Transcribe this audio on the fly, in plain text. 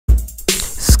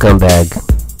Scumbag.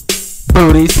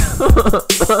 Booties.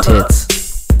 Tits.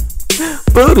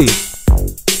 Booty.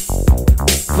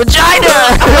 Vagina!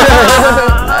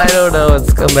 I don't know. It's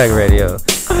Scumbag Radio.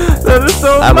 That is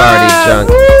so I'm already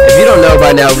drunk. If you don't know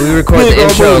by now, we recorded the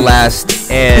intro last,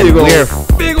 and we're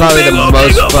probably the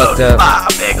most fucked up.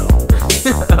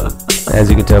 As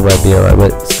you can tell by BLR,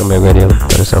 but Scumbag Radio.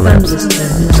 Thunderstone Labs.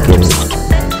 Just kidding.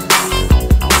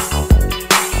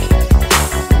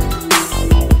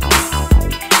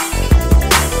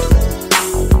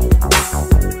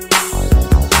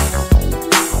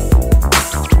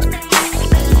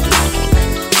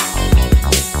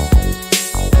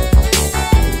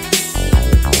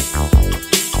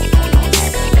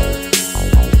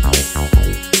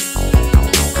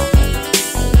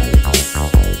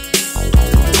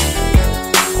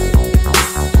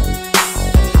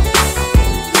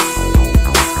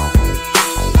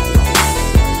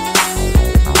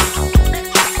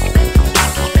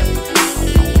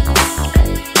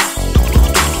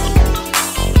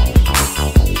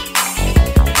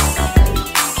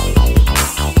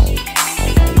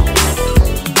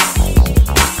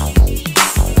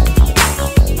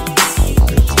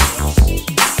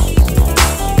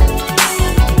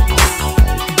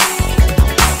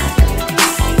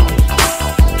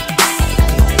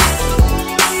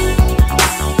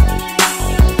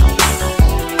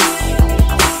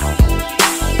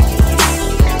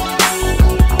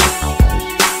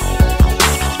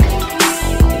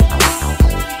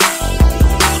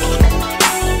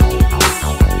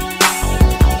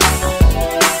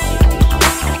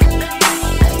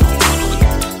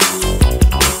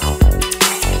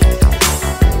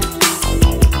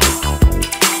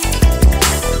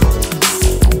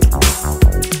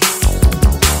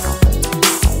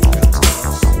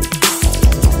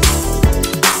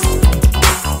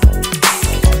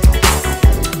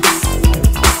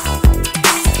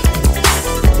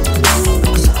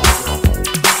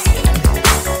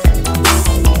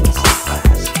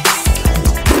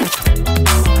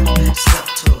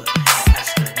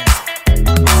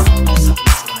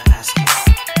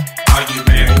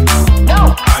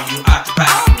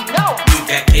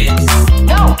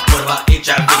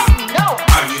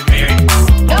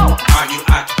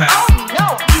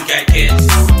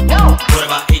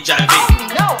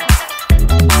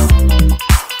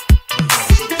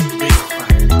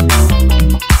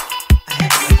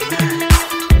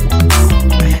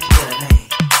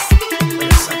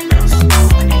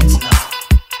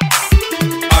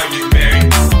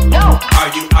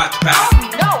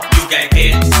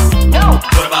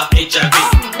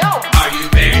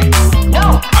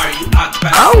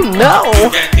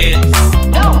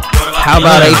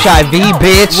 HIV,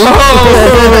 bitch.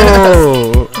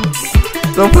 Whoa.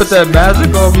 Don't put that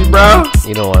magic on me, bro.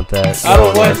 You don't want that. I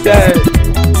don't want that.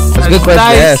 That's a good question to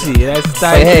ask. That's dicey.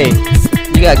 Like, hey,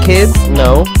 you got kids?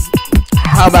 No.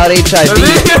 How about HIV?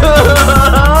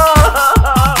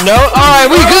 No? Alright,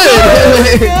 we good.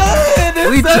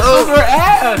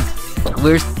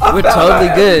 We're totally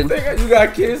good. You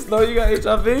got kids? No, you got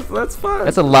HIV? That's fine.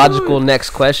 That's a logical next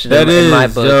question that in my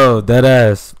book. Yo, that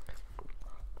ass.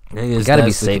 You gotta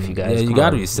be safe, you guys. Yeah, you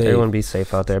gotta be safe. Everyone be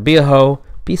safe out there. Be a hoe.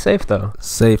 Be safe, though.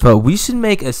 Safe hoe. We should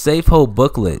make a safe hoe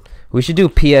booklet. We should do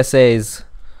PSAs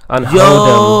on hoe.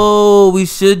 Yo, we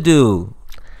should do.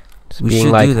 Just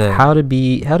being like, do that. How to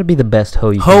be the best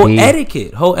hoe you can be.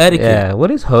 Hoe etiquette. Yeah,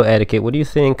 what is hoe etiquette? What do you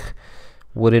think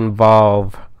would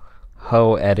involve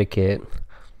hoe etiquette?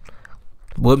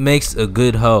 What makes a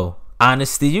good hoe?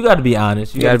 Honesty. You gotta be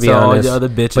honest. You gotta be honest. All the other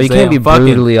bitches, but you can't be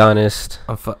brutally honest.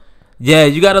 Yeah,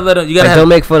 you gotta let them. You gotta don't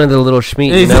make fun of the little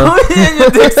schmeat, you know. Your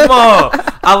dick small.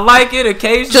 I like it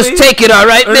occasionally. Just take it, all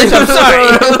right, bitch. I'm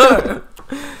sorry.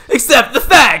 Accept the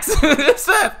facts.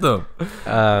 Accept them.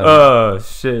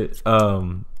 Shit.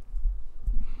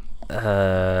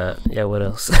 Yeah. What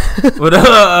else? What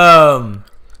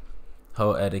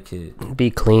hoe etiquette.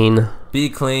 Be clean. Be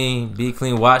clean. Be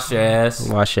clean. Wash your ass.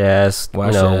 Wash your ass.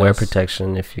 Wear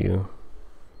protection if you.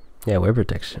 Yeah, wear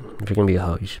protection. If you're gonna be a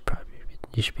hoe, you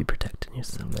should be protecting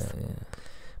yourself.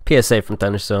 Yeah. PSA from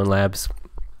Thunderstone Labs.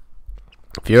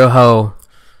 If you're a hoe,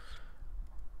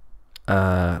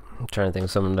 I'm trying to think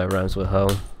of something that rhymes with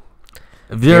hoe.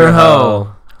 If you're a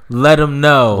hoe, let them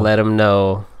know. Let them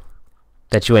know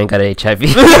that you ain't got HIV.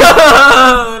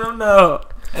 Let them know.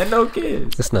 And no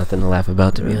kids. It's nothing to laugh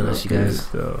about, to be honest, you guys.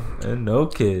 And no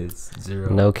kids. Zero.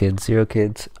 No kids. Zero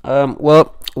kids.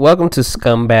 Well, welcome to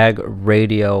Scumbag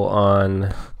Radio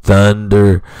on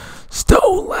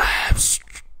Thunderstone Labs.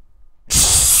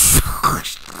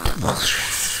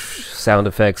 Sound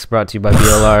effects brought to you by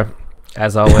BLR,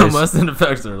 as always. My sound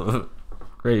effects are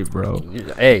great, bro.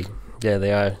 Hey, Yeah,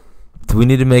 they are. Do we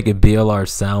need to make a BLR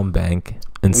sound bank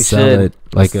and sell it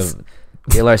like a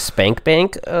BLR spank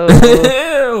bank?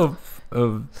 Oh.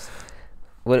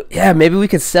 What? Yeah, maybe we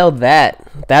could sell that.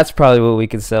 That's probably what we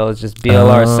could sell. It's just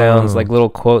BLR sounds, like little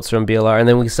quotes from BLR, and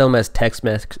then we can sell them as text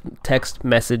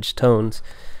message tones.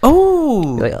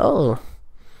 Oh, like, oh,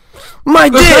 my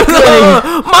dick,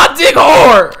 my dick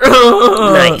hard.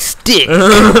 Nice dick.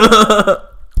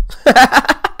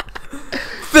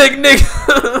 Thick niggas.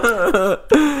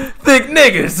 Thick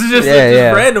niggas. Just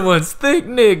random ones. Thick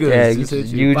niggas. Yeah,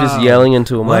 you just yelling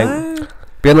into a mic.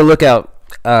 Be on the lookout.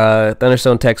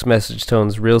 Thunderstone text message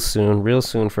tones real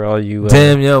soon for all you.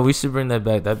 Damn, yo, we should bring that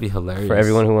back. That'd be hilarious for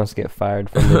everyone who wants to get fired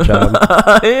from their job.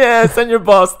 Yeah, send your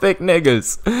boss thick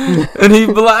niggas, and he'd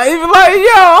be like,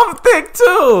 yo, I'm thick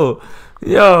too.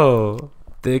 Yo,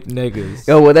 thick niggas.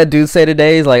 Yo, what that dude say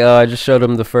today? He's like, oh, I just showed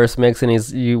him the first mix, and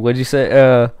what'd you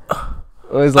say?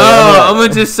 Like, I'm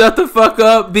gonna just shut the fuck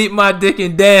up, beat my dick,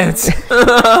 and dance.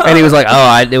 And he was like,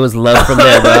 it was love from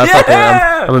there, bro.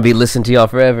 I'm gonna be listening to y'all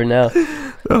forever now.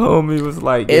 The homie was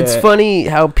like, it's funny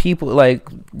how people like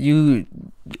you.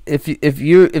 If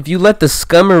you let the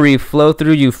scummery flow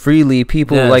through you freely,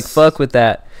 people like fuck with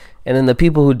that, and then the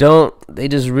people who don't, they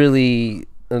just really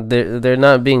they're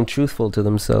not being truthful to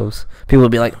themselves. People will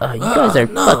be like, oh, you guys are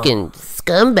fucking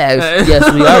scumbags.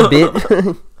 Yes, we are,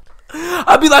 bitch.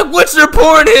 I'd be like, what's your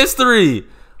porn history?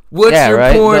 What's your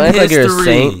porn history? Like you're a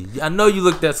saint. I know you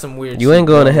looked at some weird shit. You ain't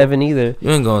going to heaven either. You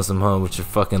ain't going some home with your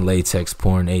fucking latex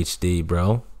porn HD,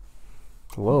 bro.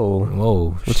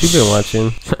 Whoa. What you been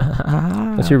watching?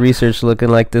 What's your research looking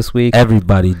like this week?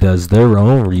 Everybody does their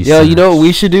own research. Yo, you know what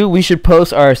we should do? We should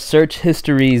post our search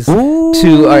histories to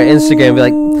our Instagram. Be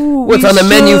like, what's on the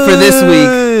menu for this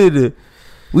week?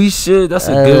 We should. That's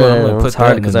a good one. I'm gonna put it's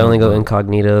hard because I only go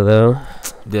incognito though.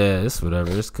 Yeah, it's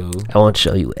whatever. It's cool. I won't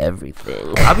show you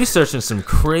everything. I'll be searching some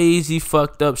crazy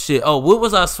fucked up shit. Oh, what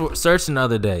was I searching the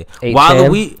other day?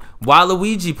 8chan?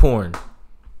 Waluigi porn.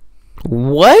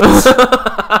 What?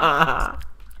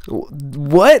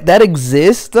 What? That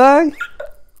exists, dog?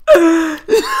 Yeah,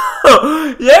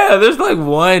 there's like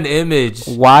one image.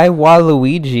 Why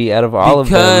Waluigi out of all of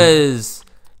them?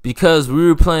 Because we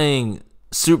were playing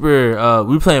we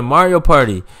were playing Mario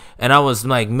Party, and I was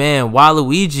like, man,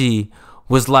 Waluigi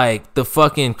was like the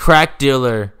fucking crack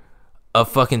dealer of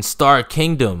fucking Star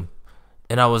Kingdom,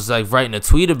 and I was like writing a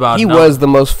tweet about it. He was the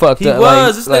most fucked up. He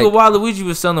was. This nigga Waluigi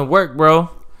was selling work, bro.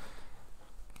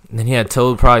 And then he had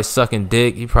Toad probably sucking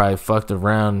dick. He probably fucked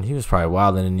around. He was probably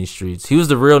wilding in these streets. He was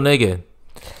the real nigga.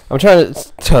 I'm trying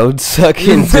to Toad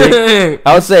sucking dick.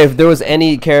 I would say if there was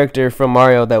any character from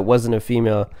Mario that wasn't a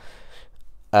female,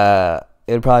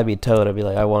 it'd probably be Toad. I'd be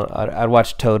like, I'd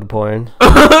watch Toad porn.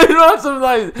 You know something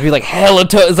like it'd be like hella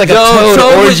Toad. It's like a Toad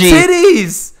orgy. With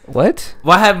titties. What?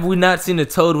 Why have we not seen a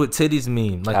Toad with titties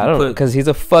meme? Like I don't know, because he's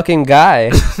a fucking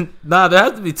guy. Nah, there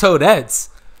have to be Toadettes.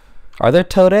 Are there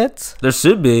Toadettes? There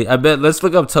should be. I bet. Let's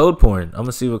look up Toad porn. I'm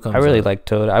gonna see what comes up. I really like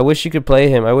Toad. I wish you could play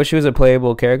him. I wish he was a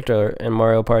playable character in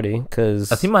Mario Party.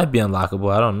 Cause I think he might be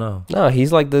unlockable. I don't know. No,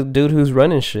 he's like the dude who's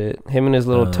running shit. Him and his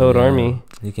little Toad army.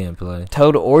 He can't play.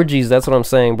 Toad orgies. That's what I'm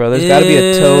saying, bro. There's got to be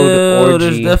a Toad orgy.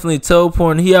 There's definitely Toad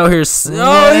porn. He out here.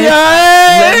 Oh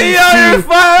yeah,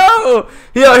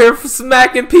 he out here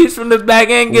smacking Peach from the back.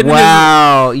 Ain't getting.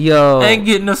 Wow, ain't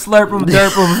getting a slurpum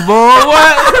derpums, boy.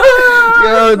 What?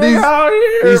 Yo,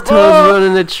 these Toads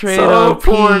running the train on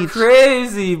Peach.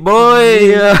 Crazy, boy.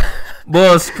 Yeah.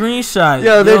 Boy, screenshot.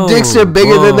 Yo, their dicks are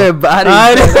bigger than their bodies.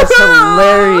 That's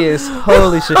hilarious.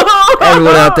 Holy shit.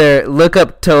 Everyone out there, look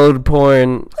up Toad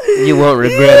porn. You won't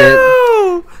regret it.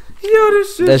 Yo,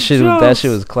 this shit. That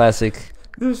shit was classic.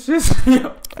 This shit.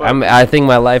 I think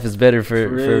my life is better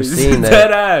for seeing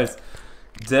that.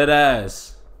 Dead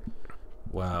ass.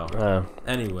 Wow.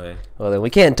 Anyway. Well, then we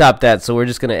can't top that, so we're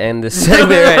just gonna end this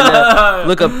segment right now.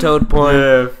 Look up Toad porn,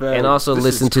 and also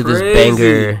listen to this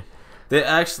banger.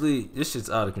 This shit's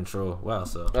out of control. Wow.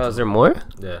 So. Oh, is there more?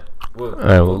 Yeah. All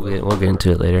right, we'll get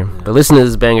into it later. Yeah. But listen to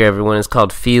this banger, everyone. It's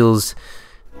called "Feels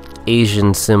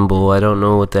Asian Symbol." I don't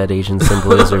know what that Asian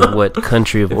symbol is or what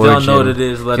country of origin. If y'all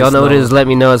know what it is, let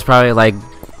me know. It's probably like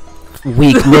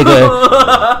weak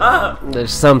nigga.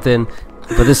 There's something.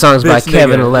 But this song's by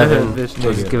Kevin 11. Let's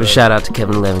give a shout out to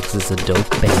Kevin 11 because it's a dope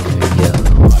banger. Yo.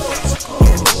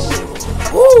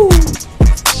 Woo!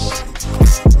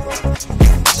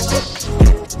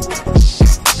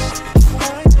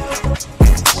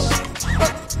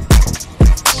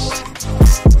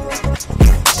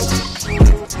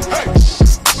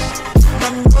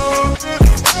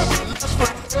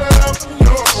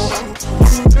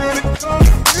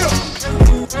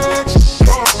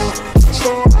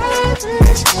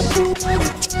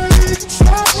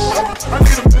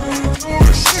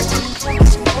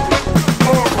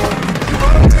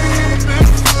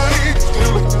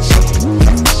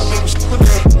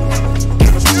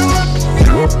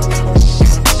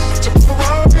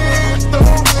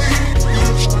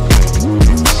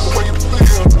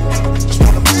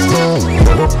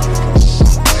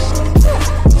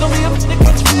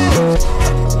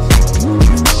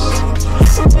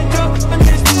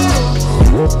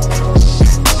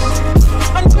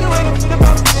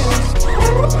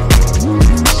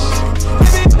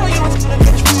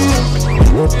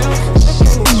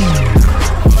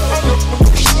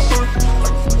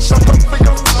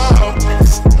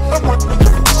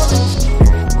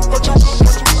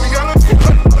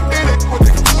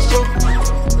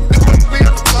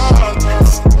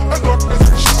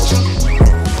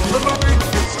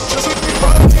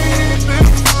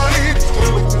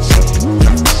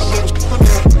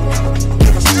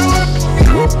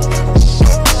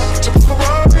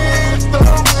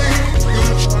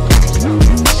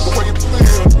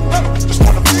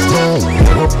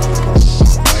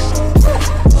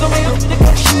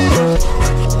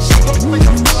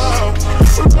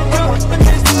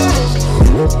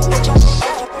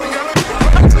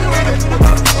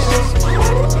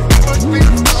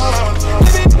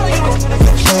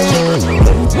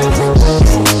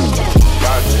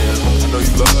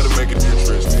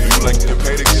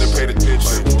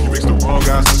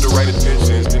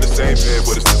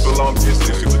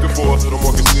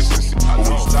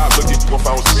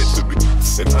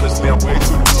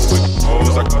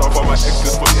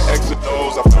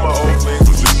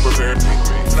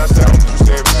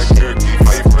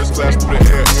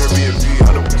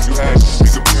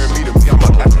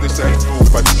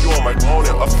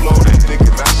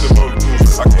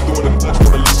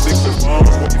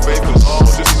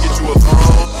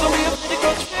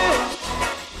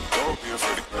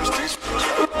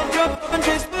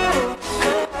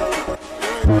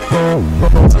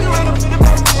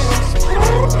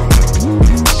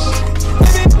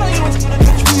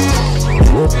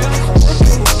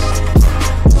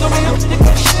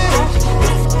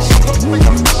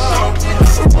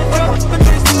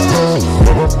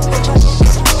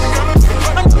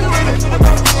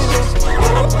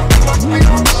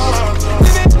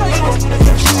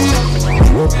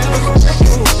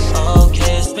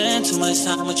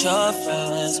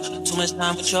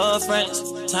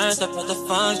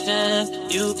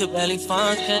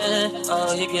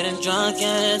 Oh, you're getting drunk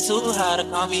and too high to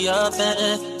call me up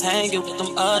and hanging with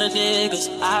them other niggas.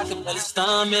 I can barely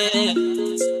stomach.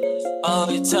 Oh,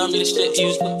 you tell me the shit you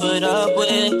used to put up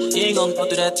with. You ain't gon' go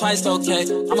through that twice, okay?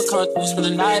 I'ma come through, spend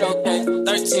the night, okay?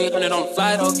 1,300 on the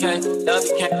flight, okay? Love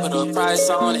you can't put a price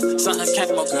on it. Something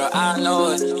came up, girl, I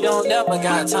know it. You don't never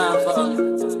got time for me.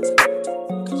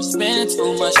 Cause you spend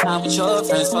too much time with your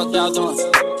friends. Fuck y'all doing?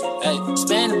 Hey,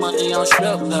 spending money on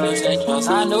strip clubs and girls,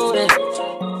 I knew that.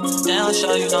 They don't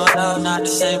show you no love, not the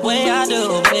same way I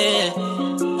do, man.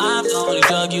 I'm the only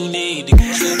drug you need to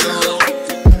get you through.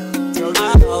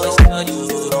 I always tell you,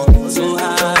 don't get too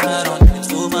high, don't get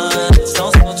too much,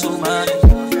 don't smoke too much.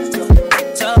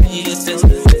 Tell me it's this,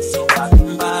 so I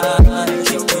can buy and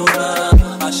keep you up.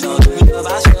 I show you love, I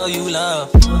show you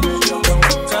love.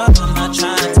 Girl, I'm not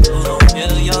trying to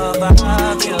kill your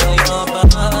vibe, kill your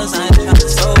buzz. I ain't trying to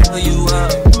sober you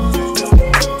up.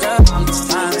 Girl, I'm just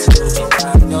trying to be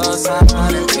by your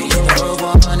side and be the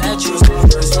one that you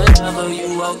first whenever you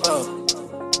woke up.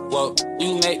 Whoa, you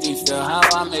make me feel how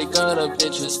I make other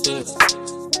bitches feel.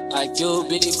 Like you'll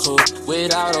be cool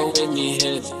without or with me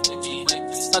here.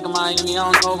 Stuck in Miami,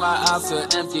 I don't know why I feel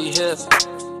empty here.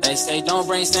 They say don't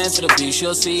bring sand to the beach,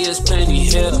 you'll see it's plenty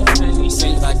here.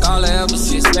 Seems like all I ever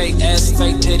see is fake ass and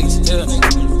fake titties here.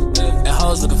 And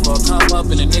hoes looking for a come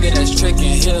up and a nigga that's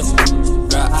tricking here.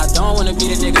 Girl, I don't wanna be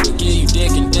the nigga to give you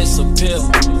dick and disappear.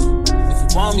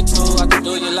 Want me to, I can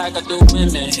do you like I do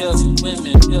women here,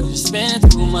 women here. You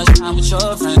spend too much time with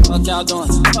your friends, fuck y'all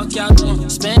doing, fuck y'all doing.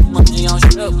 Spend money on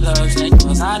strip clubs, and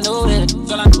cause I knew it,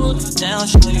 girl I knew it. They don't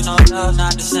show you no love,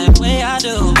 not the same way I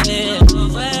do it.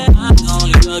 I'm the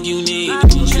only drug you need to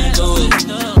get you through it.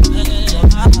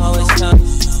 I always tell you,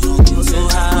 don't get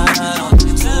too high, don't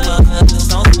get too much,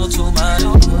 don't go too much.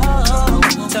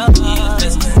 Tell me if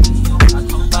it's I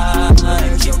come by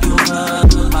and keep you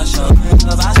up. I show you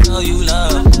love, I show you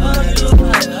love. Girl,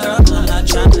 I'm not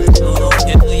trying to kill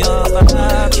your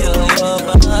vibe, kill your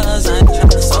buzz. I ain't trying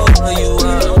to sober you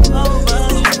up. Girl,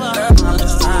 I'm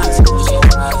just trying to be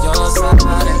by your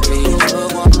side and be the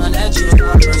one that you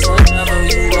love whenever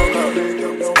you woke up.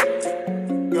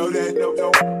 Go that dope,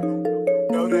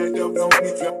 go that dope,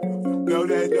 go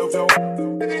that dope.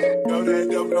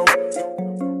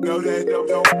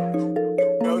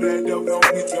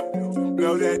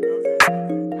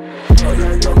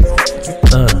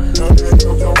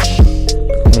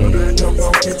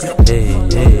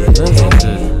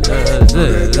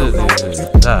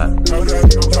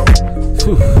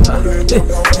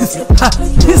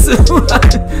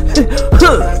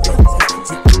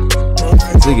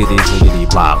 Ziggity ziggity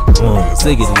blop,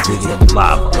 ziggity ziggity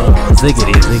blop,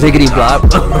 ziggity Ziggity blop.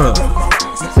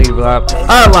 Ziggity blop.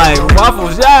 I like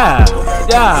waffles, yeah.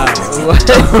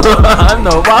 I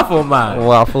know waffle man.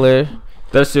 Waffler.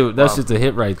 That shit's a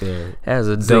hit right there. That is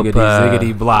a dope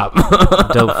Ziggity blop.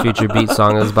 dope future beat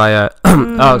song. Is by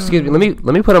oh, excuse me.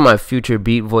 Let me put on my future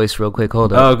beat voice real quick.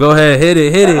 Hold on. Oh, go ahead, hit it.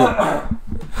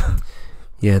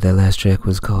 Yeah, that last track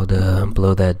was called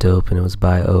 "Blow That Dope," and it was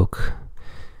by Oak.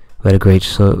 We got a great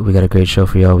show. We got a great show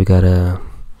for y'all. We got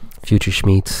Future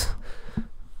Schmeats,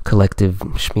 Collective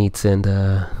Schmeats, and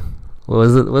what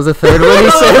was it? What was the third one he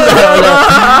said?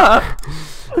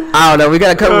 I don't know. We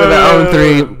gotta come with our own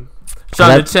three.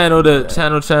 Trying to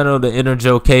channel the inner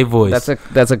Joe K voice.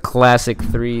 That's a classic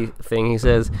 3 thing he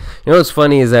says. You know what's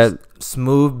funny is that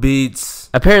smooth beats.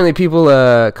 Apparently people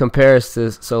compare us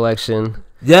to Selection.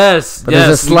 Yes, but there's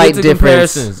a slight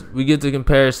difference. We get the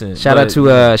comparison. Shout out to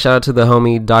the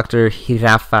homie Dr.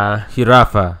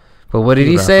 Hirafa. But what did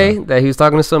he say? That he was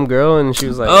talking to some girl and she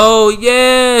was like, "Oh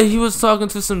yeah, he was talking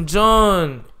to some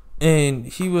John, and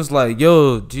he was like,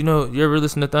 yo, do you ever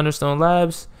listen to Thunderstone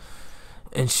Labs?"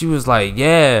 And she was like,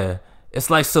 "Yeah, it's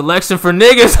like Selection for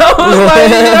niggas." I was like,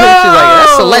 yo. She's like,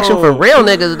 "That's Selection for real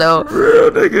niggas though." Real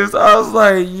niggas. I was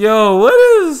like, yo, what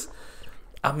is?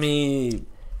 I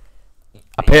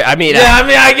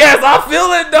guess I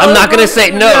feel it though. I'm not gonna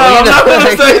say no. I'm not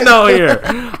gonna say no here.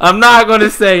 I'm not gonna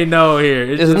say no here.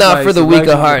 It's not like for the weak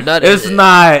of heart. It's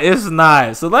not.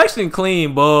 Selection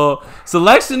clean, bro.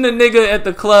 Selection the nigga at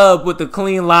the club with the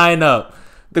clean lineup.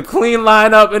 The clean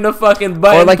lineup in the fucking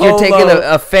button. Or like polo. You're taking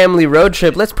a family road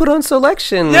trip. Let's put on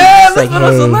Selection. Yeah, let's put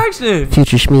on Selection.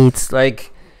 Future Schmeats.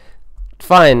 Like,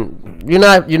 fine. You're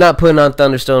not putting on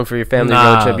Thunderstone for your family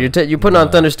road trip. You're putting on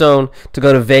Thunderstone to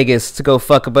go to Vegas to go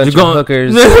fuck a bunch of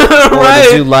hookers, right? Or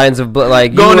to do lines of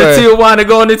like going to Tijuana,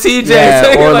 going to TJ,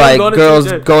 yeah, or like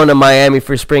girls going to Miami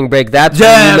for spring break. That's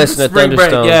when you listen to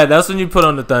Thunderstone. Yeah, that's when you put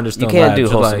on the Thunderstone. You can't do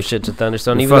wholesome shit to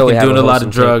Thunderstone. Even though we have doing a lot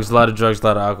of drugs, a lot of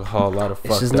alcohol, a lot of.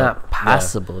 It's just not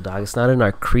possible, dog. It's not in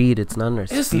our creed. It's not in our.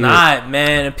 It's not,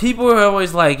 man. And people are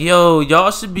always like, "Yo,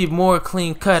 y'all should be more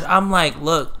clean cut." I'm like,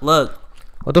 look.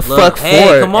 What the fuck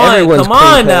hey, for? Come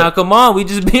on now. We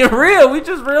just being real. We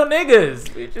just real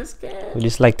niggas. We just can't. We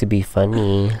just like to be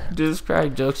funny. Just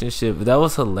crack jokes and shit. But that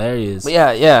was hilarious. But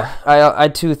yeah. I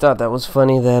too thought that was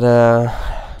funny. That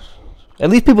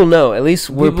at least people know. At least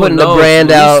we're putting the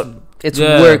brand out. It's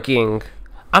working.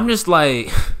 I'm just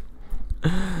like,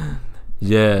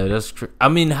 yeah, that's true. I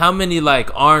mean, how many like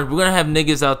orange? We're gonna have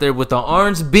niggas out there with the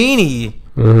orange beanie,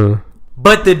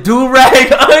 but the do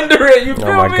rag under it. You feel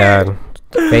me? Oh my god.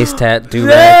 Face tat, do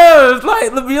rag. Yeah, it's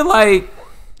like be like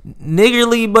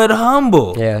niggerly but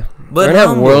humble. Yeah, but we're gonna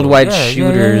have worldwide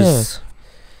shooters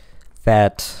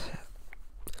that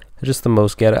are just the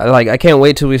most ghetto. Like, I can't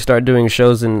wait till we start doing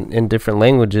shows in different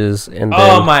languages. And then,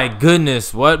 oh my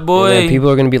goodness, what boy? And people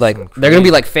are gonna be like, they're gonna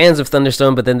be like fans of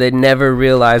Thunderstone, but then they never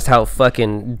realized how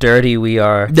fucking dirty we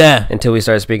are. Yeah. Until we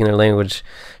start speaking their language.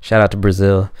 Shout out to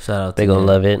Brazil. Shout out. They gonna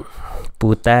love it.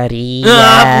 Putaria.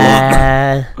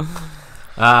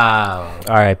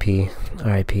 R.I.P.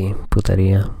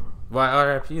 Putaria. Why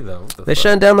R.I.P. though? They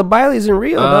shut down the Baileys in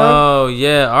Rio, dog. Oh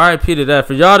yeah, R.I.P. to that.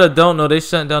 For y'all that don't know, they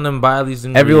shut down them Baileys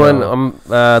in Rio. Everyone,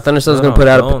 Thunderstone's gonna put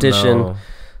out a petition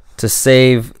to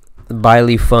save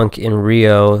Bailey Funk in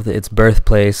Rio, its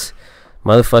birthplace.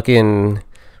 Motherfucking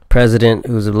president,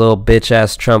 who's a little bitch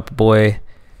ass Trump boy,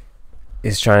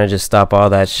 is trying to just stop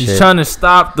all that shit. He's trying to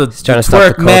stop the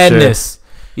twerk madness.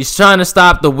 He's trying to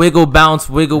stop the wiggle, bounce,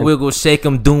 wiggle, shake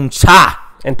 'em, doom, cha.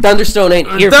 And Thunderstone ain't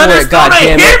here for it, goddammit. Thunderstone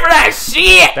ain't here for that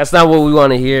shit. That's not what we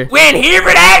want to hear. We ain't here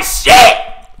for that shit.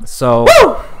 So,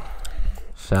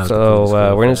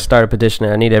 we're gonna start a petition.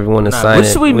 I need everyone to sign it.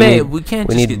 What should we make? We can't.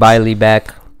 We need Bailey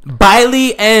back.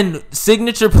 Bailey and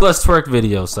signature plus twerk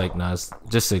videos. Like, nah, it's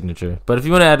just signature. But if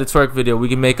you want to add a twerk video, we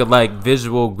can make a like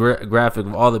visual graphic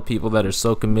of all the people that are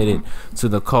so committed to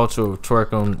the culture of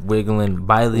twerking, wiggling,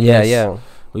 Bailey. Yeah.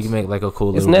 We can make like a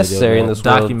cool. It's necessary video, in this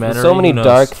documentary. World. There's so many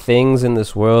dark things in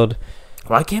this world.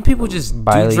 Why can't people just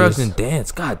do drugs and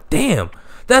dance? God damn.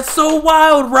 That's so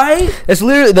wild, right? It's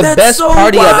literally the best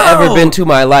party I've ever been to in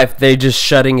my life. They're just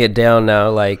shutting it down now.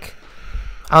 Like,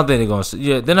 I don't think they're gonna.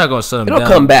 Yeah, they're not gonna shut them down.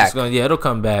 It'll come back. It'll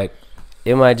come back.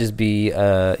 it might just be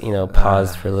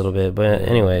paused for a little bit. But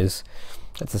anyways,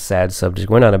 that's a sad subject.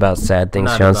 We're not about sad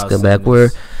things, Sean Scumbag.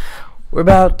 We're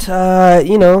about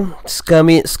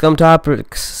scummery,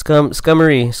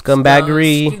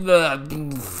 scumbaggery.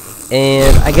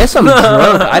 And I guess I'm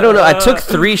drunk. I don't know. I took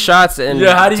 3 shots and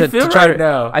how do you feel right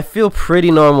now? I feel pretty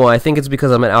normal. I think it's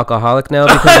because I'm an alcoholic now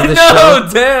because of this show.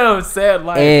 Damn, sad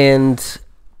life. And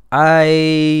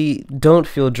I don't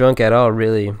feel drunk at all,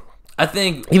 really. I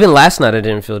think even last night I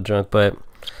didn't feel drunk, but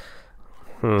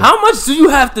how much do you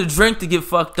have to drink to get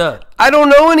fucked up? I don't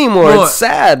know anymore. It's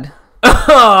sad. I'm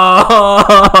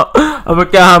gonna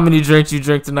count how many drinks you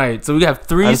drink tonight. So we have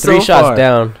 3 I'm so 3 shots far.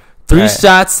 down. 3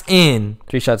 shots in.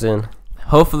 3 shots in.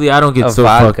 Hopefully I don't get so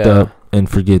vodka. Fucked up and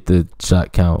forget the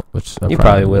shot count, which I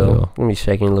probably will. I'm gonna be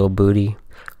shaking a little booty,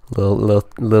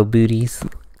 little booties.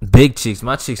 Big cheeks.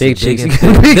 My cheeks big are cheeks.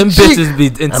 Big them bitches be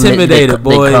intimidated,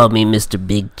 boy. They call me Mr.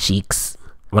 Big Cheeks.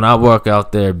 When I walk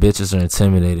out there, bitches are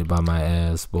intimidated by my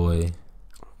ass, boy.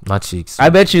 My cheeks. I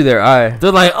bet you there are.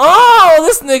 They're like, oh,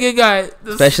 this nigga got.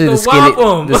 Especially the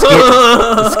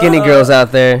skinny girls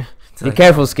out there. Be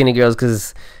careful, skinny girls,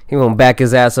 because he won't back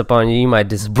his ass up on you. You might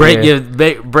disappear.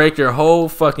 Break your whole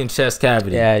fucking chest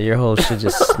cavity. Yeah, your whole shit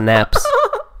just snaps.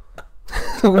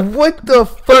 What the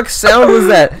fuck sound was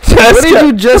that? What did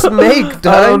you just make,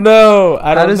 dog? I don't know.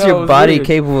 How does your body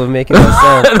capable of making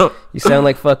that sound? You sound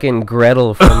like fucking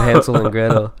Gretel from Hansel and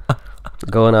Gretel.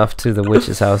 Going off to the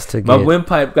witch's house to get... My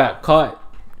windpipe got caught.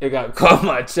 It got caught in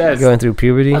my chest. Going through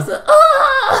puberty? I said,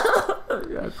 ah!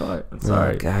 It got caught. I'm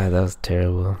sorry. Oh, God, that was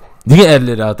terrible. You can edit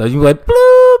it out, though. You like,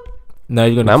 bloop. No,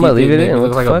 you're going to leave it in.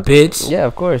 Look like a bitch. Yeah,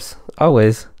 of course.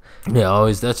 Always. Yeah,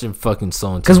 always. That's your fucking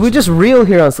song. Because we just real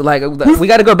here on... Like, we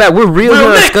got to go back. We're real here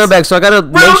on Scumbag, so I got to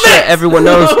make sure everyone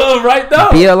knows. Right, though.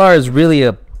 BLR is really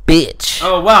a bitch.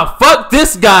 Oh, wow. Fuck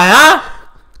this guy, huh?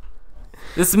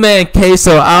 This man,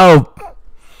 Queso, I'll...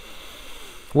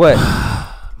 What?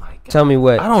 Tell me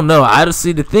what. I don't know. I just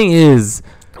see the thing is,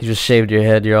 you just shaved your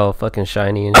head. You're all fucking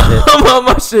shiny and shit.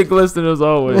 My shit glistening as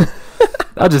always.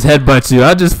 I'll just headbutt you.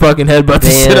 I just fucking headbutt the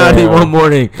shit out of you one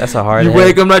morning. That's a hard. You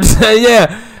wake up, not just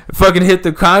fucking hit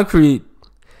the concrete.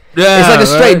 Yeah, it's like a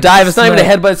straight dive. It's not even a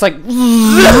headbutt. It's like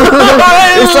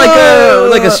it's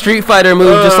like a Street Fighter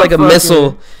move, just like a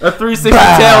missile. A 360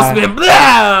 tailspin.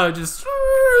 Blah, just.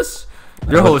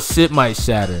 Your whole shit might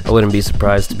shatter. I wouldn't be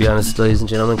surprised, to be honest, ladies and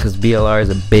gentlemen, because BLR is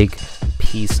a big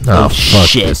piece of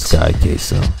shit. This guy,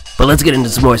 Queso. But let's get into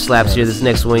some more slaps here. This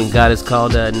next one we got is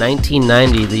called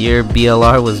 1990, the year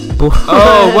BLR was born.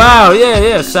 Oh, wow.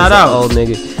 Yeah. Shout out. Old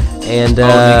nigga. And,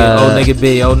 old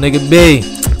nigga B.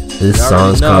 This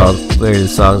song's called,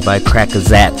 this song's by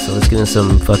Crackazat. So let's get into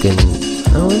some fucking,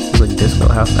 it's like disco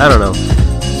house. I don't know.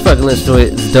 Let's fucking listen to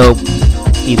it. It's dope.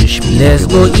 Eat a schmeat. Let's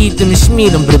go eat them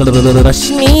schmeaties.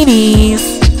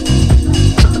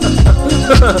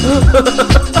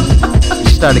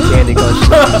 Start a candy gun.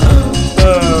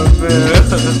 Oh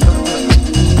man.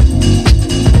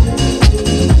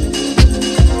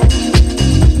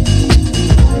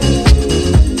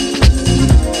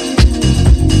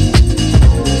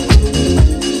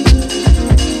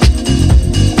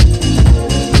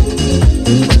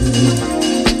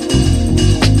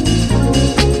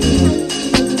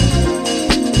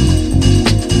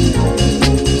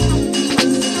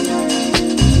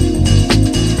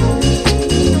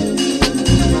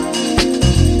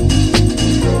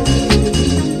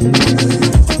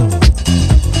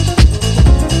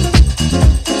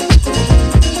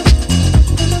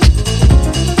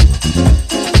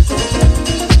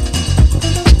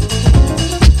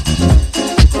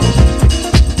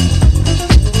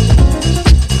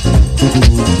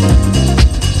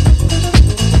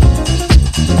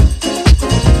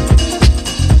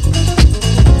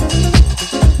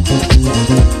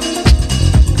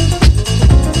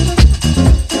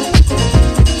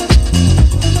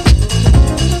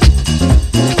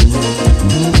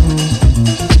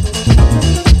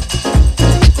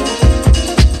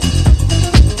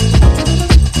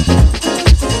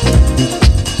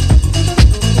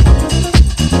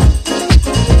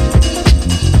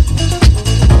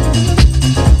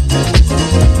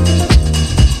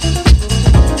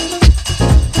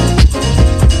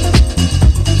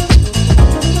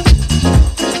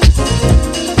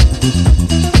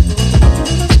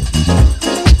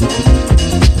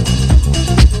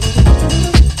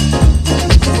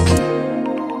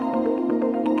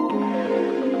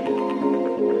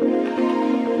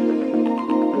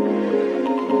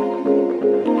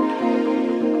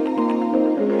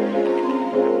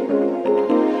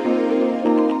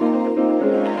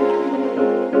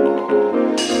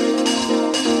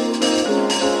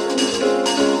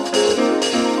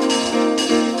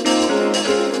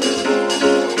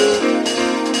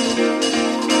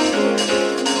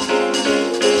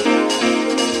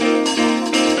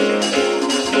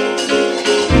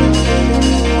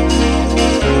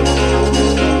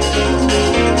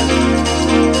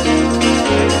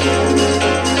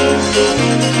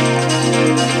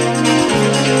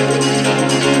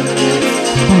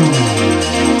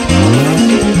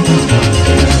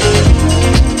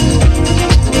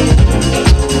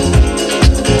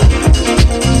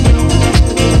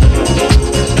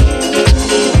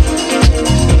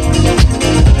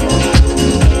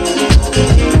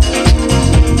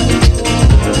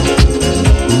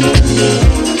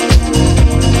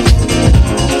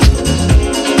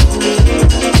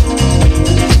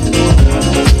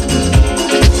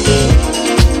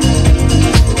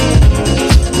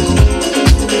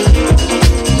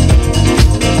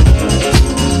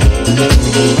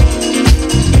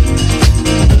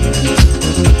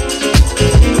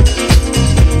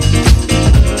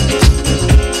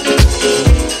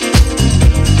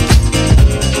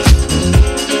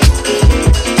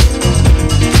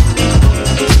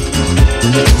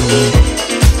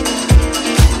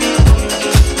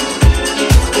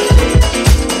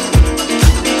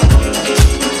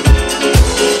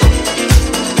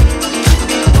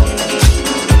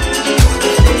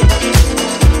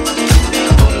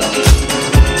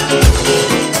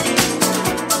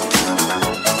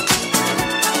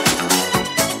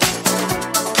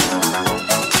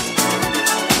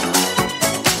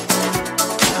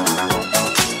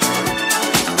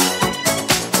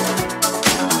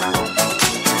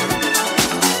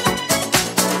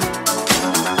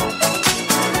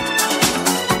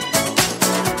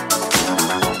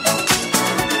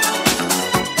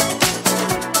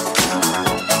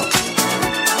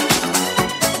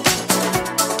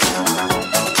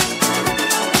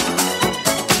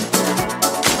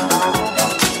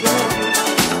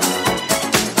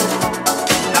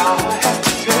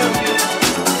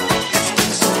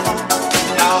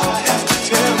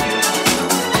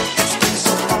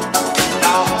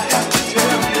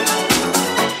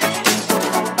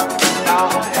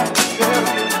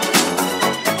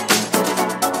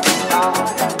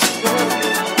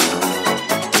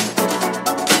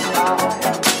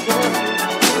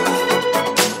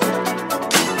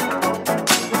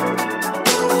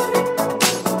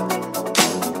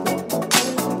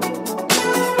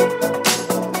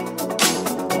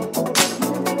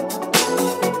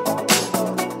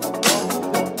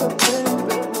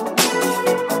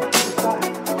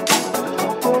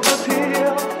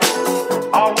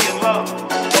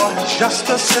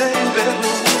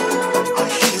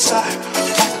 inside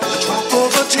like the drop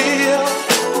of a tear.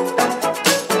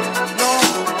 No,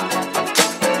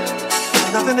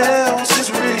 nothing else is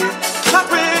real. Not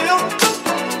real.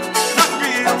 Not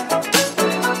real.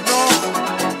 No,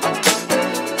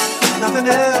 nothing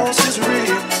else is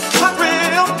real. Not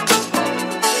real.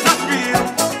 Not real.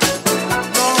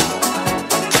 No,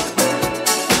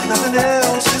 nothing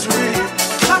else is real.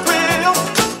 Not real.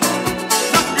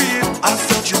 Not real. I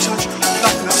felt your touch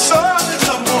like the sun in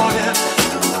the morning.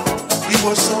 We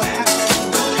were so happy.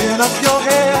 Pin up your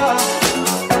hair.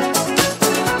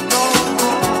 No,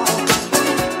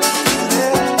 nothing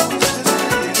else is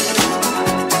real.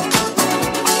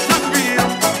 Not real.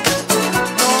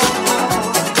 No,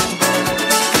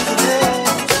 nothing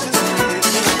else is real.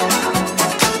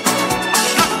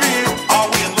 Not real. Are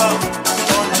we in love?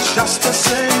 Or just the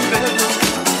same bedroom?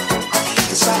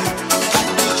 Inside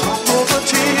like the drop of a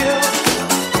tear.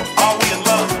 Are we in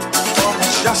love? Or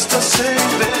just the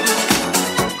same bedroom?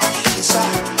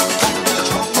 Inside like the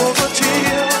drop of a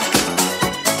tear.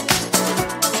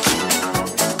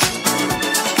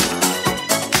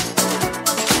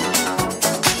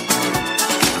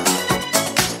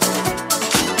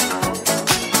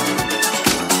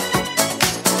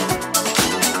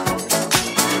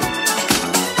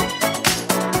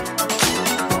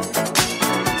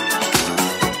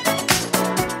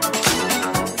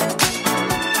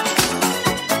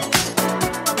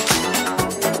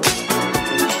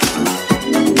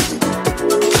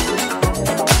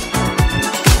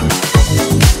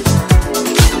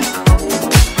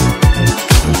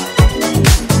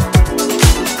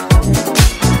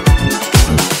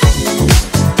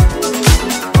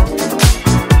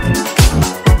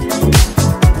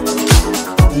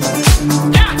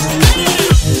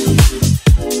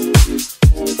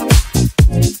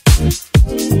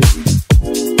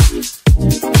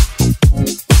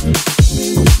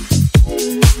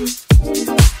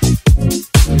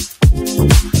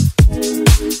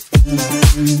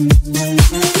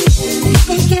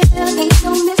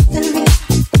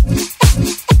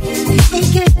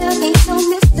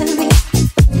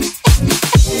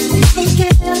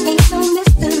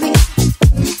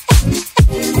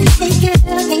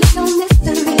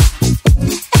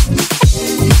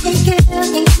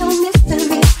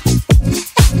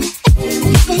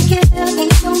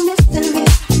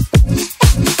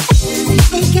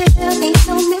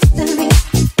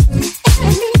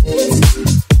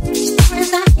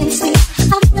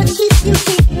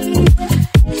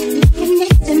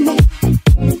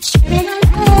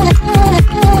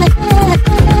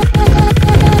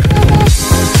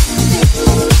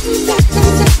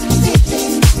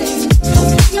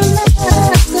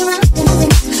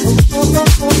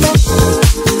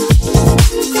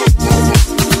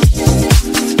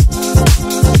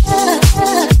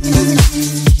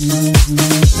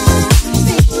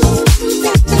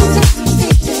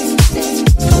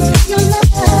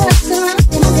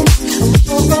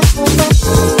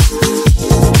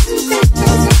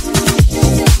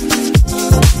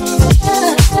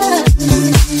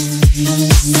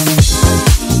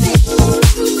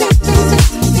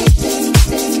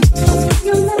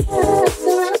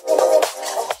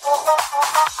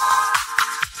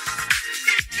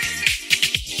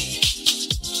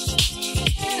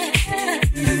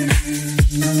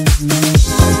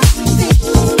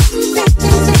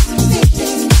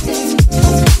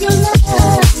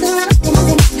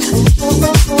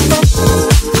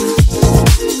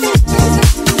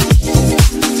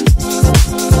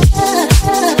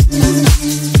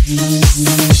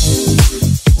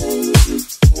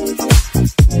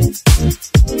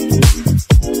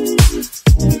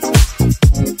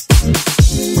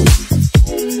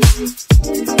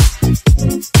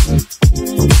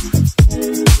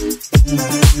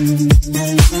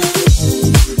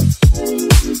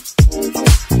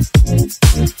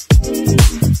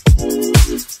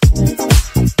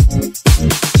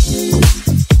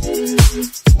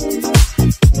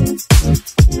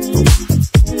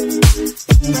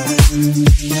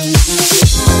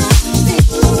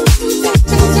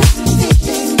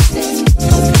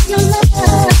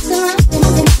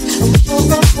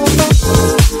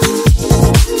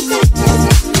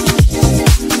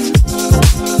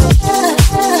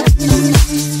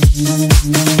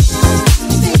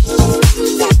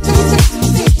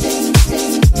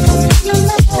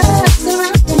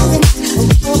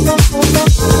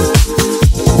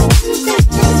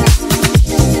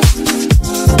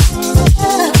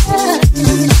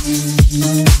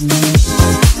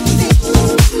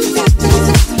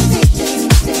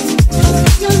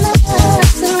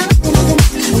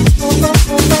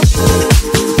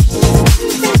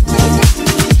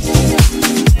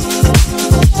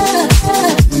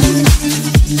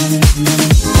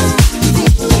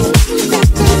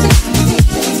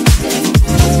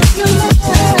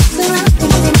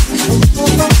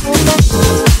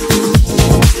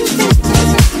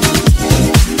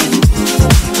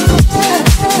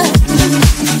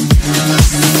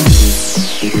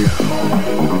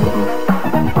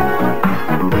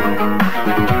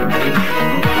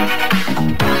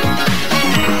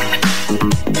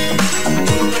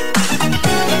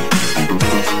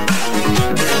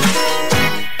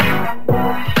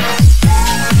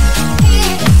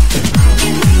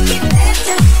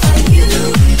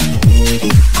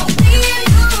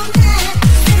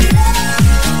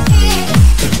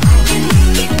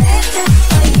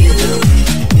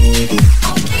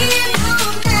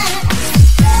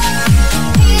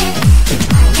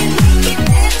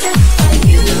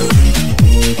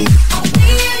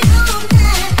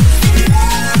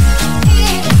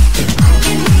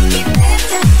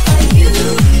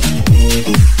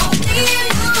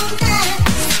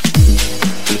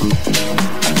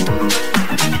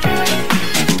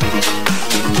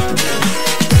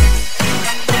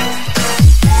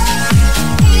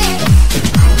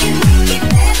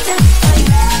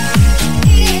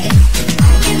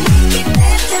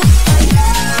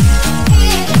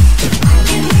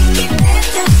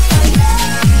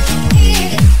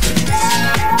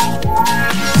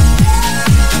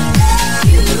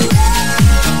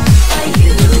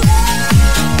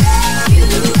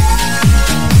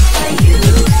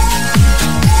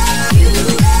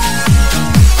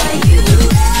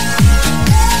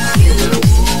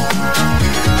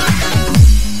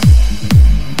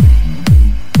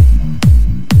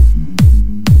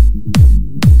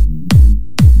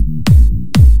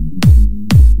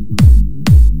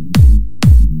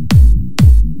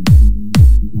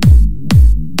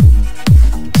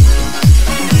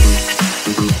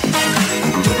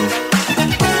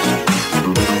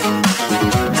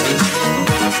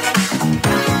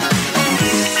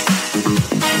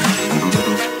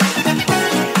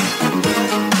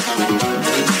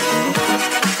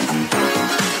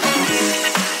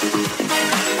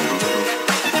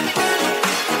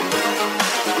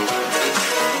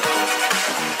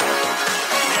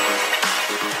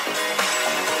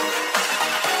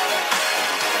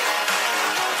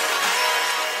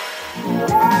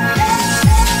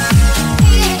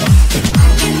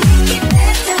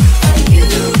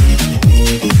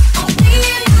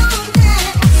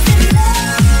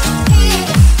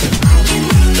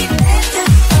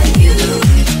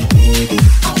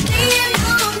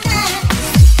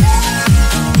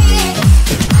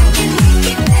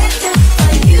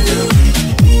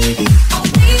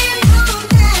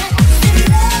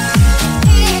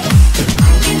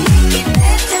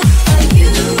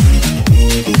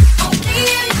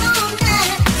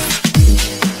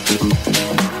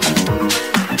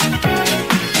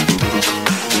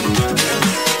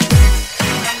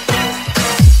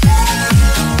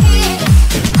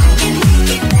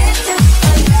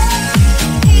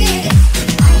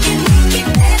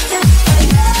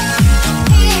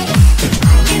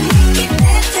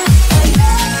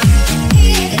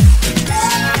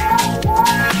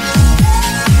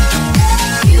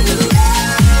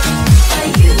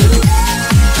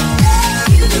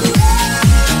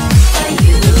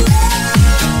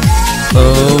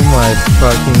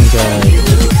 fucking god.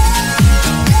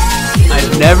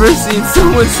 I've never seen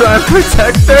someone try and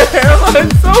protect their hairline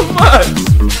so much.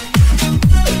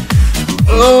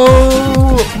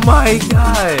 Oh my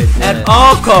god. Yeah. At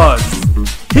all costs.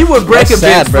 He would break a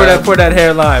bitch for that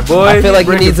hairline, boy. I feel like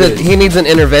he needs an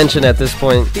intervention at this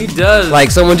point. He does.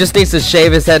 Like someone just needs to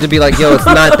shave his head to be like, yo, it's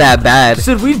not that bad.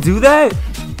 Should we do that?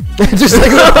 Just like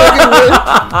the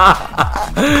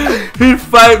He'd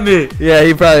fight me. Yeah,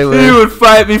 he probably would. He would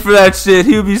fight me for that shit.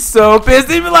 He would be so pissed.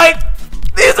 He'd be like,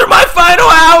 these are my final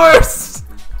hours.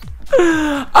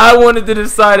 I wanted to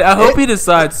decide. I hope he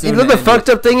decides soon. You know the fucked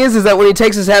up thing is that when he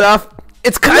takes his head off,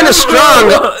 it's kind of strong.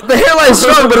 The hairline's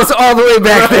strong, but it's all the way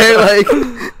back there. Like,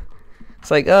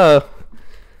 it's like, oh.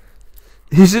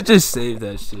 He should just save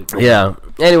that shit. Bro. Yeah.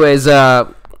 Anyways,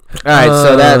 alright,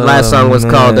 so that last song was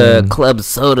called Club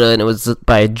Soda, and it was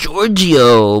by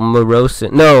Giorgio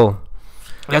Morosin. No.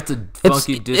 That's a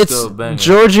funky disco banger.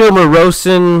 Giorgio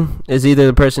Morosin is either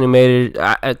the person who made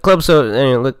it. Club Soda,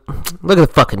 anyway, look at the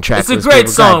fucking track. It's a great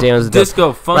song.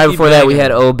 Disco, funky right before that, we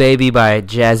had Oh Baby by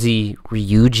Jazzy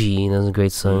Ryuji. That was a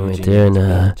great song right there. And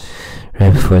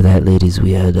right before that, ladies,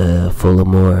 we had Full of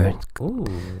More.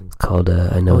 It's called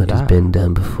I Know It Has Been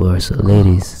Done Before. So,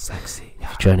 ladies, sexy.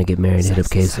 if you're trying to get married, hit up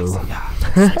Queso.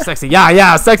 Sexy,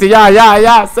 yeah, sexy.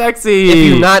 If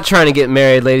you're not trying to get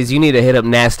married, ladies, you need to hit up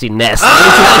Nasty Nest. You need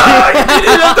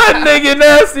to hit up that nigga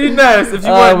Nasty Nest. If you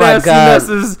want Nasty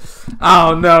Nests,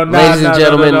 oh no, ladies and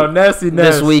gentlemen, Nasty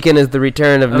Nest. This weekend is the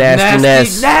return of Nasty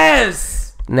Nest.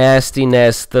 Nest. Nasty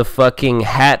Nest, the fucking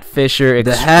hat fisher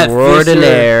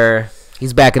extraordinaire.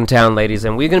 He's back in town, ladies,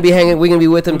 and we're gonna be hanging. We're gonna be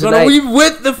with him tonight. We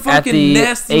with the fucking at the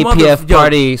nasty APF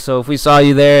party. So if we saw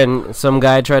you there and some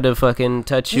guy tried to fucking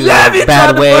touch you in a bad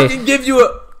bad way, fucking give you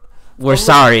a. We're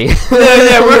sorry.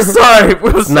 We're sorry.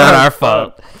 It's not our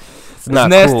fault. It's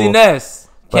not Nasty cool. Nest.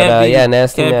 Nasty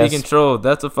Nest. Can't be controlled.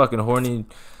 That's a fucking horny.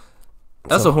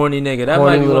 That's a horny nigga. That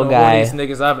horny might be little one of the guy. horniest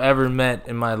niggas I've ever met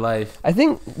in my life.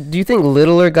 Do you think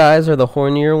littler guys are the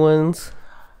hornier ones?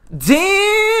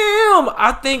 Damn!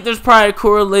 I think there's probably a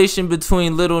correlation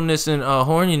between littleness and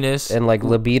horniness and like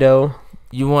libido.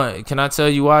 You want? Can I tell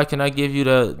you why? Can I give you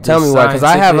the tell me why? Because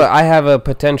I have a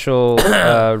potential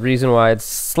reason why it's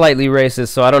slightly racist.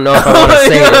 So I don't know if I want to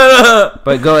say it.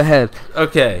 But go ahead.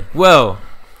 Okay. Well,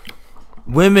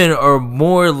 women are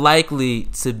more likely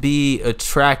to be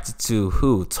attracted to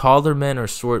who? Taller men or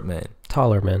short men?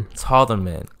 Taller men. Taller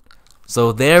men.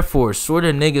 So therefore,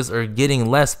 shorter niggas are getting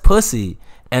less pussy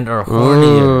and are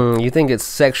hornier. You think it's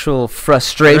sexual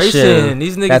frustration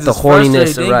These niggas that the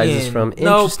horniness arises from?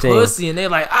 Interesting. No pussy, and they're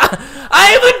like, I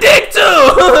have a dick too.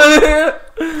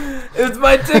 It's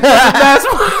my dick that's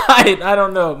right. I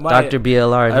don't know. Dr.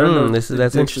 BLR. I don't know.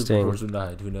 That's interesting. Who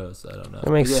knows? I don't know.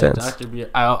 That makes sense. Dr. BLR.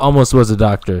 I almost was a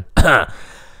doctor. Not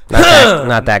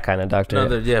that kind of doctor.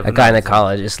 A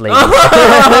gynecologist, lady.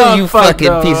 You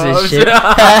fucking piece of shit.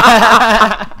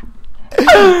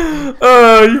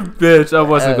 Oh, you bitch. I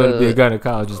wasn't going to be a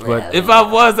gynecologist, but if I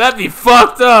was, that'd be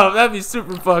fucked up. That'd be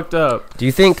super fucked up. Do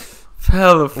you think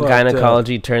hella fucked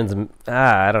gynecology up turns...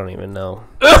 I don't even know.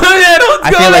 I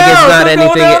feel like it's not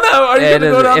anything...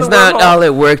 It's not all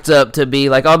it worked up to be.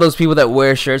 Like all those people that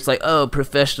wear shirts like, oh,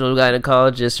 professional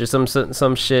gynecologist or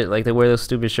some shit. Like they wear those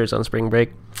stupid shirts on spring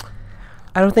break.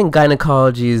 I don't think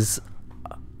gynecology is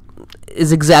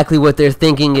exactly what they're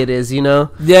thinking it is, you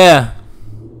know? Yeah.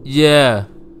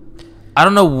 I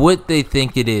don't know what they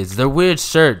think it is. They're weird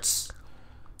shirts.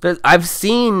 I've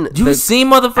seen... You've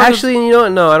seen motherfuckers? Actually, you know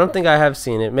what? No, I don't think I have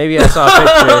seen it. Maybe I saw a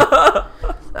picture.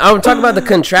 I'm talking about the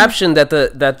contraption that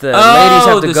the ladies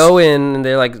have to go in, and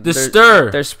they're like... stir.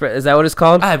 Is that what it's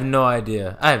called? I have no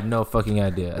idea. I have no fucking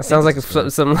idea. It sounds like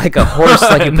some like a horse,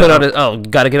 like you put on it. Oh,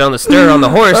 gotta get on the stir on the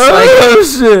horse.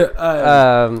 Shit.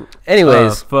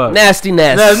 Anyways, Nasty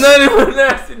Nest. That's not even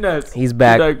Nasty Nest. He's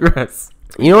back. I digress.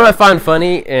 You know what I find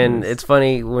funny, and it's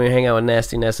funny when we hang out with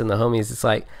Nasty Nest and the homies. It's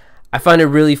like I find it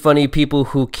really funny people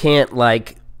who can't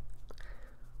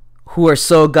who are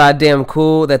so goddamn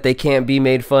cool that they can't be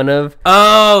made fun of.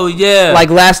 Oh yeah. Like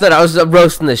last night I was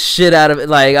roasting the shit out of it.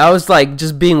 Like I was like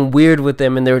just being weird with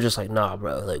them, and they were just like, "Nah,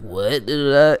 bro. Like what?"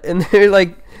 And they're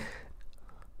like,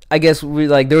 I guess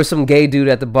there was some gay dude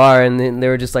at the bar, and then they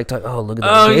were just like, talking, "Oh, look at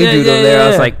that gay dude over there." Yeah.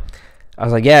 I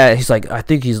was like, yeah. He's like, I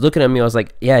think he's looking at me. I was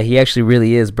like, yeah, he actually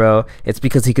really is, bro. It's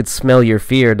because he could smell your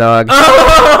fear, dog.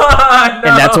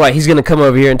 And that's why he's gonna come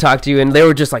over here and talk to you. And they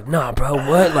were just like, nah, bro,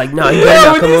 what? Like, nah, you better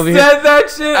not come over here. When you said that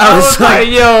shit, I was like,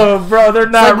 yo, bro, they're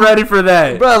not ready for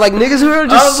that. Bro, like niggas who are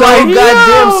just so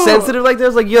goddamn sensitive like that. I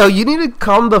was like, yo, you need to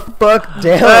calm the fuck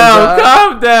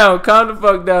down. Calm the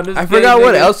fuck down. I forgot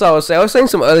what else I was saying. I was saying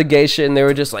some other gay shit, and they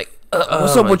were just like,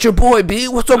 what's up with your boy, B?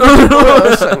 What's up with your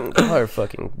boy?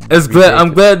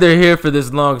 I'm glad they're here for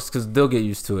this long because they'll get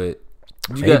used to it.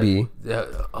 Maybe.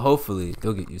 Hopefully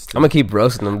they'll get used to it. I'm gonna keep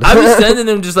roasting them. I've been sending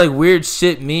them just like weird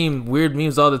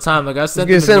memes all the time. Like I sent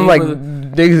them like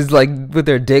niggas like with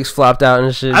their dicks flopped out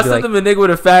and shit. I sent them a nigga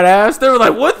with a fat ass. They were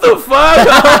like, "What the fuck?"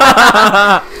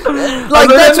 Like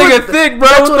that's that nigga thick, bro.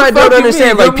 That's what I don't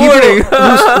understand. Like people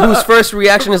whose first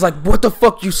reaction is like, "What the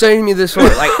fuck you saying to me this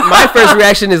way?" Like my first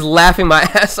reaction is laughing my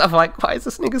ass off. Like, why is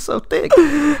this nigga so thick?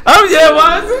 Oh yeah,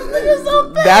 why is this nigga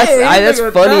so thick? That's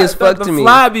funny as fuck to me.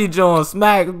 Flabby Jones,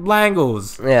 smack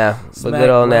Blangles. Yeah, the good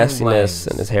old nastiness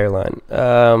and his hairline.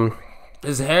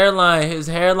 His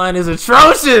hairline is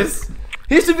atrocious.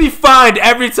 He should be fined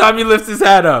every time he lifts his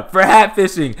hat up for hat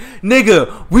fishing.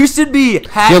 Nigga, we should be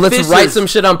hat let's fishers. Write some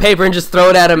shit on paper and just throw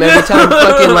it at him every time he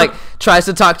fucking like tries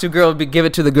to talk to a girl, give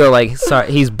it to the girl like, sorry,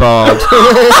 he's bald.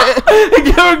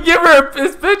 give her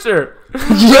his picture.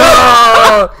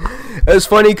 Yo! It was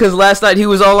funny because last night he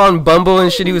was all on Bumble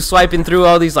and shit. He was swiping through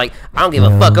all these like, I don't give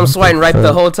a fuck, I'm swiping right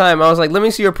the whole time. I was like, let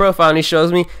me see your profile, and he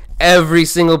shows me every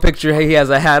single picture he has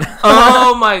a hat.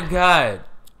 Oh my god.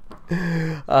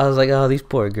 I was like, oh, these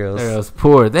poor girls. Girls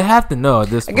poor. They have to know at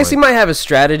this point. I guess he might have a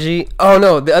strategy. Oh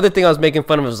no, the other thing I was making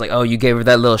fun of was like, oh, you gave her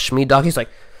that little Schmeat dog. He's like,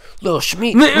 little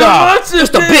Schmeat? Nah,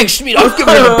 just a big Schmeat. I was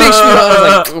giving her a big Schmeat.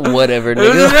 I was like, whatever,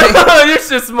 nigga. You're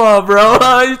shit small, bro.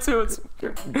 You too.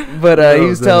 But he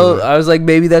was I was like,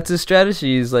 maybe that's his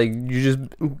strategy. He's like, you just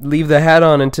leave the hat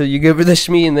on until you give her the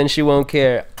Schmeat, and then she won't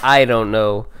care. I don't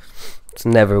know. It's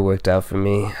never worked out for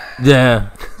me.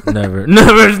 Yeah, never.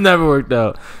 It's never worked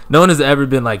out. No one has ever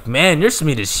been like, man, your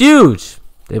Schmeat is huge.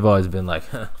 They've always been like,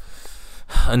 huh,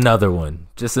 another one.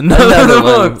 Just another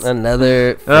one.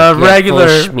 Another regular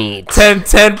Schmeat.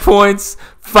 10 points,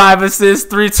 5 assists,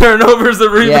 3 turnovers, a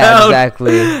rebound. Yeah,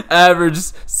 exactly. Average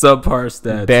subpar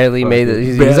stats. Barely made it.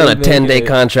 He's on a 10-day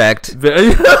contract.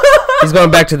 He's going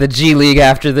back to the G League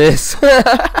after this.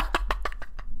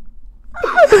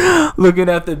 Looking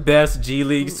at the best G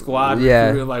League squad.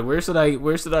 Yeah. Like, where should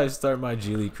I start my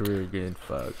G League career again?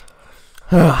 Fuck.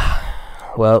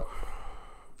 Well,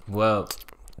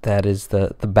 that is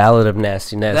the ballad of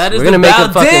nastiness. We're gonna make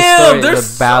a fucking story.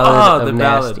 The ballad of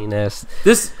nastiness.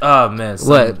 This man.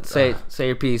 What? Say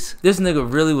your piece. This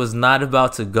nigga really was not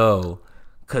about to go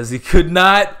because he could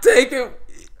not take it.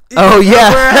 Oh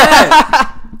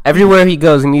yeah. Everywhere he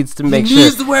goes, he needs to make sure he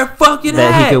needs to wear a fucking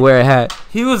that hat. He could wear a hat.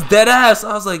 He was dead ass.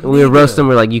 I was like, we would roast him.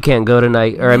 We're like, you can't go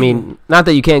tonight. Or I mean, not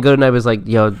that you can't go tonight, but it's like,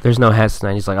 yo, there's no hats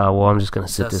tonight. He's like, oh well, I'm just gonna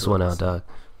sit this one out, dog.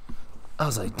 I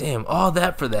was like, damn, all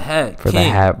that for the hat. For the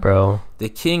hat, bro. The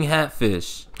king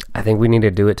hatfish. I think we need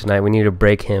to do it tonight. We need to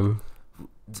break him.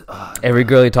 Every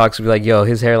girl he talks to be like, yo,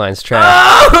 his hairline's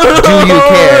trash. Do you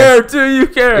care? Do you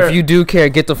care? If you do care,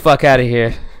 get the fuck out of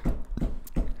here.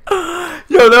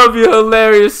 Yo, that would be a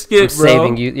hilarious skit, bro.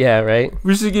 Saving you, yeah, right?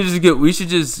 We should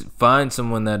just find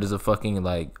someone that is a fucking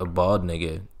like a bald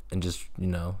nigga and just,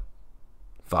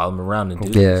 follow him around and do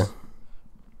this.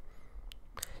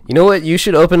 You know what? You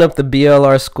should open up the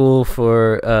BLR school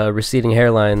for receding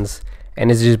hairlines, and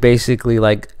it's just basically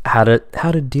like how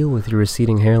to deal with your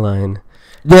receding hairline.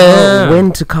 Yeah,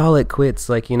 when to call it quits,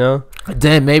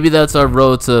 Damn, maybe that's our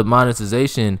road to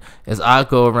monetization. As I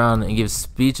go around and give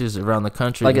speeches around the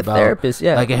country, like a therapist.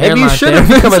 Yeah, like a maybe you should have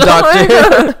become a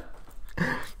doctor.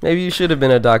 Maybe you should have been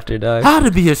a doctor, dog. How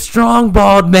to be a strong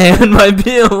bald man by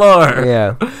BLR.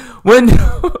 Yeah.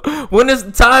 When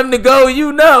it's time to go,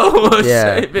 Yeah,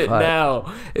 save it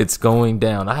now. It's going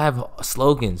down. I have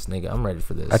slogans, nigga. I'm ready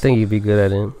for this. I think you'd be good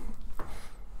at it.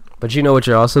 But you know what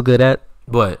you're also good at?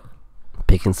 What?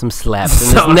 Picking some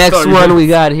slaps. And this next one we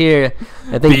got here,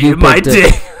 I think you picked my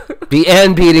dick.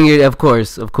 And beating your, of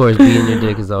course, beating your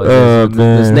dick is always.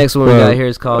 This next one we got here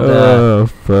is called.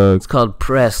 It's called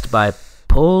 "Pressed" by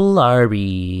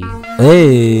Polari.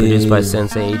 Hey. Produced by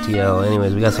Sensei ATL.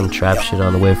 Anyways, we got some trap shit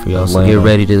on the way for y'all. So get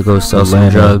ready to go sell some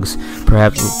drugs.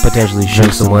 Perhaps potentially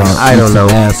shoot someone. I don't know.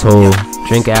 Asshole.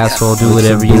 Drink asshole. Do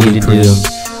whatever you need to do.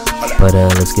 But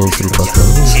let's get into some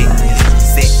fucking.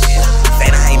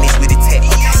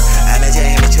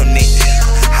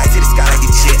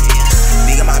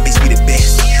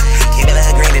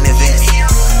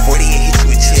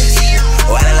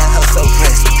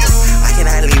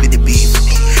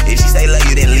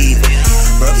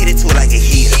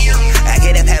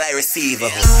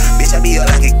 Bitch, I be up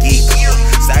like a geek.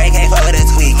 Sorry, can't fuck with a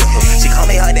tweak. She call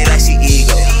me hard day like she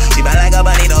ego. She bite like a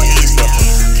bunny, no Easter.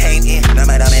 Came in, now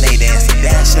my dumb and they dancing.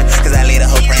 Dasher, cause I lead a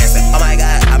whole prancing. Oh my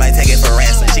god, I might take it for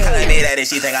ransom. She calling me that and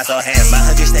she think I so handsome. My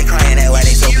hundreds stay crying, that why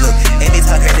they so blue. And me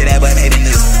talk crazy, that boy made the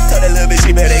news. Told that little bitch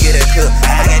she better get a cook.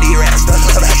 I got these rats, stuff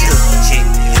about you. Chick,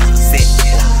 sit,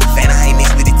 fan I ain't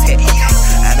mixed with the tech.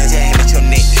 I bet you aim at your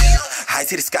neck. High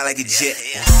to the sky like a jet.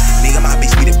 Nigga, my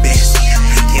bitch be the best.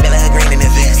 Give it like a green in the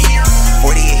vest.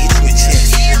 48 hit you in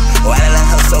chest. Oh, I done let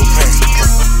her so pressed.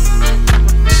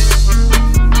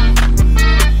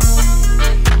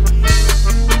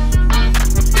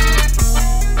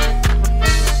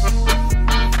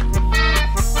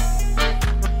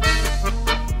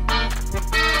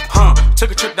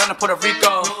 Took a trip down to Puerto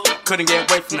Rico. Couldn't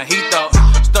get away from the heat though.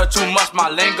 Stuck too much my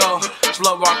lingo.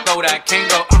 Slow walk through that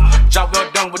Kingo. Job well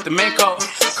done with the Mingo.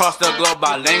 Cross the globe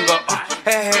bilingual.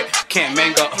 Hey, can't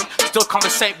mango. Still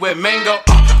conversate with Mango.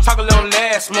 Talk a little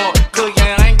less more. Cause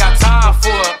yeah, I ain't got time for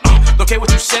it. Don't care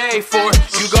what you say for it.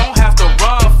 You gon' have to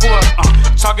run for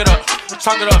it. Talk it up.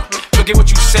 Forget what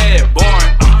you said.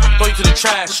 Boring. Throw you to the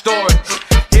trash store.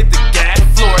 Hit the gas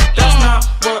floor. That's not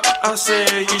what I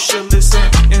said. You should listen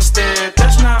instead.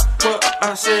 That's not what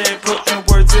I said. Putting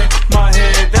words in my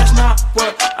head. That's not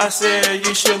what I said.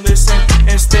 You should listen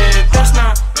instead. That's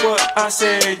not what I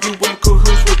said. You in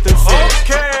cahoots with the feds.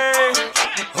 Okay.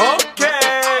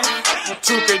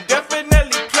 You could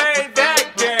definitely play that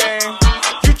game.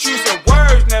 You choose to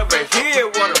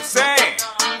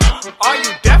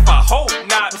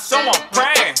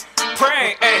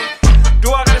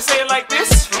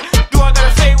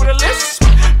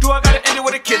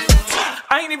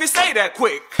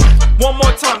quick. One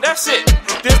more time, that's it.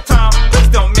 This time, please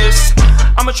don't miss.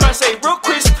 I'ma try to say real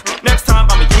crisp. Next time,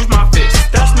 I'ma use my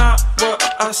fist. That's not what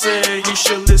I said, you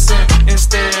should listen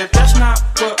instead. That's not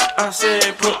what I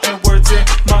said, putting words in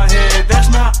my head. That's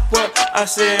not what I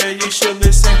said, you should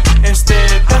listen instead.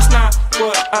 That's not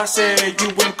what I said, you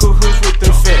in cahoots with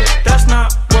the Fed. That's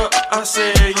not what I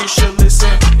said, you should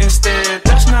listen instead.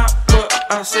 That's not what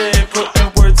I said,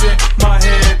 putting words in my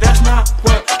head. That's not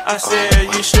what I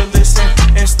said, you should listen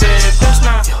instead. That's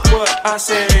not what I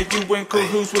said, you in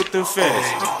cahoots with the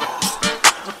Fed.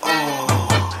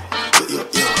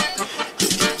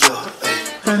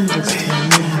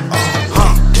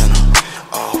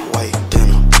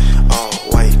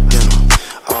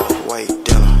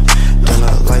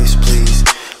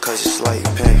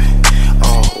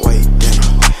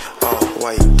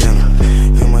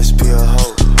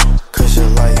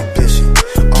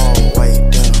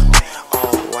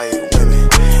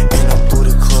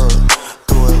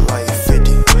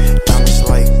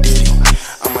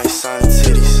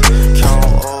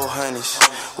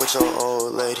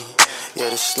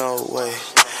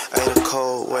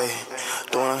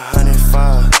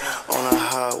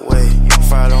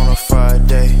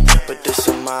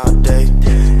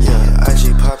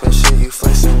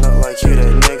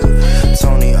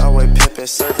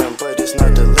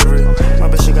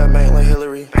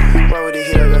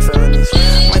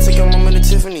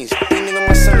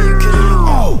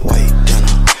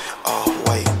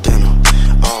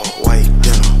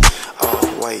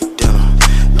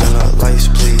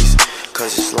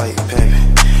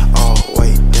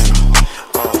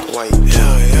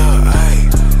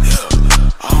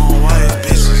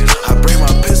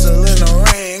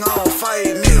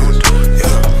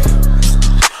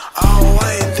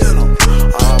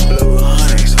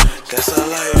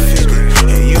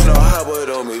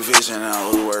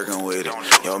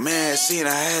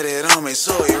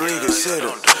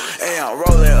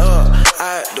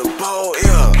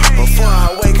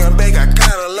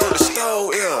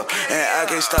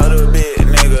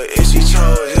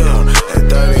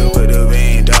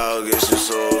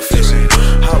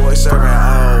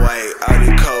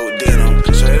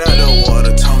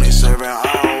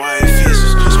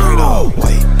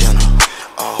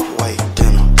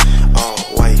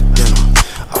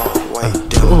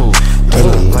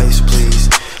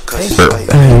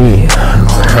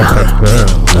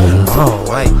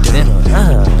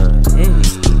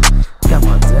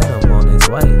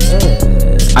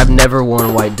 I've never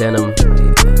worn white denim.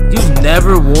 You've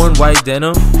never worn white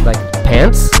denim? Like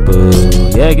pants? Boo.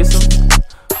 Yeah, get some.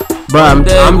 Bro,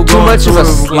 I'm too much of a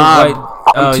slob.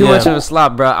 I'm too much of a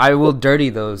slob, bro. I will dirty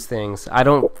those things. I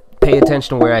don't pay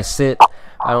attention to where I sit.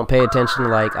 I don't pay attention to,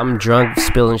 like, I'm drunk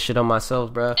spilling shit on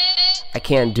myself, bro. I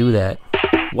can't do that.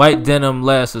 White denim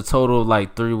lasts a total of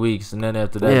like 3 weeks, and then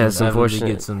after that, yeah, it's unfortunate.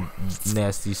 You get some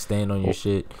nasty stain on your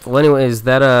shit. Well, anyways,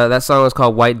 that song was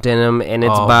called White Denim, and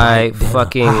it's by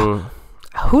fucking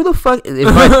who the fuck? It's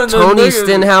by Tony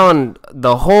Stenhouse and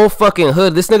the whole fucking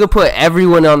hood. This nigga put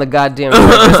everyone on the goddamn track.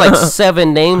 There's like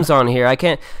 7 names on here. I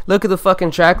can't look at the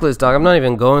fucking track list, dog. I'm not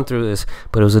even going through this,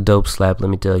 but it was a dope slap. Let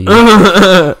me tell you.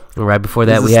 And right before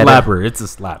that, it's a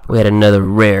slapper. We had another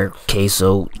rare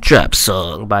queso trap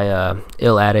song by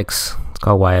Ill Addicts. It's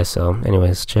called YSL.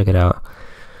 Anyways, check it out.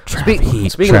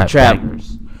 Speaking of trap,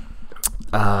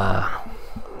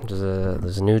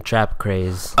 there's a new trap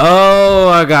craze. Oh,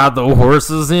 I got the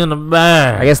horses in the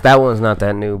back. I guess that one's not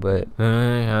that new, but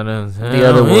the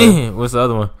other one. What's the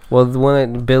other one? Well, the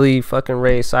one that Billy fucking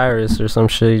Ray Cyrus or some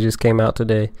shit just came out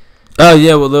today. Oh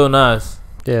yeah, with Lil Nas.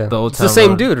 Yeah, it's the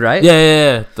same dude, right?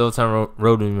 Yeah. The Old Town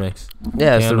Road remix.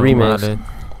 Yeah, it's the remix.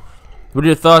 What are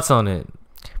your thoughts on it?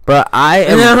 Bro, I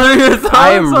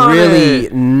am really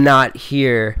not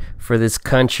here for this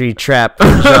country trap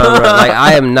genre. Like,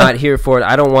 I am not here for it.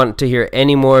 I don't want to hear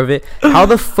any more of it. How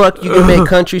the fuck you can make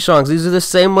country songs? These are the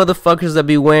same motherfuckers that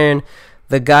be wearing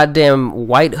the goddamn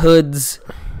white hoods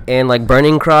and like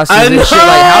burning crosses and shit.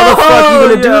 Like, how the fuck you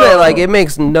gonna do that? Like, it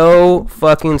makes no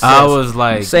fucking sense. I was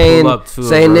like saying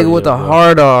nigga with a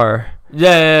hard R.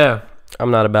 Yeah. I'm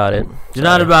not about it. You're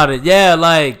not about it. Yeah,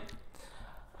 like,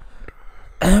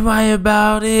 am I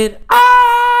about it?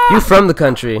 You from the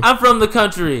country. I'm from the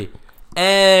country.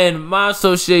 And my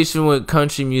association with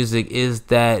country music is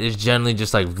that it's generally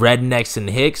just like rednecks and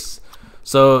hicks.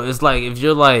 So it's like, if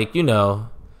you're like, you know,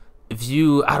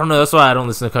 I don't know, that's why I don't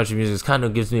listen to country music. It kind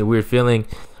of gives me a weird feeling.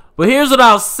 But here's what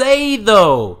I'll say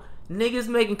though. Niggas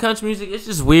making country music, it's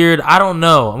just weird. I don't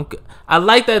know. I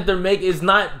like that it's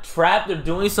not trap, they're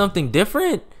doing something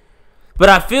different. But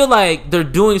I feel like they're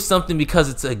doing something because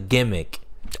it's a gimmick.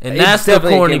 And that's the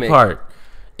corny part.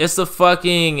 It's a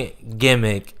fucking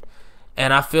gimmick.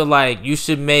 And I feel like you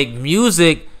should make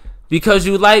music because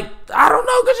you like, I don't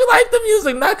know, because you like the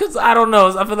music, not because, I don't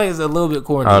know. I feel like it's a little bit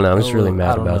corny. I don't know. I'm just really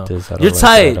mad about this. I don't You're like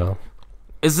tight. that at all.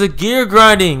 It's a gear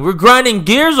grinding. We're grinding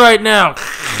gears right now.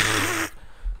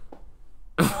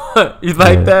 You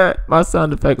like that? My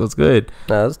sound effect was good.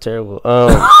 No, that's terrible.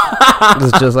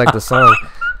 It's just like the song.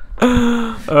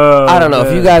 I don't know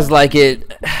if you guys like it.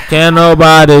 Can't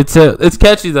nobody tell. It's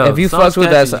catchy though. If you fuck with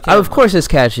that song, of course it's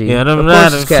catchy. Yeah, of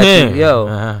course it's catchy.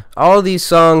 Yo, all these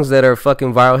songs that are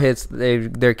fucking viral hits,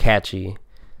 they're catchy,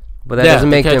 but that doesn't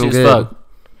make them good.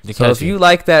 So if you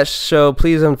like that show,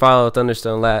 please unfollow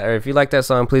Thunderstone Labs. Or if you like that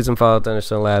song, please unfollow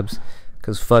Thunderstone Labs.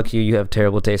 Because fuck you, you have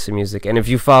terrible taste in music. And if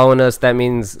you following us, that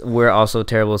means we're also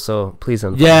terrible. So please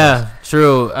unfollow us. Yeah,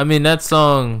 true. I mean, that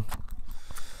song.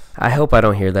 I hope I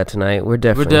don't hear that tonight. We're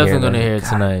definitely gonna hear it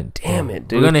tonight. Damn it,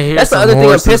 dude. We're gonna hear. That's the other thing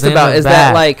I'm pissed about is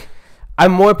that like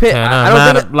I'm more pissed.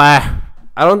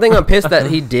 I don't think I'm pissed that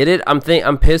he did it. I'm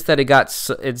pissed that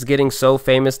it's getting so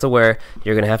famous to where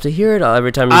you're gonna have to hear it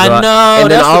every time you go out. I know.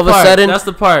 And then all of a sudden, that's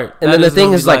the part. And then the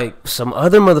thing is like some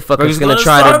other motherfucker's gonna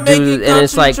try to do, and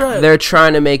it's like they're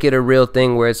trying to make it a real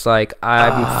thing where it's like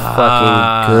I'm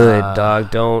fucking good,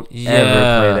 dog. Don't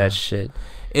ever play that shit.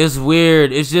 It's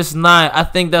weird. It's just not. I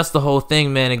think that's the whole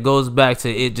thing, man. It goes back to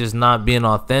it just not being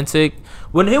authentic.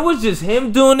 When it was just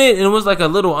him doing it, and it was like a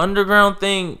little underground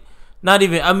thing. Not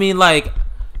even. I mean, like,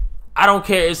 I don't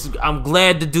care. I'm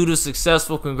glad the dude is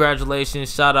successful.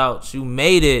 Congratulations. Shout out. You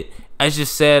made it. I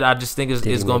just think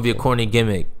it's gonna be a corny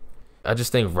gimmick. I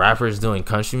just think rappers doing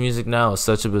country music now is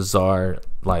such a bizarre,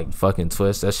 like, fucking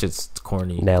twist. That shit's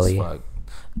corny. Nelly. As fuck.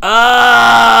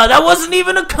 That wasn't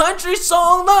even a country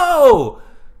song though.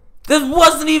 This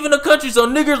wasn't even a country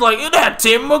song. Niggas like, it had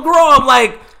Tim McGraw. I'm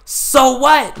like, so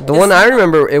what? The one I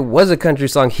remember, it was a country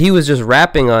song. He was just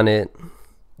rapping on it.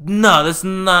 No, that's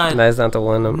not. That's not the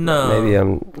one.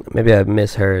 No. Maybe I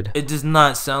misheard. It does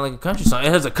not sound like a country song.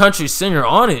 It has a country singer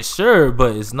on it, sure,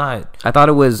 but it's not. I thought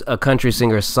it was a country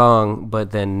singer song,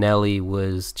 but then Nelly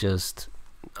was just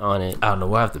on it. I don't know.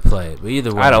 We'll have to play it, but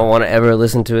either way, I don't want to ever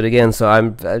listen to it again. So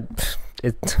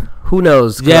who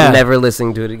knows? Yeah, I'm never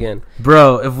listening to it again,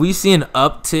 bro. If we see an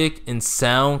uptick in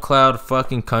SoundCloud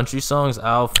fucking country songs,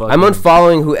 I'm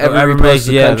unfollowing whoever reposts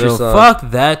the country song. Fuck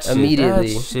that shit.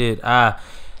 Immediately. That shit.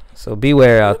 So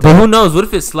beware out there. But who knows? What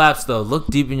if it slaps though? Look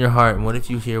deep in your heart, and what if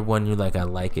you hear one you're like, I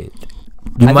like it.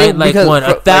 You might like one.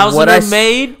 1,000 are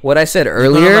made. What I said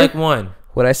earlier. Like one.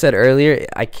 What I said earlier.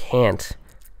 I can't.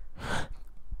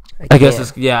 I guess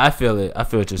it's, I feel it. I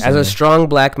feel what you're saying. As a strong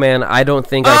black man, I don't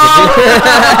think I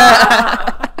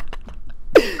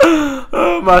could do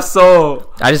Oh, my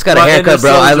soul. I just got a haircut,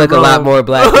 bro. I look a lot more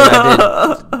black than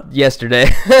I did yesterday.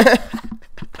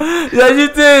 Yeah, you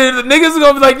did. The niggas are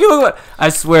gonna be like, you look like. I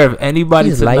swear, if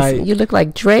anybody tonight, you look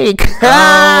like Drake.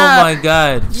 Oh my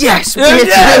god. Yes, bitch.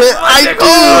 Yes,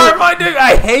 my nigga.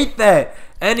 I hate that.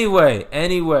 Anyway,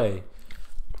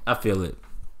 I feel it.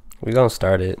 We're gonna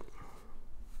start it.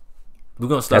 We're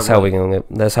gonna start. That's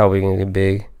how we gonna get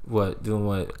big. What? Doing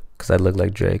what? Because I look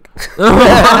like Drake.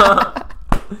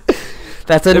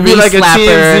 That's a It'd be like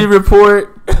slapper. A TMZ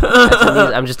report.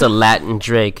 I'm just a Latin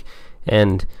Drake,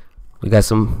 and we got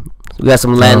some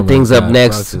Latin things up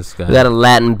next. We got a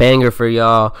Latin banger for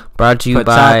y'all, brought to you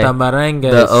by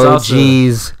the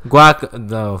OGs,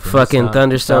 fucking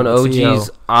Thunderstone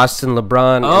OGs, Austin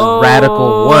LeBron, and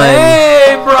Radical One.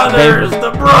 Hey, brothers,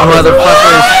 the brothers.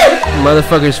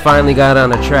 Motherfuckers finally got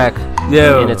on a track.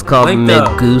 Yeah, and it's called Me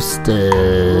Gusta.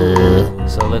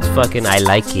 So let's fucking, I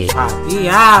like it.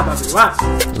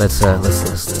 Let's listen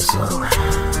to this song.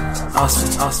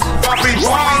 Austin.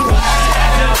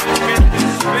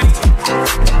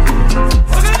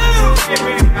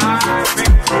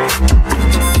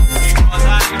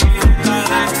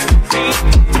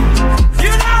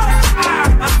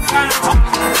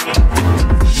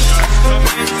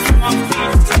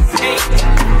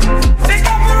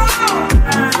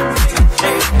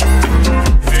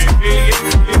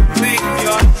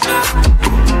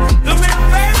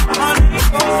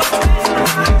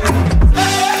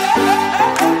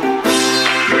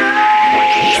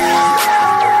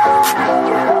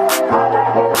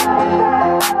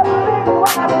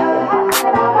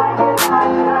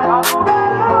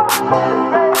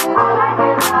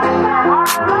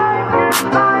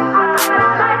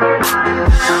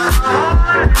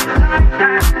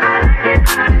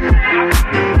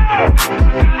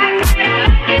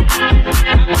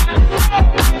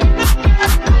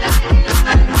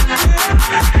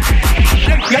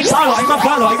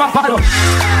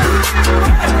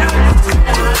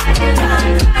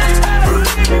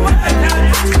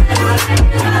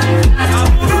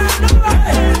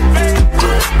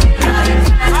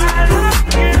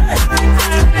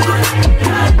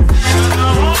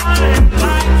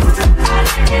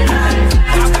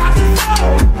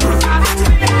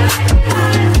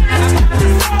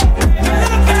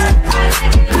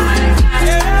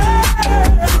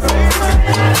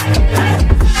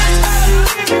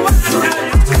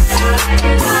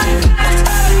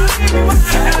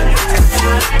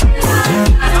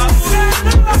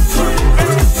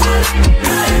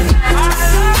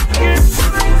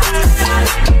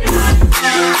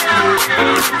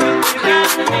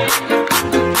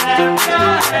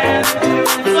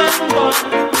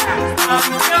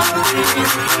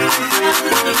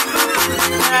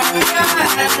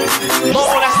 No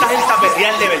mola esta gente a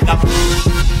perrear de verdad.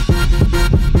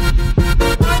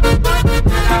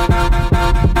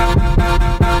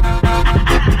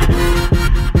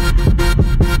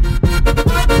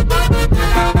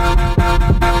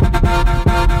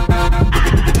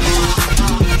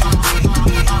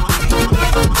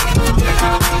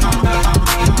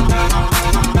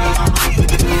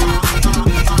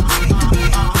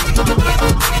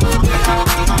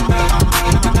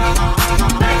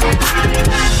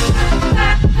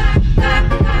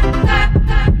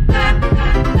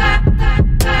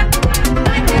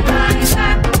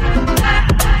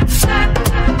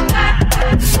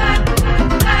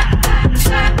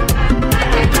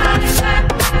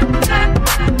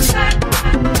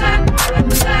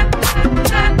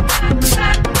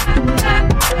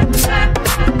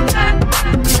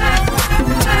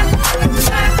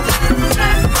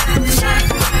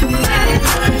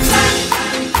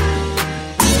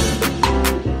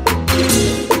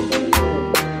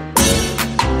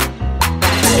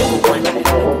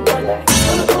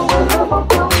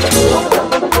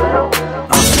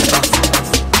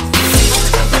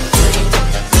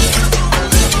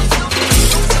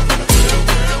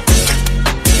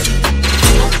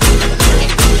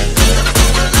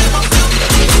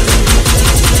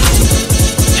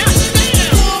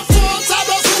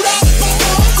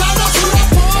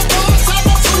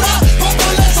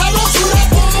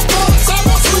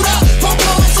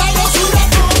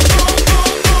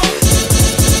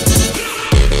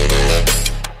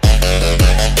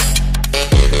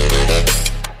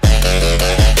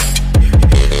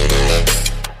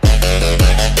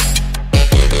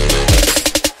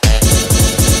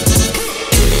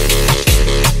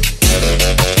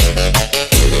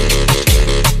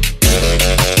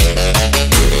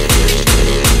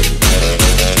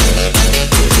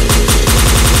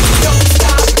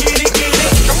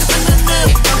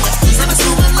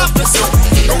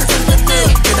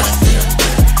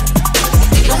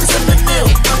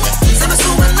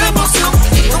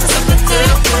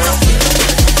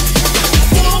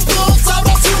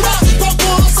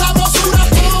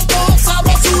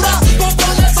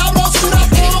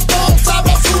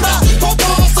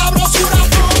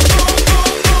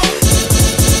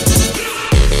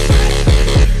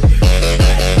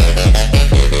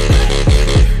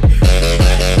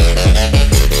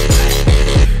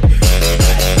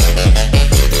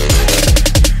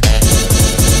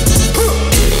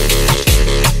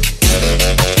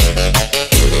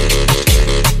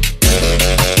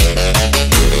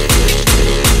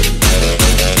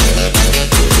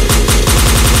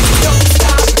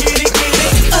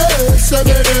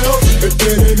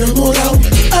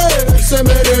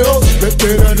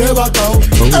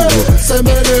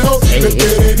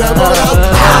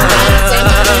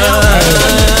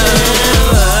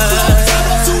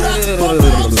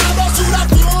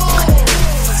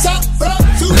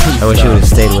 I wish you would have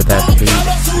stayed with that beat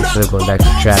instead of going back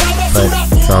to trap, but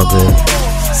it's all good.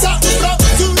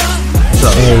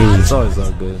 It's always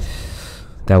all good.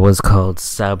 That was called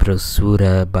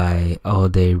Sabrosura by All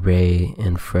Day Ray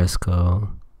and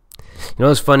Fresco. You know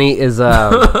what's funny is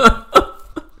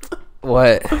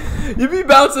what? You be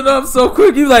bouncing up so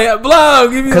quick. You like blah.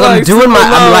 Because I'm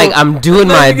doing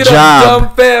my job.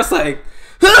 Dumb fast like.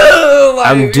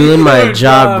 I'm doing my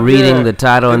job reading the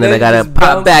title, and then I gotta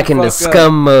pop back into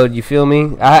scum mode. You feel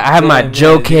me? I have my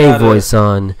Joe K voice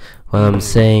on while I'm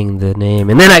saying the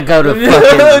name, and then I go to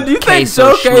fucking. Do you think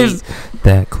Joe K's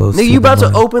that close? Nigga, you about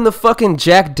to open the fucking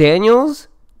Jack Daniels?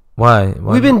 Why?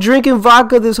 We've been drinking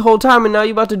vodka this whole time, and now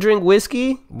you about to drink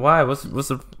whiskey? Why? What's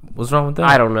wrong with that?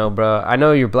 I don't know, bro. I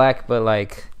know you're black, but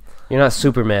like, you're not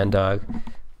Superman, dog.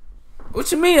 What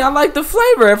you mean? I like the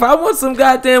flavor. If I want some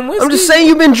goddamn whiskey, I'm just saying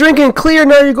you've been drinking clear.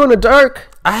 Now you're going to dark.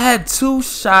 I had 2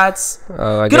 shots.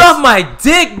 Oh, Get off my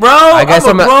dick, bro. I'm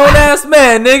a grown ass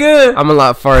man, nigga. I'm a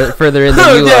lot further in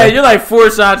than you yeah, are. you're like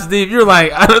 4 shots deep. You're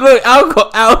like, I don't know,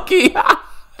 alky.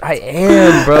 I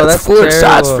am, bro. That's 4 terrible.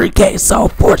 shots for queso.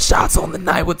 4 shots on the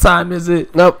night. What time is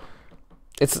it? Nope.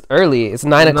 It's early. It's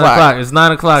 9 o'clock. It's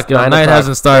 9 o'clock. Your night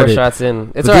hasn't started. 4 shots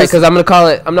in. It's alright because I'm gonna call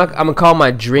it. I'm gonna call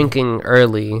my drinking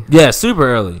early. Yeah, super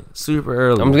early. Super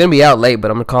early. I'm gonna be out late,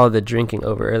 but I'm gonna call it the drinking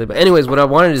over early. But anyways, what I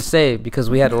wanted to say, because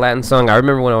we had a Latin song. I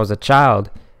remember when I was a child,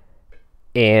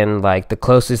 and like the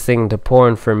closest thing to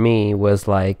porn for me was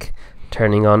like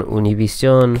turning on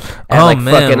Univision at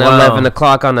fucking 11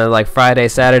 o'clock on a like Friday,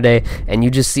 Saturday, and you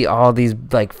just see all these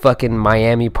like fucking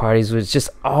Miami parties with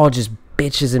just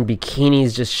bitches in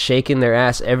bikinis just shaking their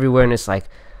ass everywhere, and it's like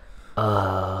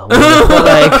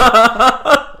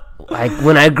like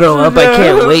when I grow up I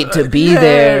can't wait to be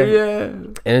there.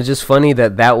 And it's just funny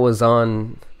that was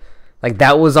on Like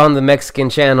that was on the Mexican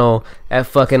channel at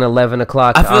fucking 11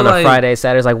 o'clock on a Friday,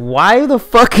 Saturday. It's like, why the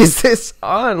fuck is this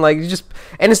on? Like,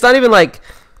 and it's not even like,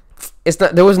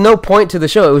 there was no point to the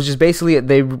show. It was just basically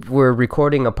they were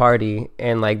recording a party,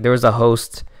 and like there was a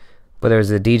host, but there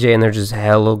was a DJ, and there's just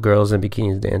hella girls in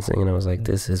bikinis dancing, and I was like,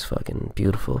 this is fucking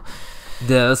beautiful.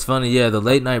 Yeah, that's funny. Yeah, the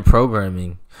late night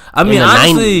programming. I mean,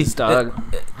 honestly, 90s, dog.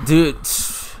 Dude,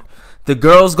 the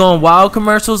girls going wild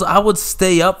commercials, I would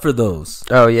stay up for those.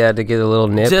 Oh yeah, to get a little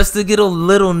nip. Just to get a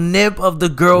little nip of the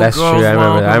That's true.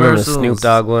 I remember the Snoop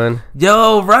Dogg one.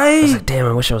 Yo, right? I was like, damn,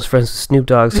 I wish I was friends with Snoop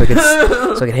Dogg so I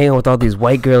could hang out with all these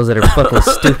white girls that are fucking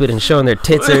stupid and showing their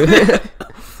tits.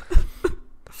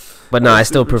 But no, I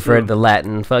still preferred the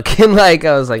Latin fucking, like,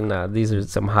 I was like, nah, these are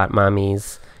some hot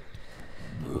mommies.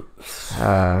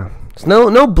 There's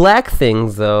no black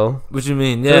things though. What you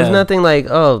mean? Yeah, there's nothing like,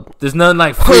 there's nothing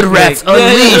like Hood Rats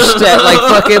Unleashed at like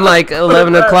fucking like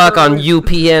 11 o'clock on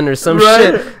UPN or some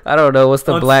shit. I don't know what's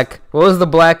the black. What was the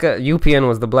black? UPN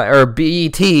was the black, or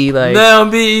BET. Like no,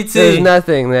 BET. There's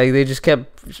nothing. Like they just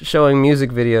kept showing music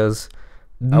videos.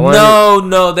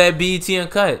 No, that BET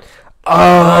Uncut.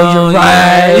 Oh, you're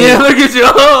right. Yeah, look at you.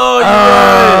 Oh, you're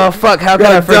right. Fuck! How could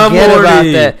I forget about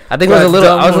that? I think I was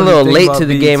a little late to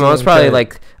the game. I was probably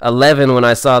like 11 when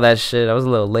I saw that shit. I was a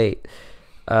little late.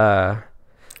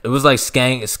 It was like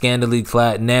scandally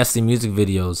clad, nasty music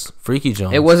videos. Freaky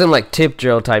Jones. It wasn't like tip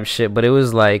drill type shit, but it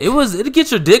was like it'd get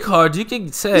your dick hard. You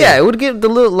can say it would get the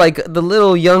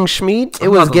little young schmeat. It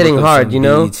was getting hard, you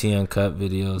know. BET Uncut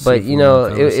videos, but you know,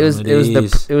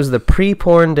 it was the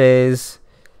pre-porn days.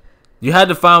 You had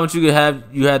to find what you could have.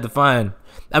 You had to find.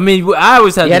 I mean, I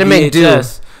always had the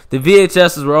VHS. The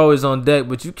VHSs were always on deck,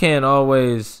 but you can't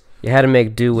always. You had to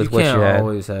make do with what you had. You can't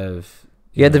always have.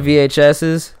 You had the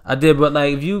VHSs? I did, but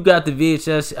like if you got the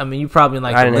VHS, I mean, you probably in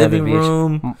like the living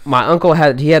room. My uncle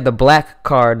had the black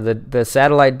card, the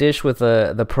satellite dish with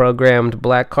the programmed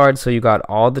black card, so you got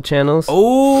all the channels.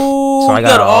 Oh, so I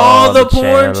got all the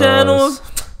porn channels.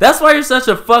 That's why you're such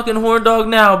a fucking horn dog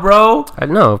now, bro. I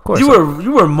know, of course. You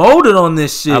were molded on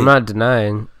this shit. I'm not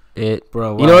denying it,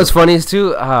 bro. Wow. You know what's funny is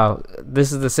too?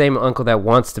 This is the same uncle that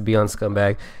wants to be on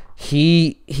Scumbag.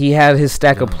 He had his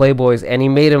stack of Playboys, and he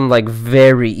made them like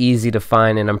very easy to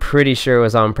find, and I'm pretty sure it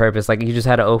was on purpose. Like you just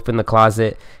had to open the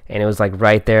closet, and it was like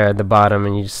right there at the bottom,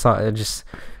 and you just saw it. Just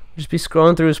be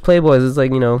scrolling through his Playboys. It's like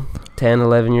 10,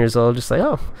 11 years old, just like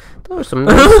those are some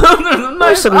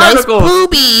nice, nice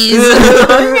boobies.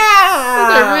 Yeah,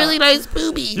 they're really nice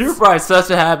boobies. You're probably such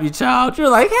a happy child. You're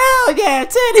like, hell yeah,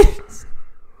 titties.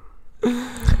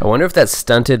 I wonder if that's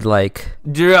stunted, like.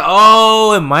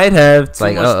 It might have.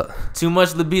 Too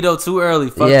much libido too early.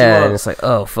 Fuck you up. And it's like,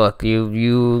 oh fuck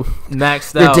you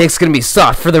maxed out. Your dick's gonna be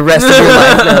soft for the rest of your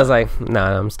life. And I was like,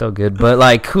 nah, I'm still good. But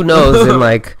like, who knows? And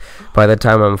like, by the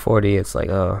time I'm 40, it's like,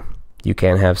 oh, you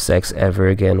can't have sex ever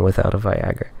again without a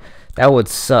Viagra. That would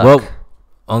suck. Well,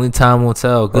 only time will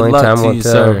tell. Good luck to you,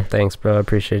 sir. Thanks, bro. I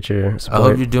appreciate your support. I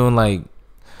hope you're doing like.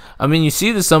 I mean, you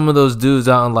see some of those dudes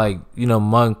out in like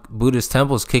monk Buddhist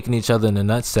temples kicking each other in the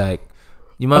nutsack.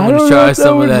 You might want to try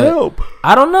some of that. Help.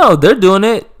 I don't know. They're doing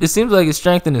it. It seems like it's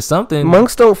strengthening something.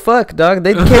 Monks don't fuck, dog.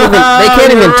 They can't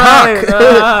even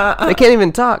talk. They can't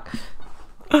even talk.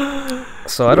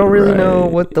 So I don't really know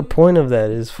what the point of that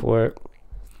is for it.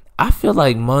 I feel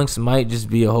like monks might just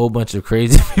be a whole bunch of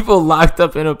crazy people locked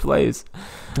up in a place.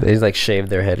 They just like shave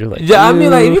their head. You're like, yeah, I mean,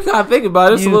 like if you kind of think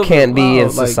about it, it's you can't be in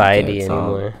society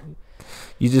anymore.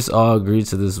 You just all agree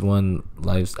to this one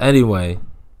life. Anyway,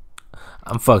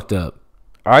 I'm fucked up.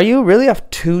 Are you really off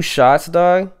 2 shots,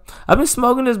 dog? I've been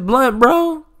smoking this blunt,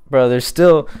 bro. Bro, there's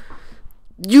still.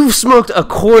 You've smoked a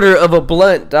quarter of a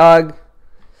blunt, dog.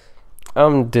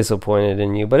 I'm disappointed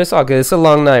in you, but it's all good. It's a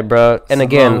long night, bro. And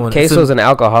again, Queso's an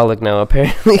alcoholic now,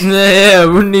 apparently. Yeah,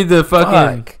 we need the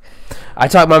fucking. Fuck. I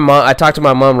talked to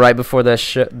my mom right before this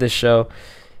show,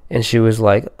 and she was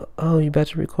like, "Oh, you about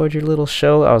to record your little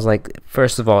show?" I was like,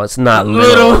 "First of all, it's not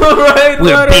little. Right?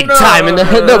 We're big time." And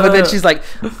no, but then she's like,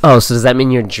 "Oh, so does that mean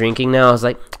you're drinking now?" I was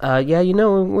like, "Yeah,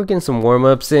 we're getting some warm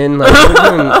ups in.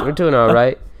 Like, we're doing all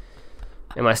right."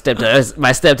 And my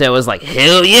stepdad was like,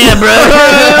 "Hell yeah, bro!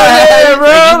 Yeah,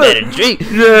 bro! You better drink.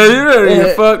 Yeah, you better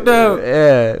get fucked up."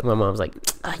 Yeah. My mom's like,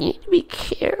 "You need to be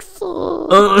careful."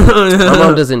 My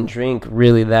mom doesn't drink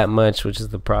really that much, which is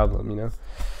the problem,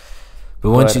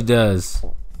 But when she does,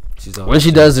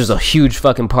 there's a huge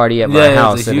fucking party at my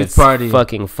house, and it's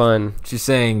fucking fun. She's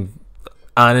saying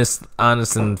honest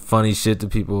and funny shit to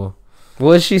people. What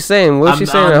was she saying? What was she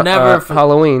saying?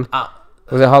 Halloween.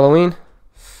 Was it Halloween?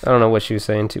 I don't know what she was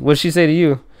saying to. What did she say to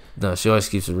you? No, she always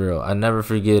keeps it real. I never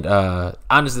forget.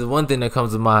 Honestly, the one thing that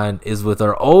comes to mind is with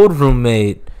our old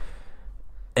roommate.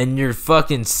 and your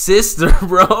fucking sister,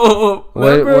 bro.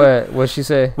 What'd she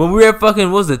say? When we were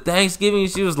fucking, what was it, Thanksgiving?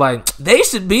 She was like, they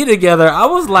should be together. I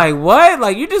was like, what?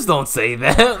 Like, you just don't say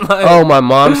that. Like, oh, my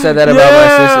mom said that about my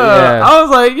sister. Yeah. I was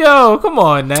like, yo, come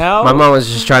on now. My mom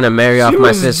was just trying to marry off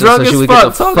my sister so she would get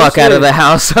the fuck out of the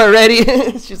house already.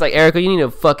 She's like, Erica, you need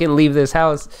to fucking leave this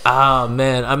house. Oh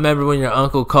man, I remember when your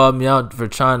uncle called me out for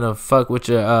trying to fuck with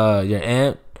your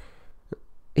aunt.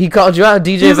 He called you out,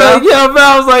 DJ. He's like, yo, bro.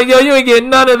 I was like, yo, you ain't getting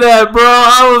none of that, bro.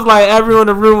 I was like, everyone in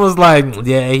the room was like,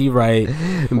 yeah, he right.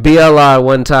 BLR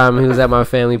one time, he was at my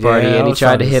family party, and he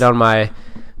tried to hit on my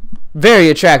very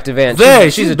attractive aunt.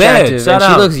 She's attractive, and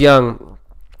she looks young,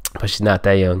 but she's not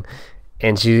that young.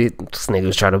 And this nigga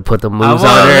was trying to put the moves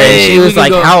on her, and she was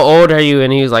like, how old are you?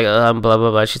 And he was like, blah, blah,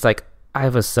 blah. She's like, I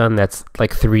have a son that's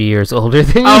like 3 years older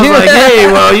than you. I was like,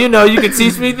 hey, well, you know, you can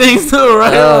teach me things too,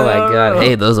 right? Oh my god,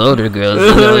 hey, those older girls,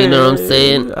 you know what I'm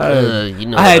saying?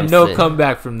 I had no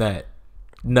comeback from that.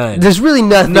 None. There's really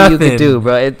nothing you could do,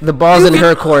 bro. The ball's in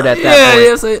her court at that point.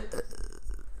 Yeah, so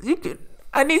you could.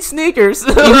 I need sneakers.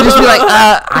 You could just be like,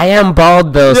 I am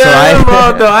bald though, so I am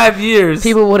bald though. I have years.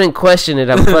 People wouldn't question it.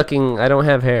 I don't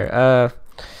have hair.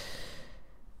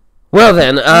 Well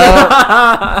then,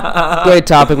 great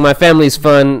topic. My family's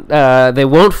fun. They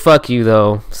won't fuck you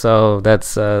though, so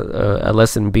that's a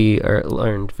lesson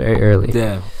learned very early.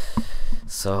 Yeah.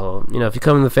 So if you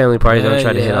come to the family party, don't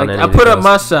try to hit on anything. I put up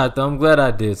my shot though. I'm glad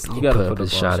I did. So you gotta put up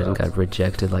his shot and got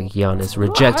rejected like Giannis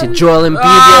rejected What? Joel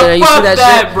Embiid. You see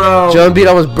that shit, bro? Joel Embiid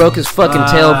almost broke his fucking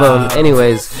tailbone.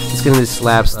 Anyways, it's gonna be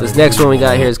slaps. This next one we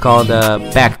got here is called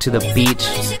 "Back to the Beach."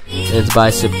 And it's by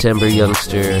September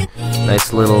Youngster.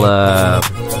 Nice little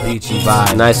beachy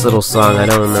vibe. Nice little song. I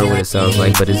don't remember what it sounds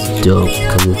like, but it's dope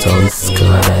because it's on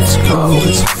Scumbag. Let's go.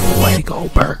 It's Fuego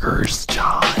Burgers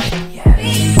time.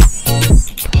 Yes.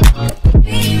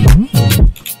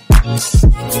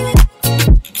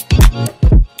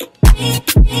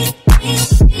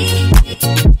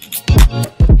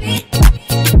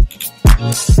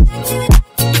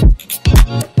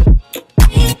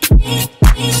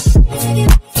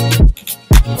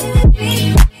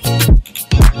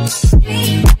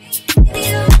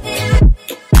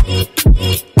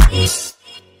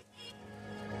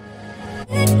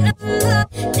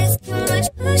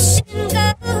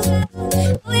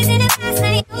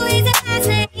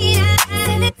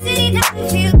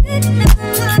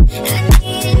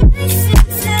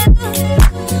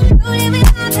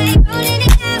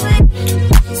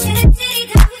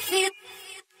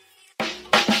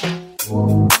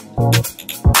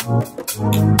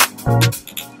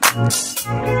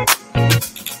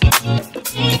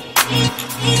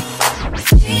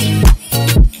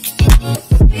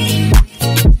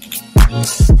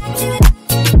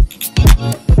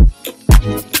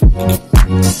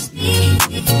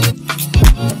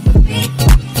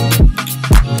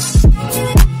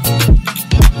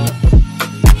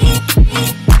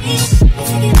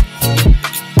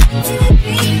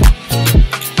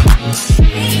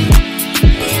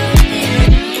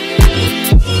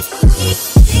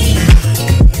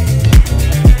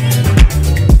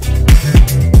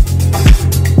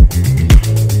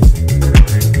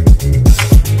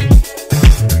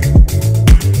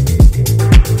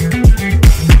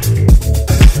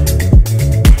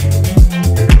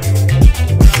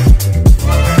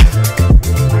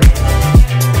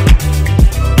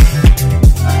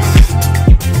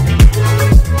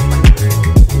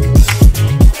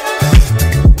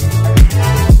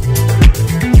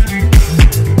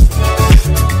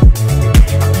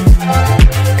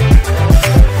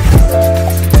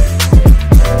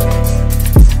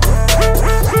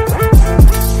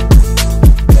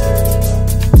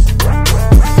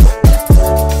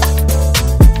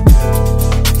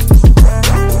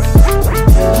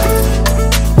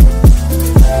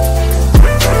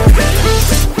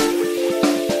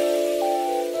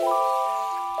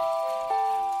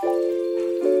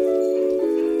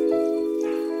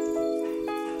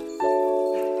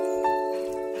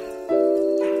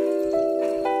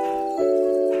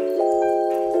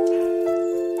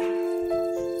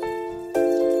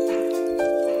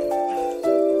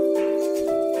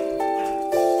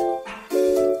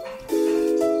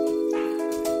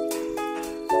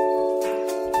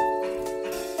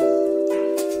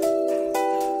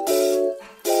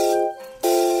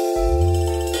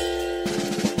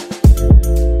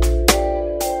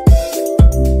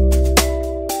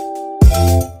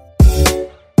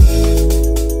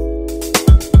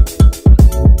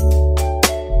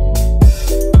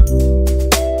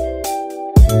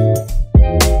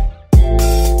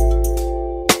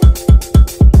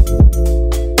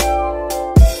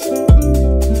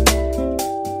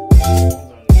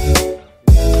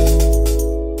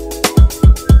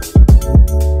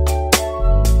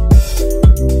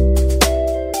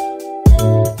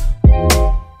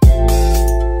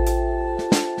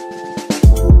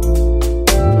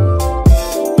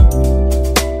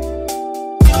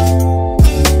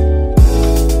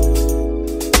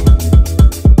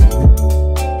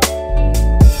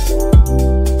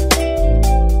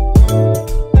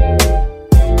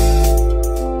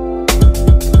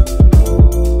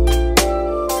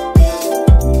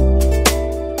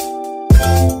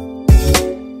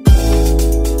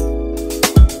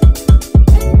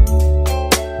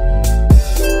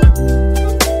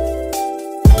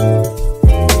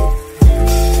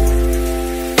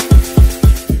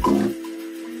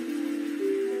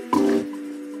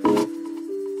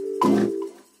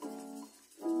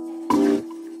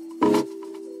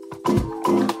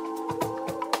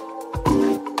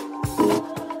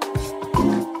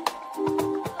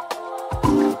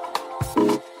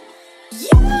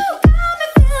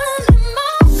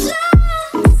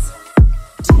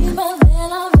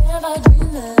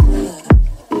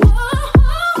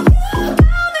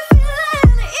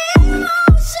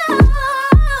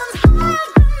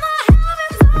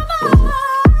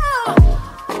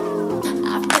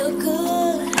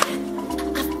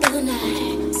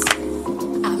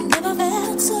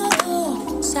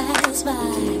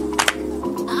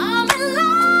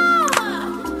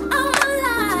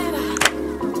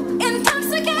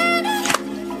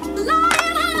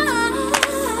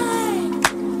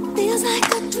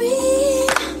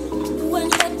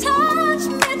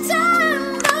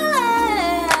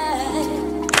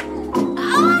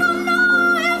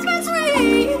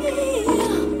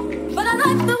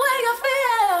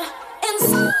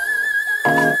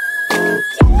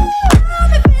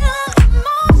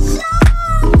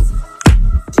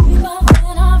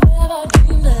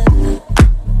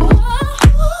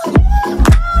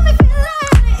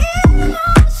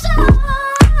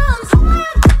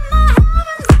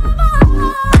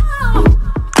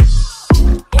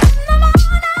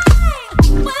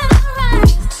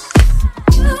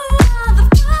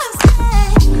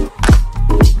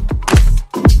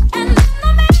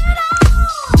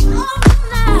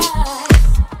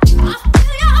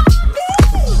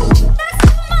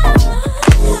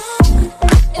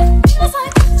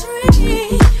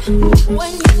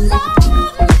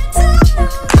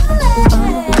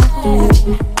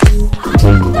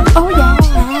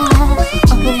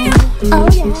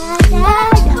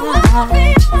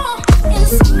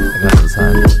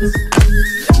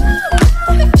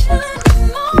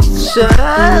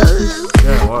 emotion.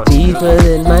 Deeper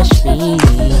than my sheet.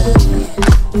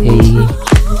 Hey.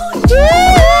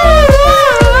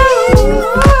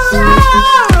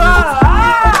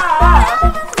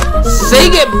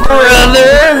 Sing it,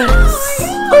 brother.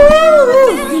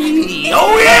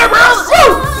 Oh yeah, bro.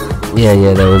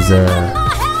 Yeah, that was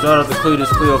Shout out to Cletus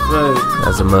Cleo Fred. that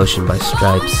was Emotion by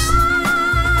Stripes.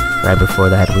 Right before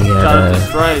that we Shout out to had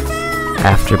Stripes.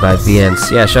 After by VNs.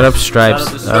 Yeah, shut up Stripes.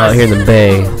 Shout out to Out here in the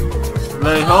Bay.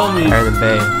 Like homies. Out here in the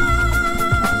Bay.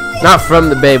 Not from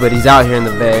the Bay, but he's out here in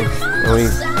the Bay. And we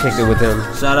kicked it with him.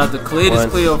 Shout out to Cletus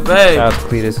Once. Cleo Fred. Shout out to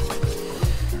Cletus.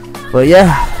 But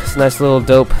yeah, it's a nice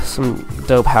little some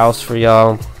dope house for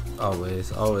y'all.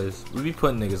 Always. We be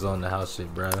putting niggas on the house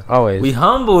shit, bro. Always. We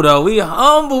humble though. We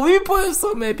humble. We put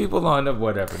so many people on the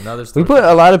whatever. Another story. We put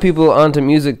a lot of people onto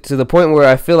music to the point where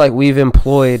I feel like we've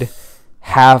employed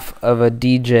half of a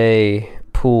DJ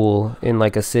pool in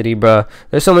like a city, bro.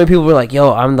 There's so many people who are like,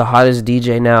 yo, I'm the hottest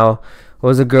DJ now. What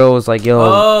was a girl was like,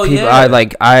 yo, people, I'm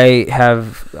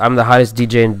the hottest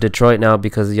DJ in Detroit now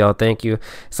because of y'all. Thank you.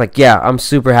 It's like, yeah, I'm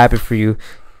super happy for you.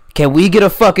 Can we get a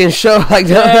fucking show like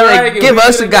that? Yeah, like, right. give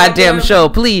us a goddamn show,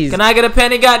 please. Can I get a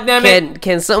penny? Goddamn it!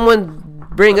 Can someone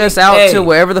bring us out to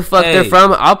wherever the fuck they're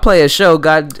from? I'll play a show.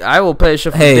 God, I will play a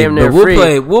show for damn near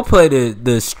free. We'll play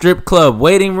the strip club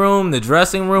waiting room, the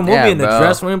dressing room. We'll be in the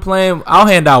dressing room playing. I'll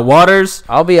hand out waters.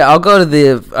 I'll go to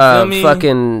the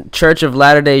fucking Church of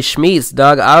Latter-day Schmeats,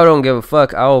 dog. I don't give a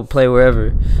fuck. I will play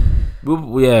wherever.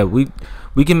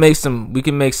 We can make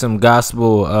some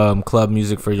gospel club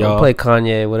music for y'all. I'll play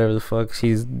Kanye, whatever the fuck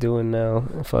he's doing now.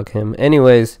 Fuck him.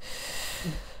 Anyways,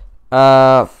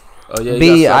 I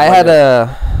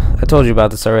told you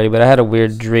about this already, but I had a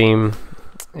weird dream,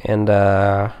 and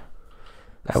I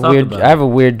have a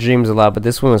weird dreams a lot, but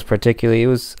this one was particularly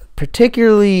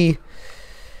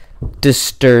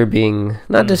disturbing.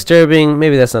 Not disturbing,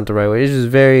 maybe that's not the right word. It's just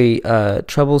very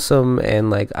troublesome, and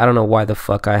like I don't know why the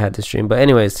fuck I had this dream, but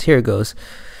anyways, here it goes.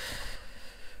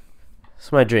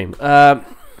 It's my dream. I'm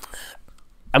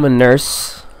a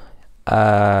nurse.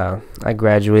 I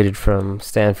graduated from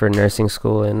Stanford Nursing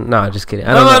School, and no, just kidding.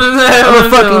 I'm a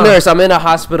fucking nurse. I'm in a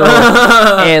hospital,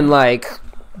 and like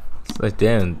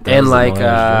damn, and like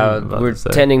we're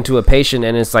tending to a patient,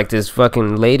 and it's like this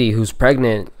fucking lady who's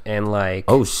pregnant, and like,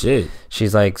 oh shit,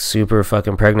 she's like super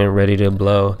fucking pregnant, ready to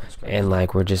blow, and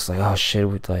like we're just like, oh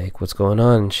shit, like what's going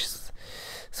on?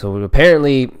 So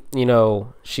apparently, you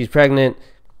know, she's pregnant,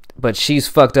 but she's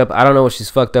fucked up. I don't know what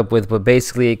she's fucked up with, but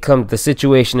basically the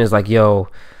situation is like, yo,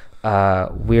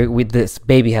 this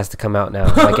baby has to come out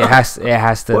now. Like it has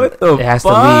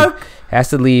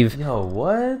to leave. Yo,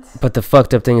 what? But the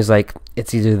fucked up thing is like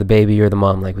it's either the baby or the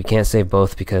mom. Like we can't save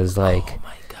both because like, oh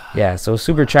my god. Yeah, so it's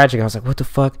super tragic. I was like, what the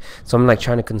fuck? So I'm like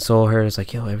trying to console her. It's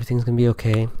like, yo, everything's gonna be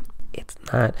okay. It's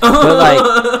not,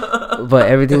 but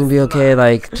everything's gonna be okay.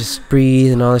 Like just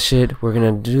breathe and all this shit. We're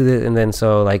gonna do this, and then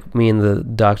so like me and the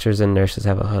doctors and nurses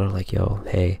have a huddle. Like, yo,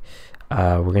 hey,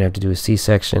 we're gonna have to do a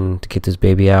C-section to get this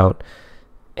baby out,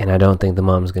 and I don't think the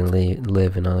mom's gonna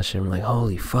live and all this shit. I'm like,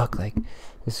 holy fuck, like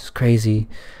this is crazy.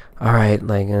 All right,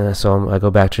 like so I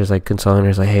go back to her, like consoling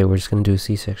her, like, hey, we're just gonna do a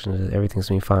C-section. Everything's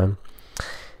gonna be fine.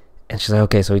 And she's like,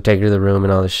 okay. So we take her to the room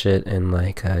and all this shit, and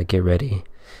like get ready.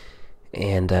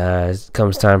 And it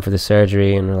comes time for the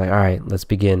surgery, and we're like, all right, let's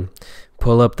begin.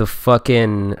 Pull up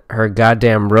her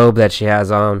goddamn robe that she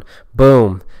has on.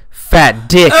 Boom, fat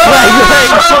dick.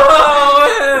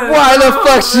 Why the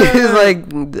fuck she is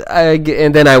like?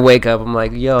 And then I wake up. I'm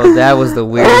like, yo, that was the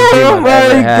weirdest dream I've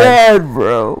ever had. God,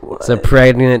 bro. What? It's a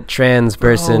pregnant trans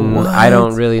person. I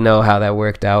don't really know how that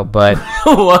worked out, but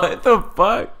what the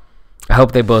fuck? I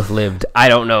hope they both lived. I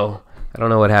don't know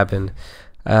what happened.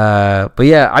 But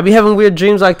yeah, I be having weird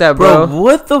dreams like that, bro.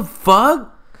 What the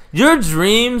fuck? Your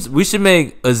dreams, we should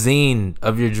make a zine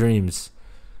of your dreams.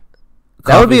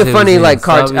 That would be a funny like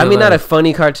cartoon. I mean, not a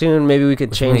funny cartoon. Maybe we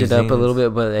could change it up a little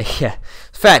bit, but yeah,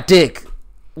 fat dick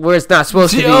where it's not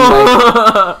supposed to be,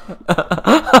 like,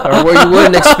 or where you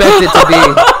wouldn't expect it to be.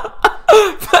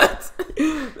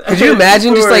 Could you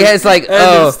imagine? Just like it's like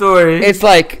story. It's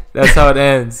like that's how it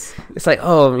ends. It's like,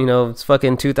 oh, you know, it's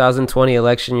fucking 2020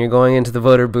 election. You're going into the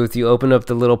voter booth. You open up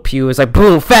the little pew. It's like,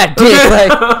 boom, fat dick.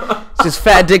 Like, it's just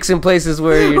fat dicks in places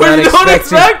where you're not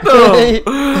expecting.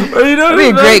 That'd be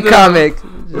a great comic.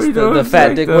 Just the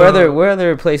fat dick. Where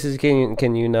other places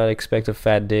can you not expect a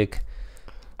fat dick?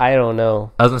 I don't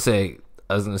know. I was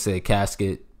gonna say a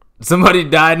casket. Somebody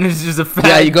died and it's just a fat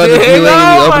dick. Yeah, you go to the viewing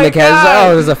and you open the casket.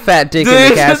 Oh, there's a fat dick in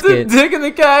the casket. Just a dick in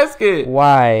the casket.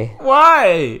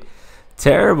 Why?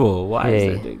 Terrible. Why is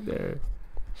there dick there?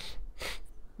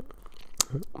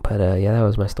 But yeah, that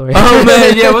was my story. Oh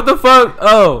man, yeah, what the fuck?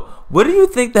 Oh, what do you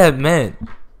think that meant?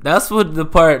 That's what the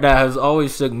part that has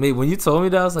always shook me. When you told me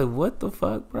that, I was like, what the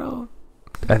fuck, bro?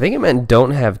 I think it meant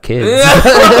don't have kids.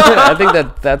 I think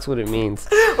that's what it means.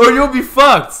 Or you'll be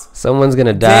fucked. Someone's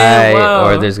gonna die,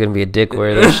 or there's gonna be a dick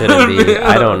where there shouldn't be.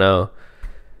 I don't know.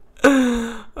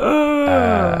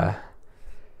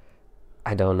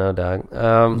 I don't know, dog.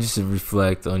 You should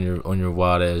reflect on your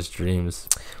wild ass dreams.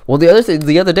 Well,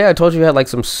 the other day I told you had like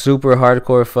some super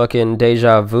hardcore fucking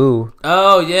deja vu.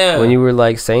 Oh yeah. When you were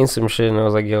like saying some shit, and I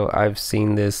was like, yo, I've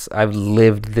seen this. I've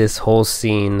lived this whole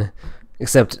scene,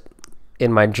 except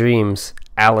in my dreams,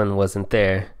 Alan wasn't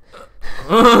there.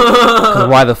 'Cause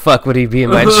why the fuck would he be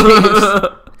in my dreams?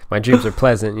 My dreams are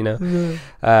pleasant, you know. No,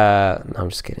 I'm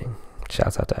just kidding.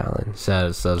 Shouts out to Alan.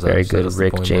 Very good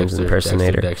Rick James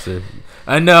impersonator. Dexter.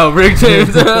 I know, Rick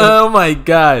James. Oh my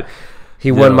god.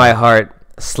 He won my heart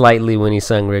slightly when he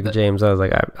sung Rick James. I was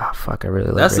like, fuck, I really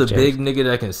love That's Rick James. Big nigga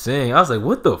that can sing. I was like,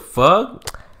 what the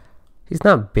fuck? He's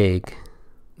not big.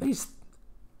 He's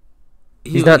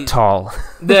not tall.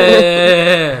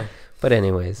 Yeah. But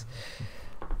anyways.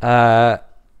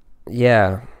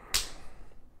 Yeah.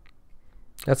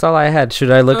 That's all I had. Should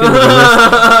I look at the list?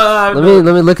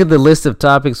 Let me look at the list of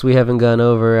topics we haven't gone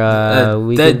over.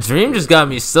 That dream just got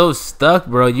me so stuck,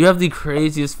 bro. You have the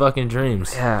craziest fucking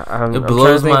dreams. Yeah, it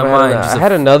blows my mind. I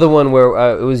had another one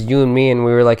where it was you and me, and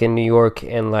we were like in New York,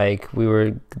 and like we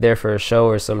were there for a show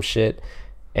or some shit,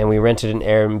 and we rented an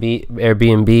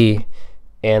Airbnb,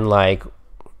 and like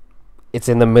it's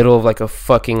in the middle of like a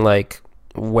fucking like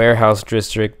warehouse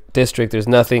district. There's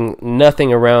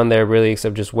nothing around there really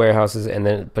except just warehouses,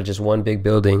 but just one big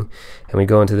building. And we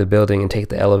go into the building and take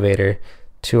the elevator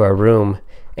to our room,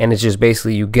 and it's just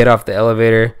basically you get off the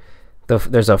elevator,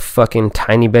 there's a fucking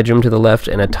tiny bedroom to the left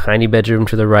and a tiny bedroom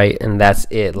to the right, and that's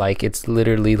it. Like it's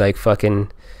literally like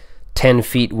fucking 10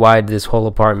 feet wide, this whole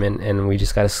apartment, and we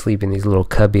just gotta sleep in these little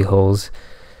cubby holes.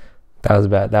 That was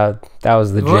bad. That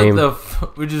was the dream.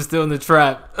 We're just still in the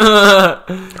trap.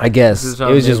 I guess it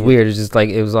was just weird. It's just like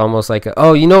it was almost like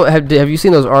have you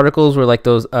seen those articles where like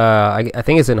those I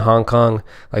think it's in Hong Kong,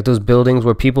 like those buildings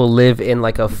where people live in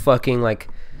like a fucking like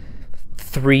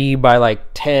 3 by like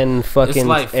 10 fucking it's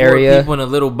like 4 area. people in a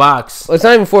little box. Well, it's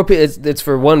not even 4 people. It's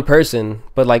for one person,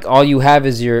 but like all you have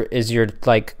is your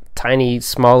like tiny,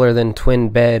 smaller than twin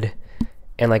bed.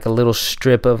 And like a little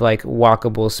strip of like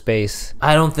walkable space.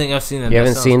 I don't think I've seen that. You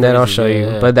haven't seen that? I'll show you.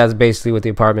 Yeah. But that's basically what the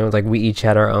apartment was like. We each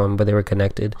had our own, but they were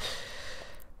connected.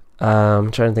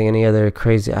 I'm trying to think any other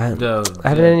crazy. I haven't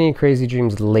had any crazy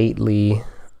dreams lately.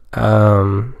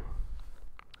 But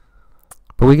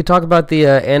we could talk about the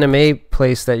anime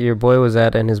place that your boy was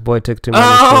at, and his boy took too many.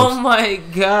 Oh my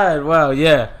god! Wow,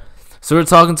 yeah. So we're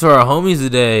talking to our homies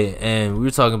today, and we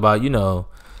were talking about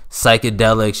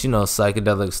psychedelics,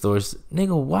 psychedelic stores.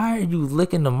 Nigga, why are you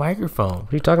licking the microphone?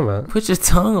 What are you talking about? Put your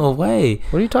tongue away.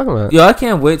 What are you talking about? Yo, I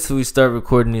can't wait till we start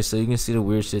recording this so you can see the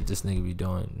weird shit this nigga be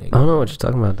doing, nigga. I don't know what you're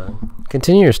talking about, though.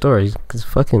 Continue your story, because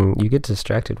fucking you get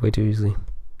distracted way too easily.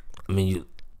 I mean, you...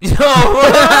 Yo,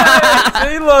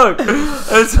 see, look.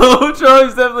 That's so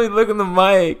Charlie's definitely licking the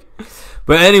mic.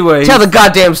 But anyway... Tell the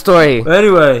goddamn story. But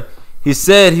anyway, he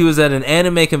said he was at an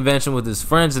anime convention with his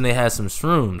friends and they had some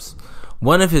shrooms.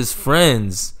 One of his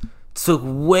friends took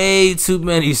way too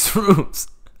many shrooms,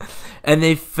 and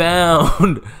they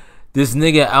found this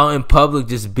nigga out in public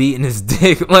just beating his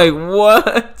dick. Like,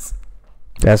 what?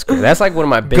 That's good. That's like one of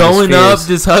my biggest going fears. up,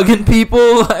 just hugging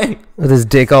people, like with his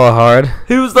dick all hard.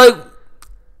 He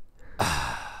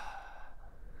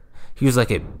was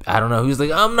like, I don't know. He was like,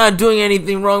 I'm not doing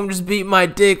anything wrong. I'm just beating my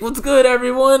dick. What's good,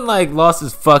 everyone? Like, lost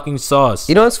his fucking sauce.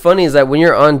 You know what's funny is that when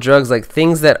you're on drugs, like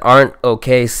things that aren't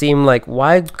okay seem like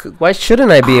why shouldn't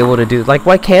I be able to do? Like,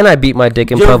 why can't I beat my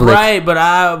dick in public? Right, but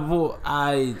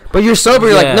I. But you're sober.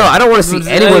 You're like, no, I don't want to see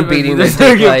anyone beating their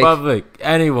dick in public.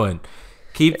 Anyone.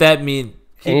 Keep that mean.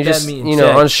 And you just,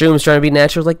 on shrooms trying to be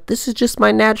natural. Like, this is just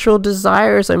my natural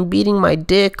desires. I'm beating my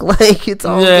dick. Like, it's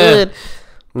all good.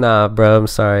 Nah, bro, I'm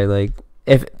sorry. Like,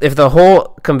 if the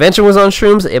whole convention was on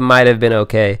shrooms, it might have been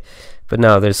okay. But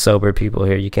no, there's sober people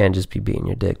here. You can't just be beating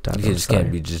your dick, dog. You just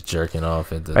can't be just jerking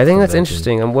off at the I think that's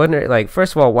interesting. I'm wondering, like,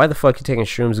 first of all, why the fuck you taking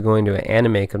shrooms going to an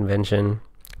anime convention?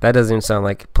 That doesn't even sound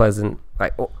like pleasant.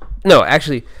 Like, no,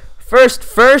 actually,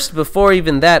 first, before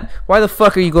even that, why the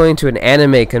fuck are you going to an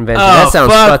anime convention? That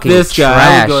sounds fucking this guy. trash.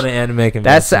 I would go to an anime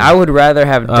convention. I would rather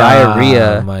have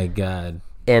diarrhea. Oh my god.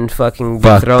 and fucking be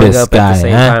Fuck throwing this up guy, at the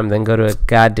same huh? time than go to a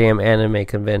goddamn anime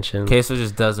convention. Queso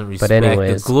just doesn't respect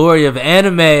anyways. the glory of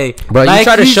anime. Bro, you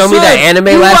tried to show me that anime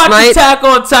last night? You watched Attack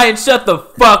on Titan. Shut the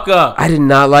fuck up. I did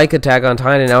not like Attack on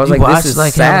Titan. I was You like, watched this is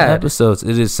like sad. episodes.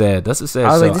 It is sad. That's a sad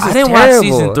I was show. like, this I is didn't terrible. watch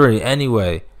season 3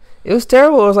 anyway. It was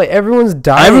terrible. It was like everyone's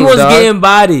dying. Everyone's dog. getting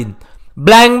bodied.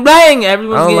 Blang blang. I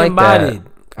Everyone's don't getting like bodied.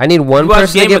 that. I need one You watch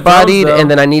person to Game get of Thrones, bodied, though. and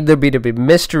then I need there to be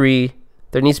mystery.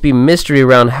 There needs to be mystery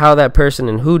around how that person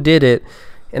and who did it,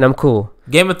 and I'm cool.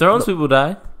 Game of Thrones people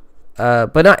die.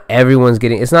 But not everyone's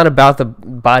getting. It's not about the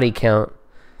body count.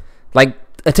 Like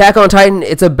Attack on Titan,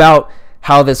 it's about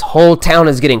how this whole town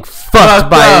is getting fucked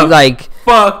by up. like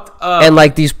Fucked up. and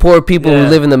like these poor people Yeah. who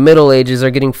live in the Middle Ages are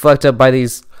getting fucked up by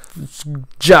these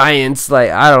giants. Like,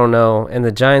 I don't know, and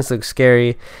the giants look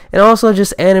scary. And also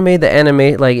just the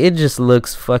anime, like, it just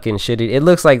looks fucking shitty. It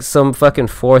looks like some fucking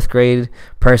 4th grade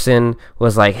person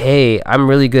was like, hey, I'm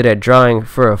really good at drawing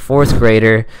for a 4th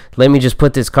grader, let me just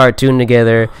put this cartoon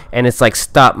together. And it's like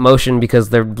stop motion because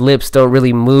their lips don't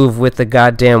really move with the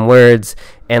goddamn words.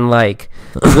 And like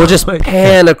we'll just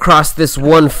pan across this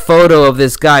one photo of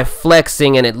this guy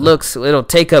flexing, and it'll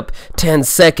take up 10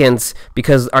 seconds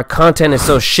because our content is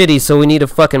so shitty, so we need to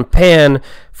fucking pan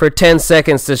for 10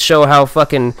 seconds to show how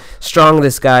fucking strong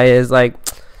this guy is. Like,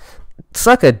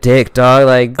 suck a dick, dog.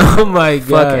 Like, oh my god.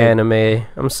 Fuck anime.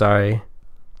 I'm sorry.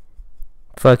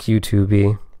 Fuck you,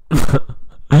 Tubi.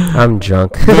 I'm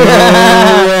drunk.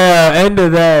 Yeah, end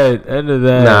of that.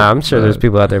 Nah, I'm sure there's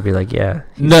people out there be like, yeah.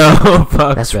 No,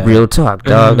 fuck That's that. real talk,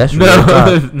 dog. That's real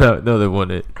talk. No, they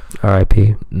wouldn't.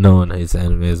 R.I.P. No one hates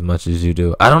anime as much as you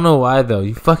do. I don't know why though.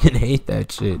 You fucking hate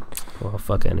that shit. Well,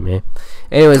 fuck anime.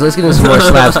 Anyways, let's get into some more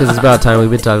slaps because it's about time. We've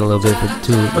been talking a little bit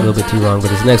too long. But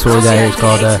this next one we got here is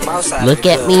called "Look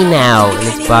at Me Now," and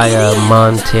it's by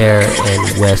Monterre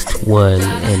and West One,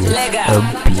 and it's a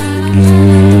beef.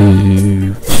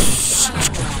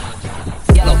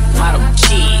 Yellow model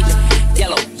cheese,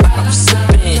 yellow bottom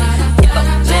sipping, yellow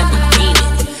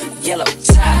Lamborghini, yellow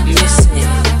top missing.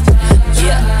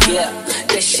 Yeah,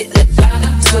 that shit look like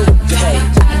a toupee. I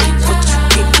get what you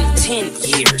get in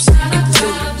 10 years, in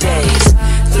 2 days.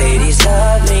 Ladies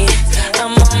love me,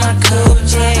 I'm on my cool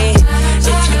J.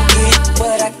 If you get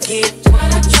what I get, what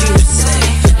would you say?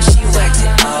 She whacked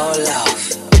it all off,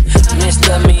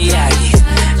 Mr. Miyagi,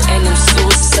 and them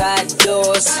suicide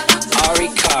doors. Ari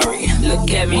Kari, look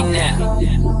at me now,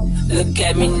 look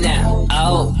at me now,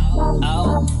 oh,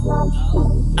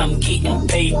 I'm getting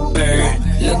paper,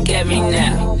 look at me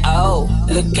now, oh,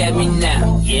 look at me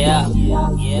now, yeah,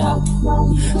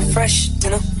 fresh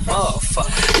in a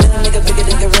motherfucker, little nigga bigger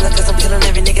than gorilla, cause I'm killing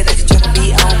every nigga that can try to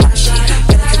be on my shit,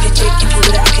 better cook your chick, if you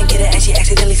with it, I can get it, and she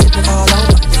accidentally slipped and fall on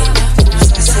my dick,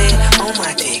 oops, I said on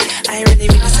my dick, I ain't really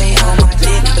mean to say on my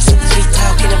dick, but since we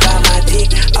talking about my dick,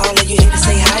 all of you here to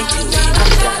say hi to it, I'm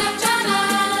done.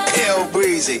 Hell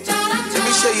breezy. Let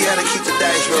me show you how to keep the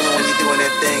dice rolling when you're doing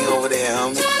that thing over there,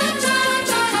 homie.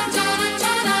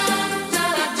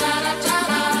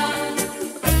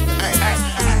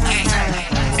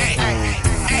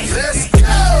 Let's go!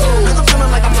 Cause I'm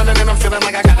feeling like I'm running and I'm feeling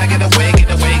like I gotta get away.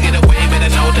 Better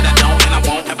know that I don't and I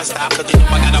won't ever stop. Cause you know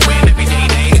I gotta win every day.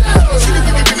 See if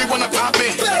you really wanna pop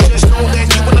me. Just know that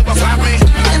you will never flop me.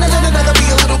 And I know that I gotta be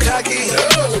a little cocky. You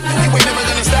ain't never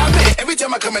gonna stop me. Every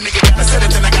time I come a nigga gotta set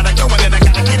it, then I gotta go and then I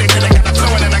gotta get it, then I gotta flow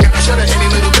and then I gotta shut it.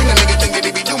 Any little thing a nigga think that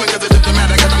he be doing, cause it doesn't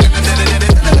matter, cause I'm gonna dead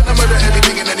it. Then I murder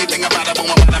everything and anything about it. Boom,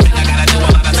 about it. I gotta do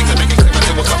a lot of things to make it clear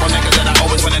to a couple niggas that I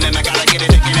always win, and then I gotta get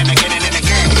it again and again and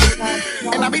again.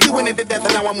 And I be doing it to death,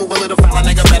 and now I move a little foul. A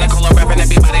nigga better call a rap, and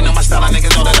everybody know my style. And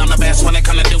niggas know that I'm the best when it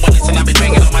come to doing this. And I be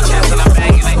banging on my chest, and I'm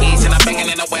banging in the east, and I'm banging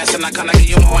in the west. And I kinda give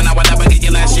you more, and I will never get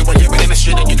you last. You will hear it in the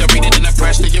street, and you can read it in the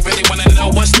press. Do you really wanna know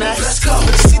what's next? Let's go.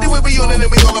 See the way we on it, and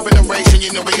we all up in the race. And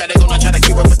you know we gotta go, not try to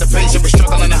keep up with the pace. And we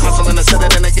struggling and hustling to set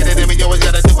it, and to get it. And we always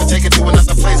gotta do it, take it to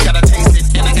another place. Gotta taste it,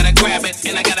 and I gotta grab it,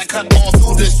 and I gotta cut all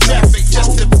through this traffic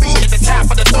just to be at the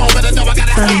top of the throne. Better know I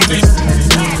gotta have it.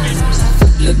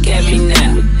 Look at me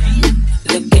now,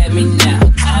 look at me now,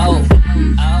 oh,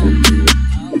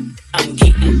 I'm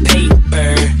getting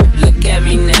paper, look at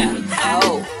me now,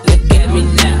 oh, look at me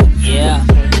now, yeah,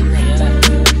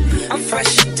 I'm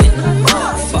fresh than a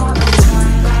motherfucker.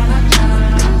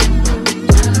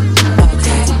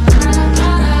 Okay.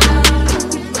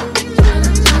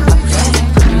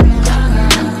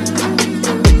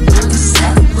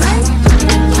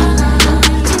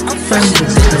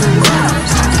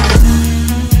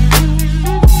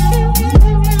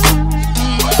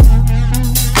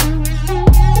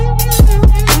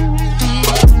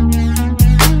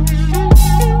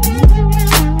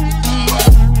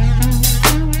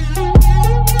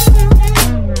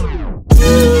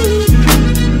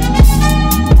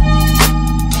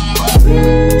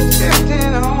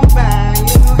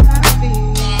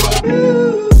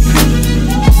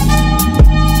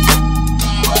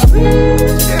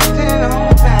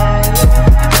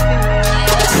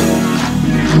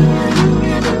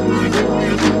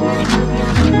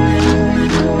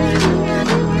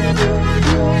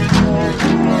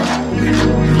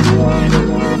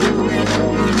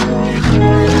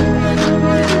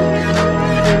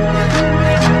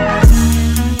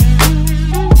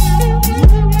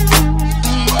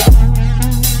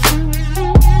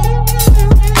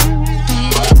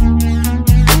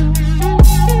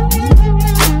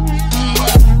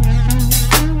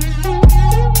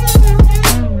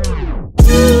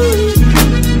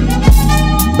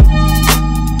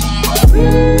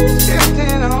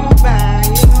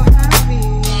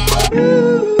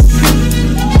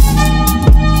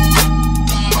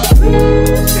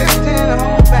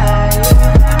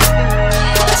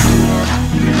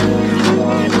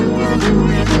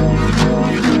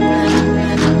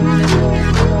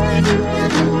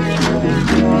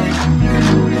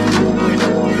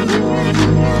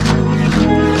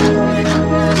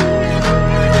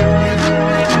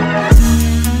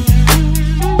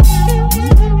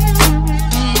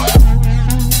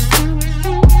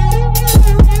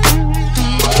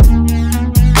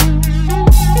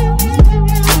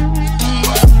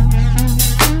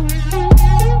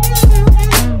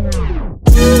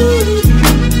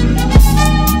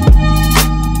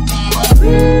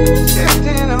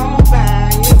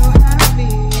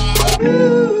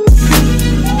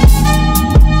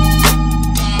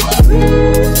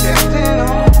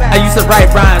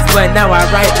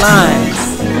 write lines.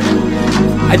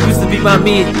 I used to be my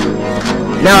meat.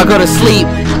 Now I go to sleep.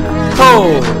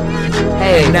 Oh,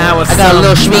 Hey, now I got a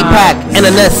little Schmeat pack and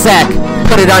a nut sack.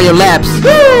 Put it on your laps.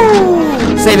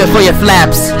 Woo! Save it for your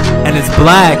flaps. and it's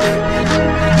black.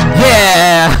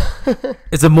 Yeah.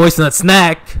 It's a moist nut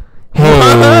snack.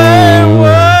 Hey. What?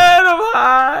 I'm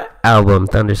high. Album,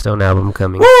 Thunderstone album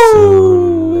coming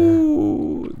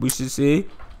soon. We should see.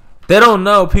 They don't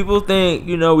know. People think,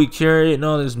 we curate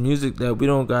all this music that we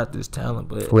don't got this talent,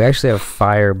 but We actually have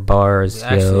fire bars, we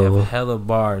actually yo. have hella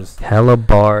bars. Hella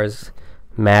bars.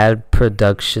 Mad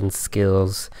production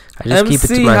skills. I just keep it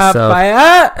to MC myself. Hot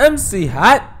Fire. MC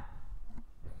Hot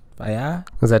Fire.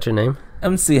 Was that your name?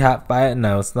 MC Hot Fire.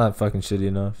 No, it's not fucking shitty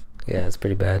enough. Yeah, it's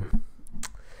pretty bad.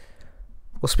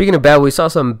 Well, speaking of bad, we saw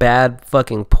some bad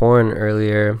fucking porn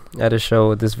earlier at a show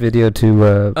with this video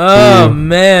to Oh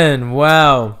man,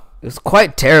 wow. it was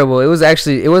quite terrible. It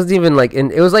wasn't even like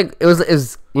it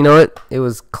was you know what? It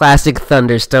was classic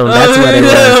Thunderstone. That's what it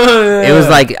was. It was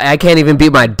like, I can't even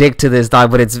beat my dick to this, dog,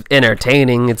 but it's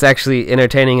entertaining. It's actually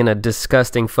entertaining in a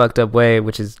disgusting, fucked up way,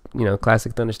 which is,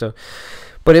 classic Thunderstone.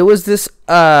 But it was this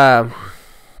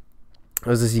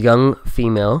young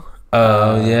female.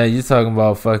 Oh yeah, you talking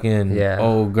about fucking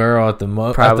old girl at the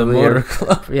motor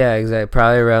club? Yeah, exactly.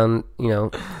 Probably around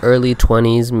early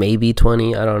 20s, maybe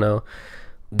 20. I don't know.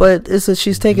 But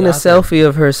she's taking a selfie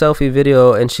of her selfie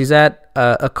video, and she's at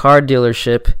a car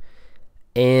dealership,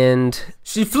 and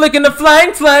she flicking the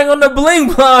flang on the bling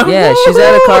bling. Yeah, she's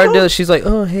at a car dealer. She's like,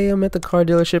 oh hey, I'm at the car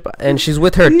dealership, and she's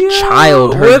with her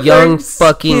child, her young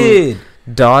fucking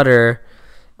daughter.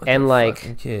 And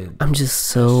like, I'm just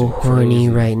so horny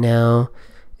right now.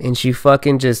 And she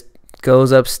fucking just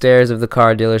goes upstairs of the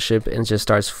car dealership and just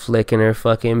starts flicking her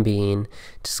fucking bean,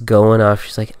 just going off.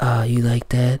 She's like, oh, you like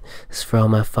that? It's for all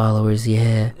my followers,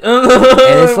 yeah.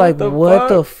 And it's like, what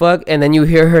the fuck? And then you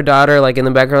hear her daughter like in the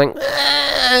background like,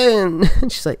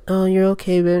 and she's like, oh, you're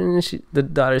okay, baby. And the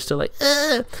daughter's still like,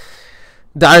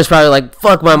 daughter's probably like,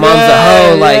 fuck, my mom's a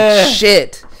hoe, like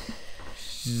shit.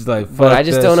 She's like, fuck. But I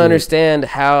just don't understand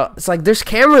how it's like there's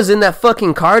cameras in that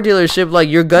fucking car dealership. Like,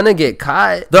 you're gonna get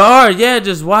caught. There are, yeah.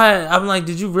 Just why? I'm like,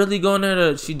 did you really go in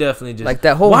there? She definitely just like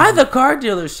that whole. Why the car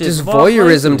dealership? Just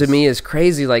voyeurism to me is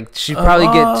crazy. Like, she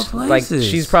probably gets like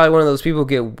she's probably one of those people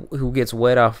who gets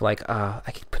wet off. Like,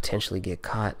 I could potentially get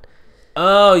caught.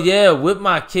 Oh yeah, with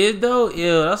my kid though.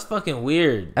 Ew, that's fucking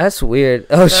weird. That's weird.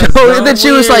 Oh, and then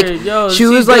she was like, she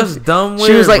was like, dumb weird,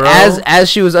 she was like, bro. as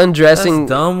she was undressing, that's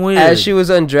dumb weird. As she was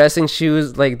undressing, she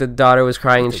was like, the daughter was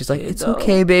crying, and she's like, it's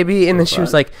okay, baby. And then she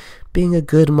was like, being a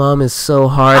good mom is so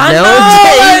hard. I know.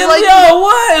 Like, yo,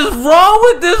 what is wrong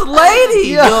with this lady?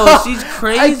 Yo, she's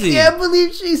crazy. I can't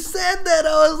believe she said that.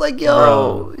 I was like,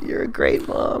 yo, you're a great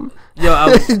mom.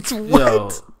 Yo,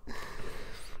 what?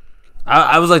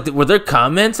 I was like, were there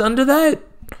comments under that?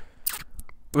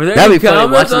 Were there any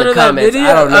comments under that video?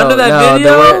 I don't know. Under that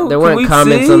video? There weren't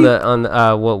comments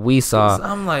on what we saw.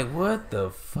 I'm like, what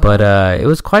the fuck? But it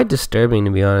was quite disturbing,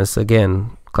 to be honest.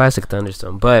 Again, classic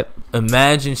Thunderstone. But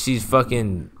imagine she's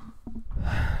fucking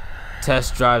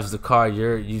test drives the car.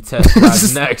 You test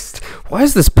drive next. Why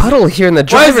is this puddle here in the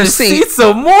driver's seat? Why is the seat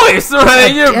so moist?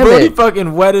 Right, your damn booty it.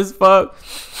 fucking wet as fuck.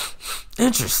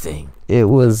 Interesting. It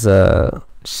was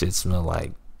shit smell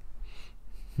like.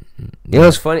 You know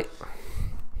what's funny?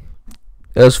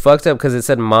 It was fucked up because it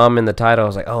said mom in the title. I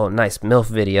was like, oh, nice MILF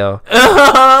video.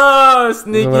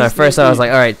 Sneaky, when I first saw it, I was like,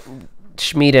 all right,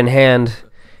 Schmeat in hand.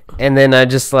 And then I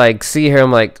just like see her.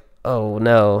 I'm like, oh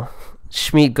no.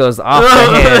 Schmeat goes off the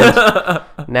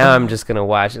hand. Now I'm just going to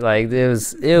watch it. Like, it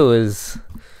was.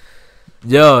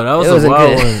 Yo, that was a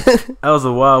wild one. That was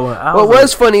a wild one. What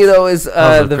was funny though is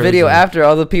the video after,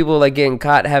 all the people like getting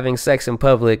caught having sex in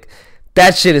public.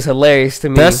 That shit is hilarious to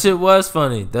me. That shit was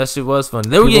funny. They were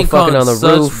people getting caught on the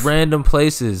such roof, random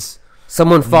places.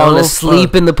 Someone falling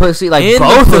asleep in the pussy, like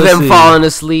both of them falling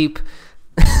asleep.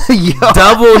 Yo,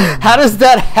 double. How does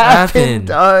that happen,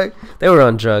 dog? They were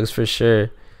on drugs for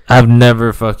sure. I've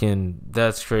never fucking.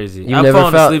 That's crazy. I've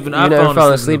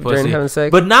fallen asleep during having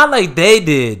sex, but not like they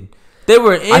did. They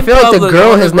were in I feel like the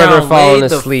girl has never fallen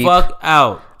asleep. The fuck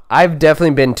out. I've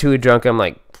definitely been too drunk. I'm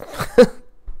like,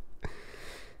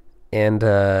 and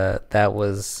that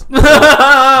was the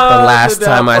last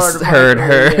time I heard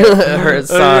her.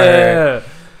 Saw her.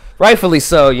 Rightfully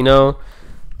so,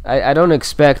 I don't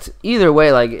expect either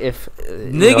way. Like if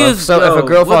if a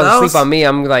girl falls asleep on me,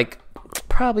 I'm like,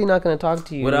 probably not gonna talk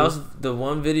to you. What else? The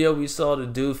one video we saw, the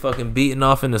dude fucking beating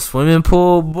off in the swimming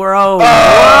pool, bro.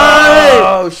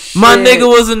 Oh shit! My nigga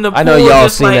was in the pool. I know y'all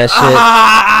seen that shit.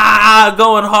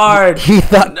 going hard. He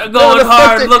thought going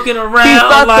hard, looking around. He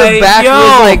thought like, the back yo,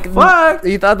 was like. fuck.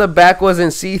 He thought the back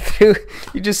wasn't see through.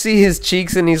 You just see his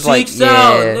cheeks, and he's Cheeks like,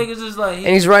 out. yeah. Niggas is like, And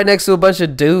he's right next to a bunch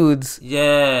of dudes.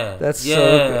 yeah, That's so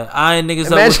yeah. good. Eyeing niggas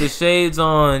up Imagine- with the shades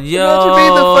on. Yo, Imagine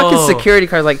being the fucking security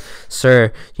guard, like,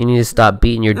 sir, you need to stop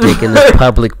beating your dick in the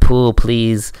public pool,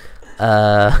 please.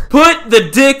 Put the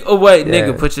dick away, Yeah.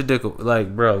 nigga. Put your dick away.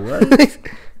 Like, bro, what?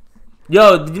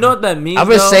 Yo, you know what that means? I'm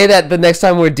gonna say that the next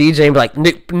time we're DJing, be like,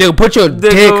 no, put your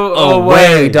dick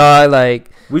away, dog. Like,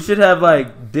 we should have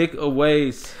like dick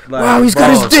away. Like, wow, he's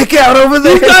balls. got his dick out over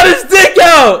there. He's got his dick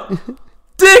out.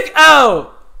 Dick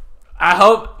out. I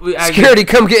hope security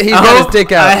come get. He's got his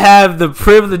dick out. I have the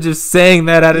privilege of saying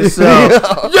that at a show. Yo, he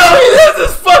has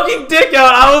his fucking dick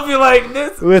out. I will be like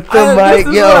this with the mic. This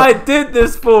is yo, what I did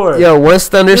this for. Yo, once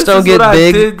Thunderstone gets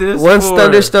big, once for.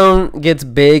 Thunderstone gets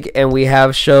big, and we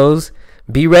have shows.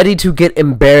 Be ready to get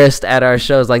embarrassed at our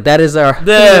shows. Like, that is our...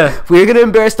 Yeah. We're going to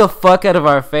embarrass the fuck out of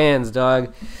our fans,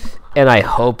 dog. And I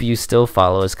hope you still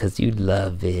follow us because you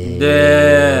love it.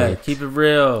 Yeah. Keep it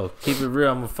real. Keep it real.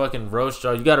 I'm going to fucking roast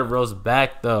y'all. You got to roast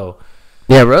back, though.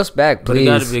 Yeah, roast back, please. But it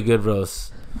got to be a good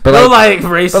roast. But no, like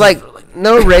racist. But, like,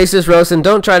 no racist roast. And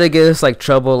don't try to get us, like,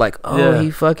 trouble. Like, oh, Yeah.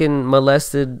 he fucking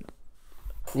molested,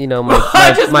 you know,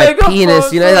 my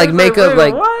penis. You know, like, make up,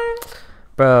 like... What?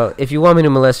 Bro, if you want me to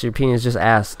molest your penis, just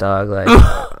ask, dog. Like,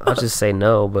 I'll just say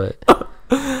no, but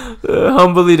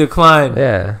humbly decline.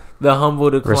 Yeah, the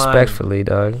humble decline. Respectfully,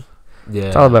 dog. Yeah,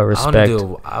 it's all about respect. It's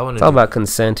all about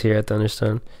consent here at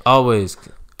Thunderstone. Always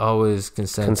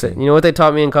consent. You know what they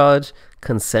taught me in college?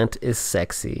 Consent is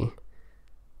sexy.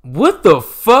 What the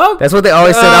fuck? That's what they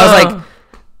always said. I was like,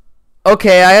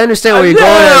 okay, I understand where you're going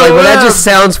at, like, but that just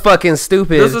sounds fucking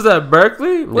stupid. This was at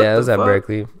Berkeley? Yeah, it was at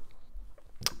Berkeley.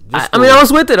 I mean, I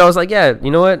was with it. I was like, yeah,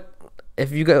 you know what?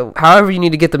 If you go, however you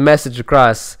need to get the message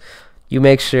across, you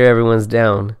make sure everyone's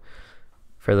down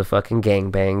for the fucking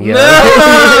gangbang. You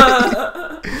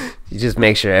know? You just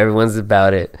make sure everyone's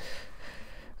about it.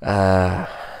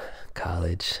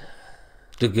 College.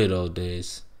 The good old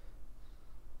days.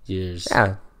 Years. Yeah,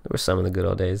 there were some of the good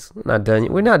old days. We're not done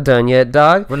yet. We're not done yet,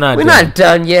 dog. We're not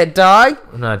done yet, dog.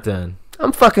 We're not done.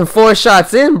 I'm fucking 4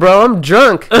 shots in, bro. I'm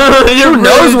drunk. Who really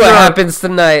knows what drunk. happens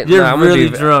tonight? You're I'm really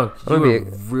drunk. I'm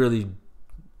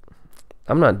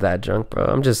not that drunk, bro.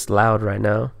 I'm just loud right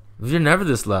now. You're never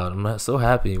this loud. I'm not so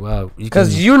happy. Wow.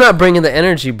 Because you're not bringing the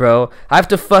energy, bro. I have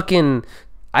to fucking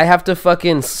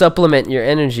supplement your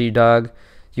energy, dog.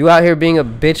 You out here being a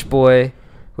bitch boy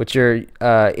with your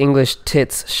English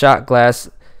tits shot glass.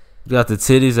 You got the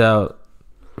titties out.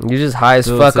 You're just high as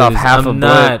fuck off half a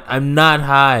blunt. I'm not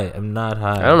high. I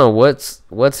don't know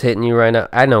what's hitting you right now.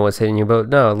 I know what's hitting you, but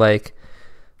no, like,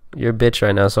 you're a bitch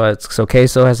right now. So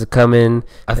Queso has to come in.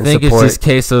 I think it's just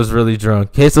Queso's really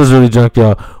drunk. Queso's really drunk,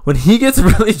 y'all. When he gets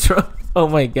really drunk, oh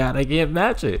my god, I can't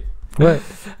match it. What?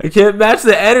 I can't match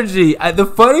the energy. The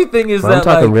funny thing is that I'm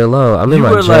talking like, real low. I'm in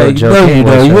my Joe K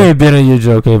voice. You ain't been in your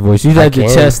Joe K voice. You had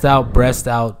your chest out, breast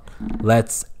out,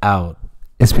 let's out.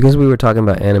 It's because we were talking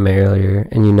about anime earlier,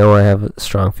 and you know I have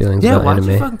strong feelings about anime. Yeah,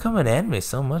 why'd you fucking come at anime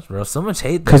so much, bro? So much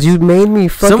hate. Because you made me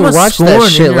fucking watch that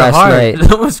shit last night.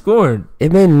 Someone scorned.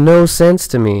 It made no sense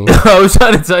to me. I was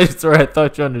trying to tell you a story. I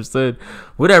thought you understood.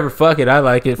 Whatever, fuck it. I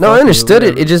like it. No, I understood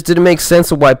it. It just didn't make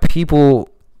sense of why people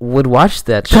would watch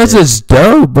that shit. Because it's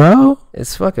dope, bro.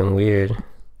 It's fucking weird.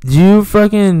 You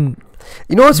fucking...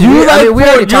 You know what's weird? Like I mean, we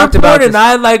already talked about this. And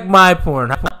I like my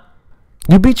porn.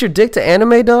 You beat your dick to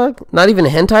anime, dog? Not even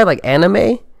hentai, like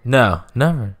anime? No,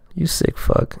 never. You sick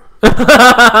fuck.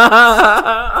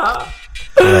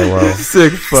 Well.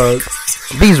 Sick fuck.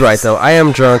 B's right though. I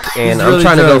am drunk and I'm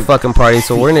trying to go fucking party,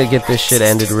 so we're gonna get this shit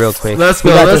ended real quick. Let's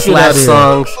go. We got Let's this last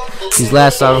songs. These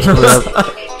last songs coming up.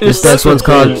 This next one's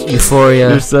called Euphoria.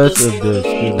 You're such a bitch.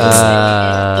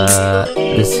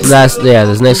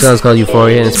 This next song's called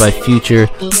Euphoria, and it's by Future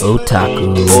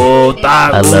Otaku.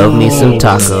 I love me some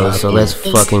tacos, so let's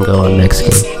fucking go on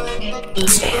Mexican.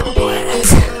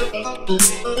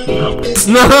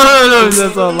 No,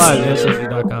 that's all live.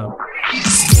 Ancestry.com.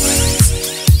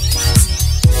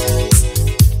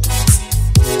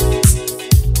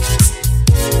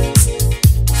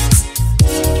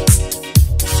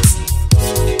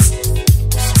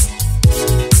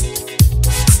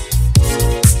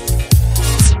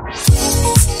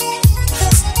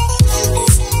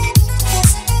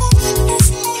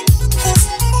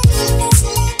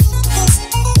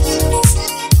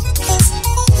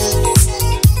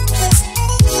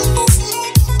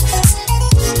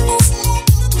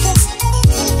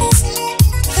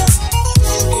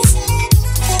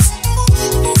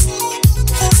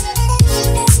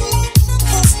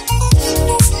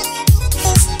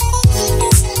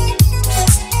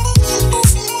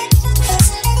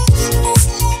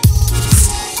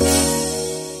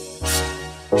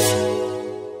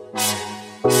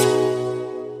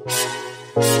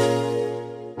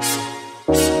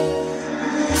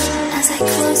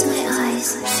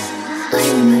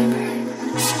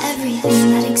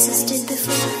 existed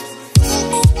before.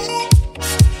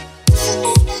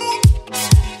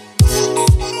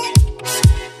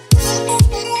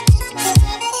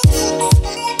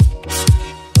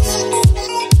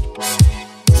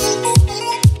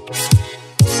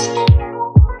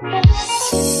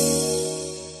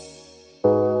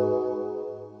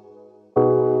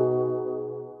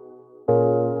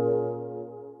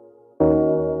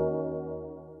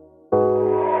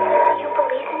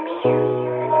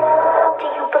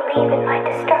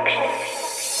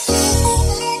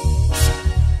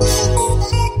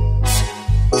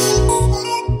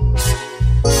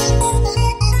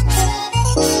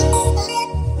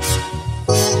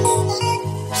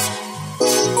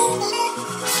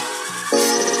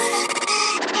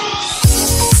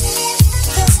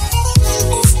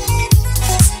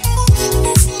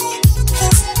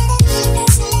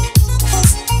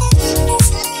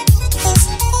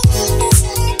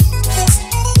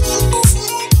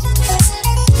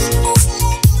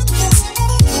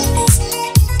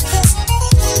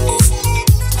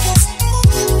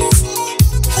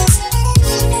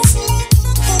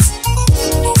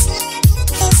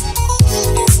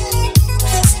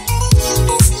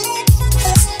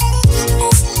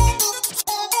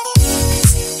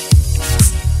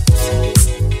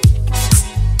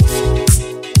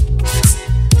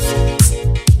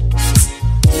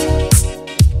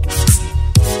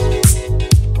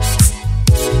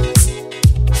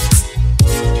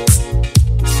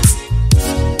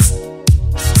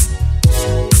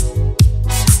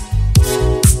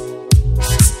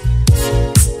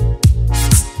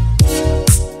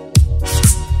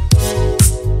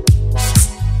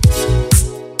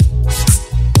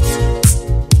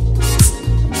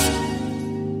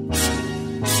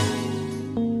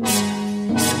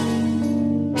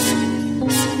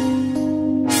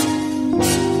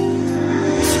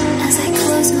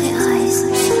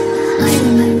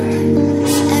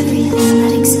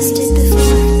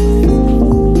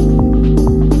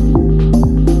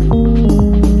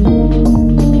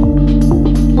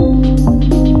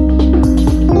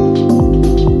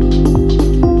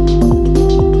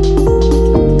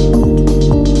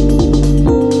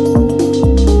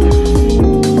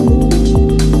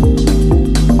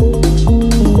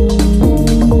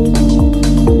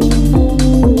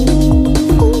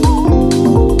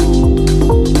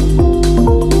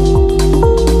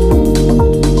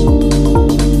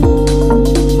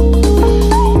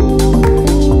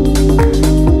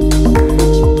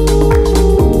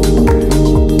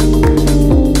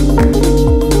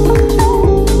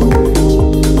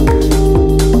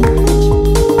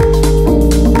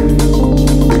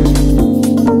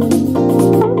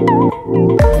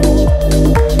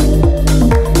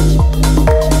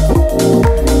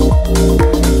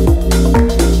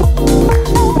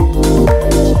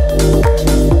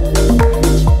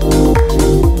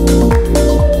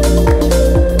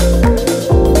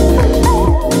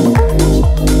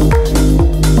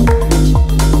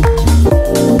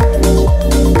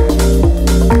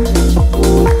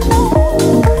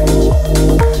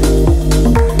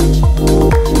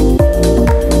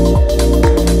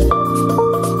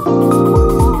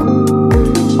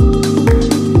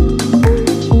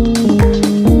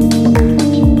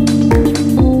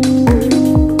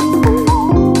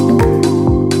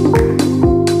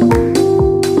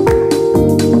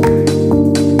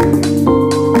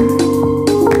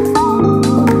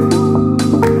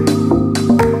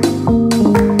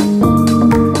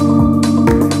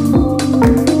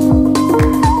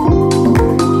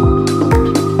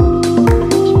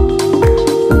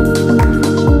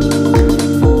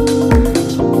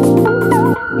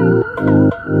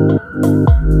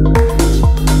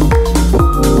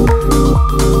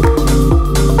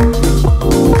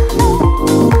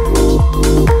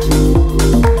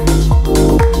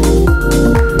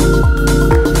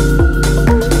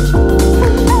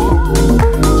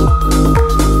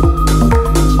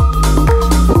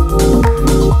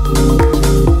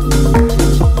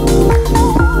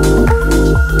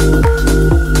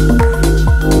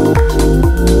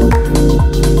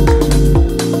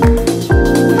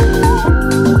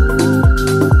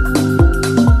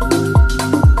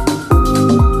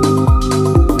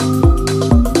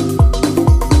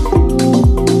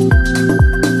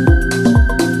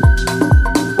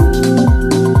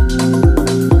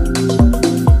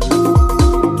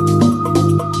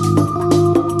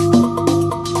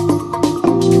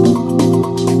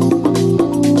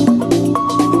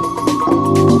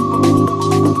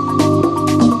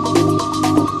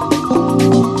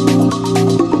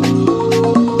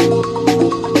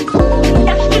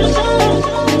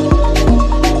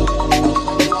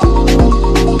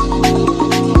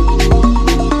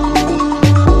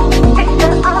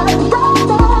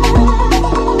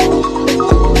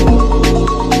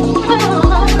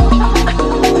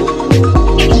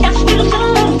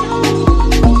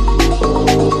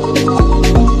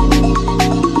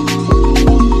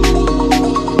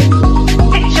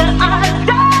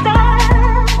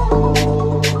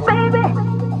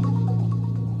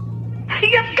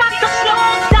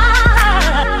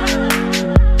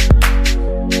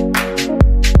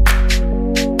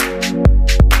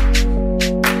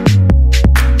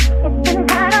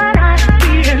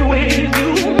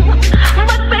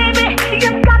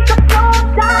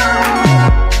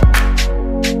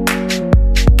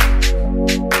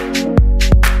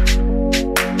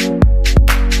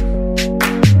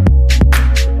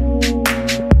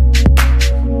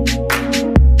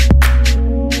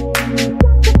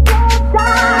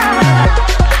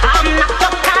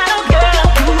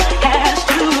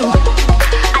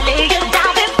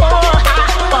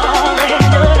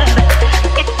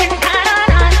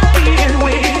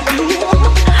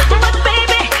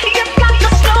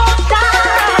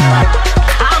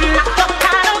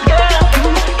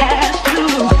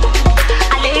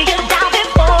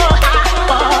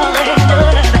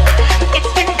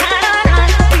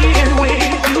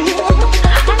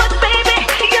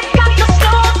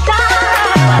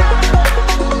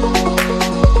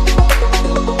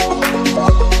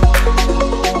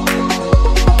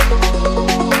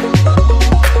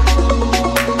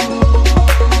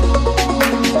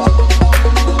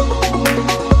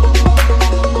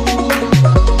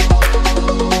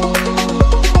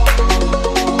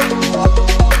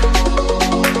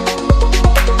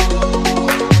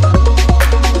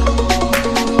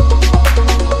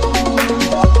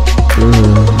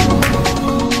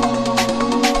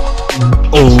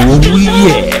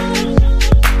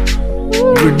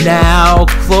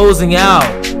 closing out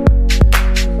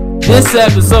this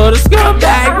episode of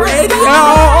Scumbag Radio.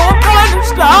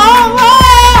 Thunderstone.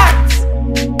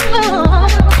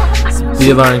 Be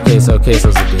alarmed, Queso.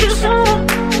 Queso's a bitch.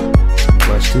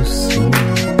 Much too soon.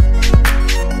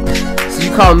 So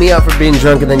you call me out for being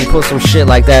drunk and then you pull some shit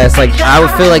like that. It's like I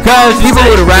would feel like people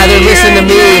would rather listen to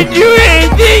me. You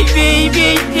ain't think me.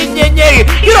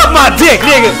 Get off my dick,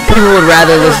 nigga. People would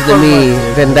rather listen to me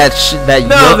than that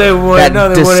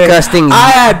disgusting.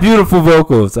 I had beautiful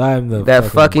vocals. I'm the that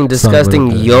fucking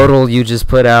disgusting yodel you just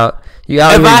put out. You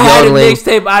out if I had yodeling. a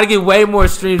mixtape, I'd get way more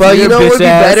streams. But you know what would be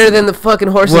better than the fucking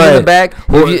horses in the back?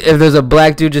 If there's a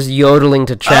black dude just yodeling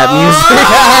to trap music.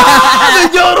 The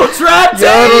yodel trap tape.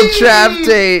 Yodel trap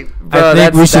tape. Bro,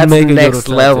 that's make next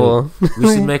level. We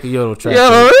should make a yodel trap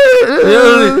tape.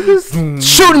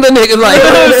 Shooting the nigga like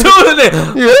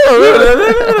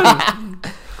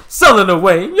selling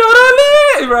away.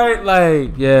 Yodeling, right?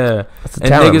 Like, yeah. And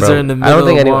talent, niggas bro. are in the I middle don't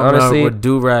think of anyone, Walmart honestly, with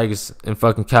do-rags and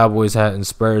fucking Cowboys hat and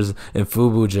Spurs and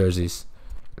FUBU jerseys.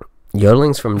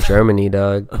 Yodeling's from Germany,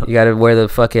 dog. You gotta wear the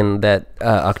fucking that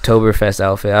Oktoberfest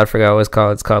outfit. I forgot what it's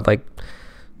called. It's called like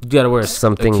you gotta wear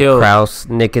something Kraus,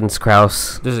 Nickens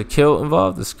Kraus. There's a kilt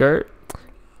involved. The skirt.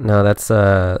 No, that's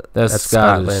Scottish.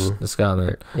 Scotland. The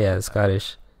Scotland. Yeah, it's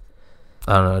Scottish.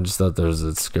 I don't know. I just thought there was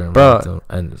a skirt. Bro,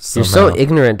 and you're so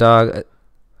ignorant, dog.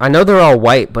 I know they're all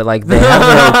white, but like they have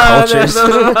their own cultures.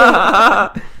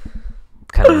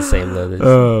 Kind of the same though.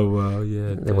 Oh wow,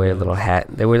 yeah. They wear a little hat.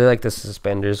 They wear like the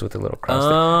suspenders with a little cross.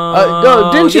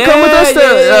 No, didn't you come with us to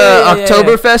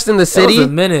Oktoberfest in the city? That was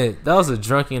a minute. That was a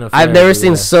drunken affair. I've never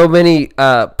seen so many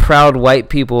proud white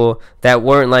people that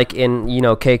weren't like in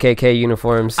KKK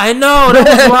uniforms. I know. That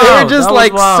was wild. They were just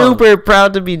like super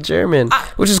proud to be German,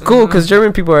 which is cool because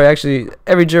German people are actually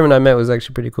every German I met was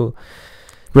actually pretty cool.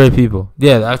 Great people.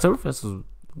 Yeah, the Oktoberfest was.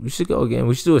 We should go again.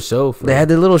 We should do a show. They had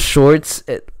the little shorts.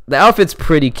 The outfit's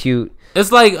pretty cute.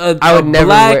 It's like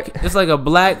it's like a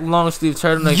black long sleeve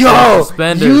turtleneck.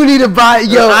 Suspenders. You need to buy.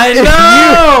 I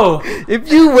know. If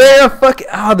you wear a fucking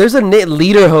there's a knit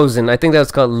lederhosen. I think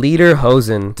that's called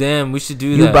lederhosen. Damn, we should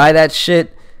do that. You buy that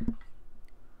shit.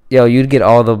 You'd get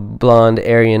all the blonde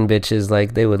Aryan bitches.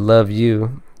 Like they would love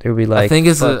you. They would be like, I think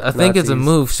it's a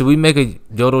move. Should we make a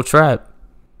yodel trap?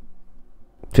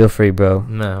 Feel free, bro.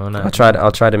 No, not.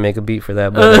 I'll try to make a beat for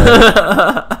that, but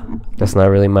that's not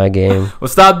really my game. Well,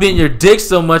 stop beating your dick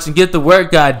so much and get to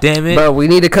work, god damn it. Bro, we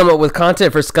need to come up with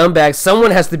content for Scumbags.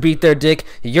 Someone has to beat their dick.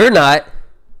 You're not.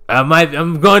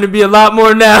 I'm going to be a lot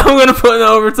more now. I'm going to put in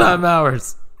overtime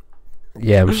hours.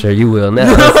 Yeah, I'm sure you will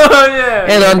now. Yeah.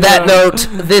 And on that note,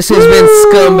 this has been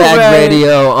Scumbag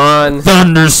Radio on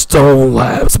Thunderstone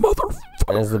Labs, motherfucker.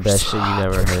 That's the best shit you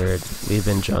never heard. We've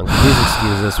been drunk. Please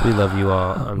excuse us. We love you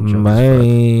all. I'm drunk.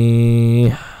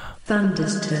 Bye.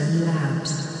 Thunderstone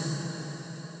Labs.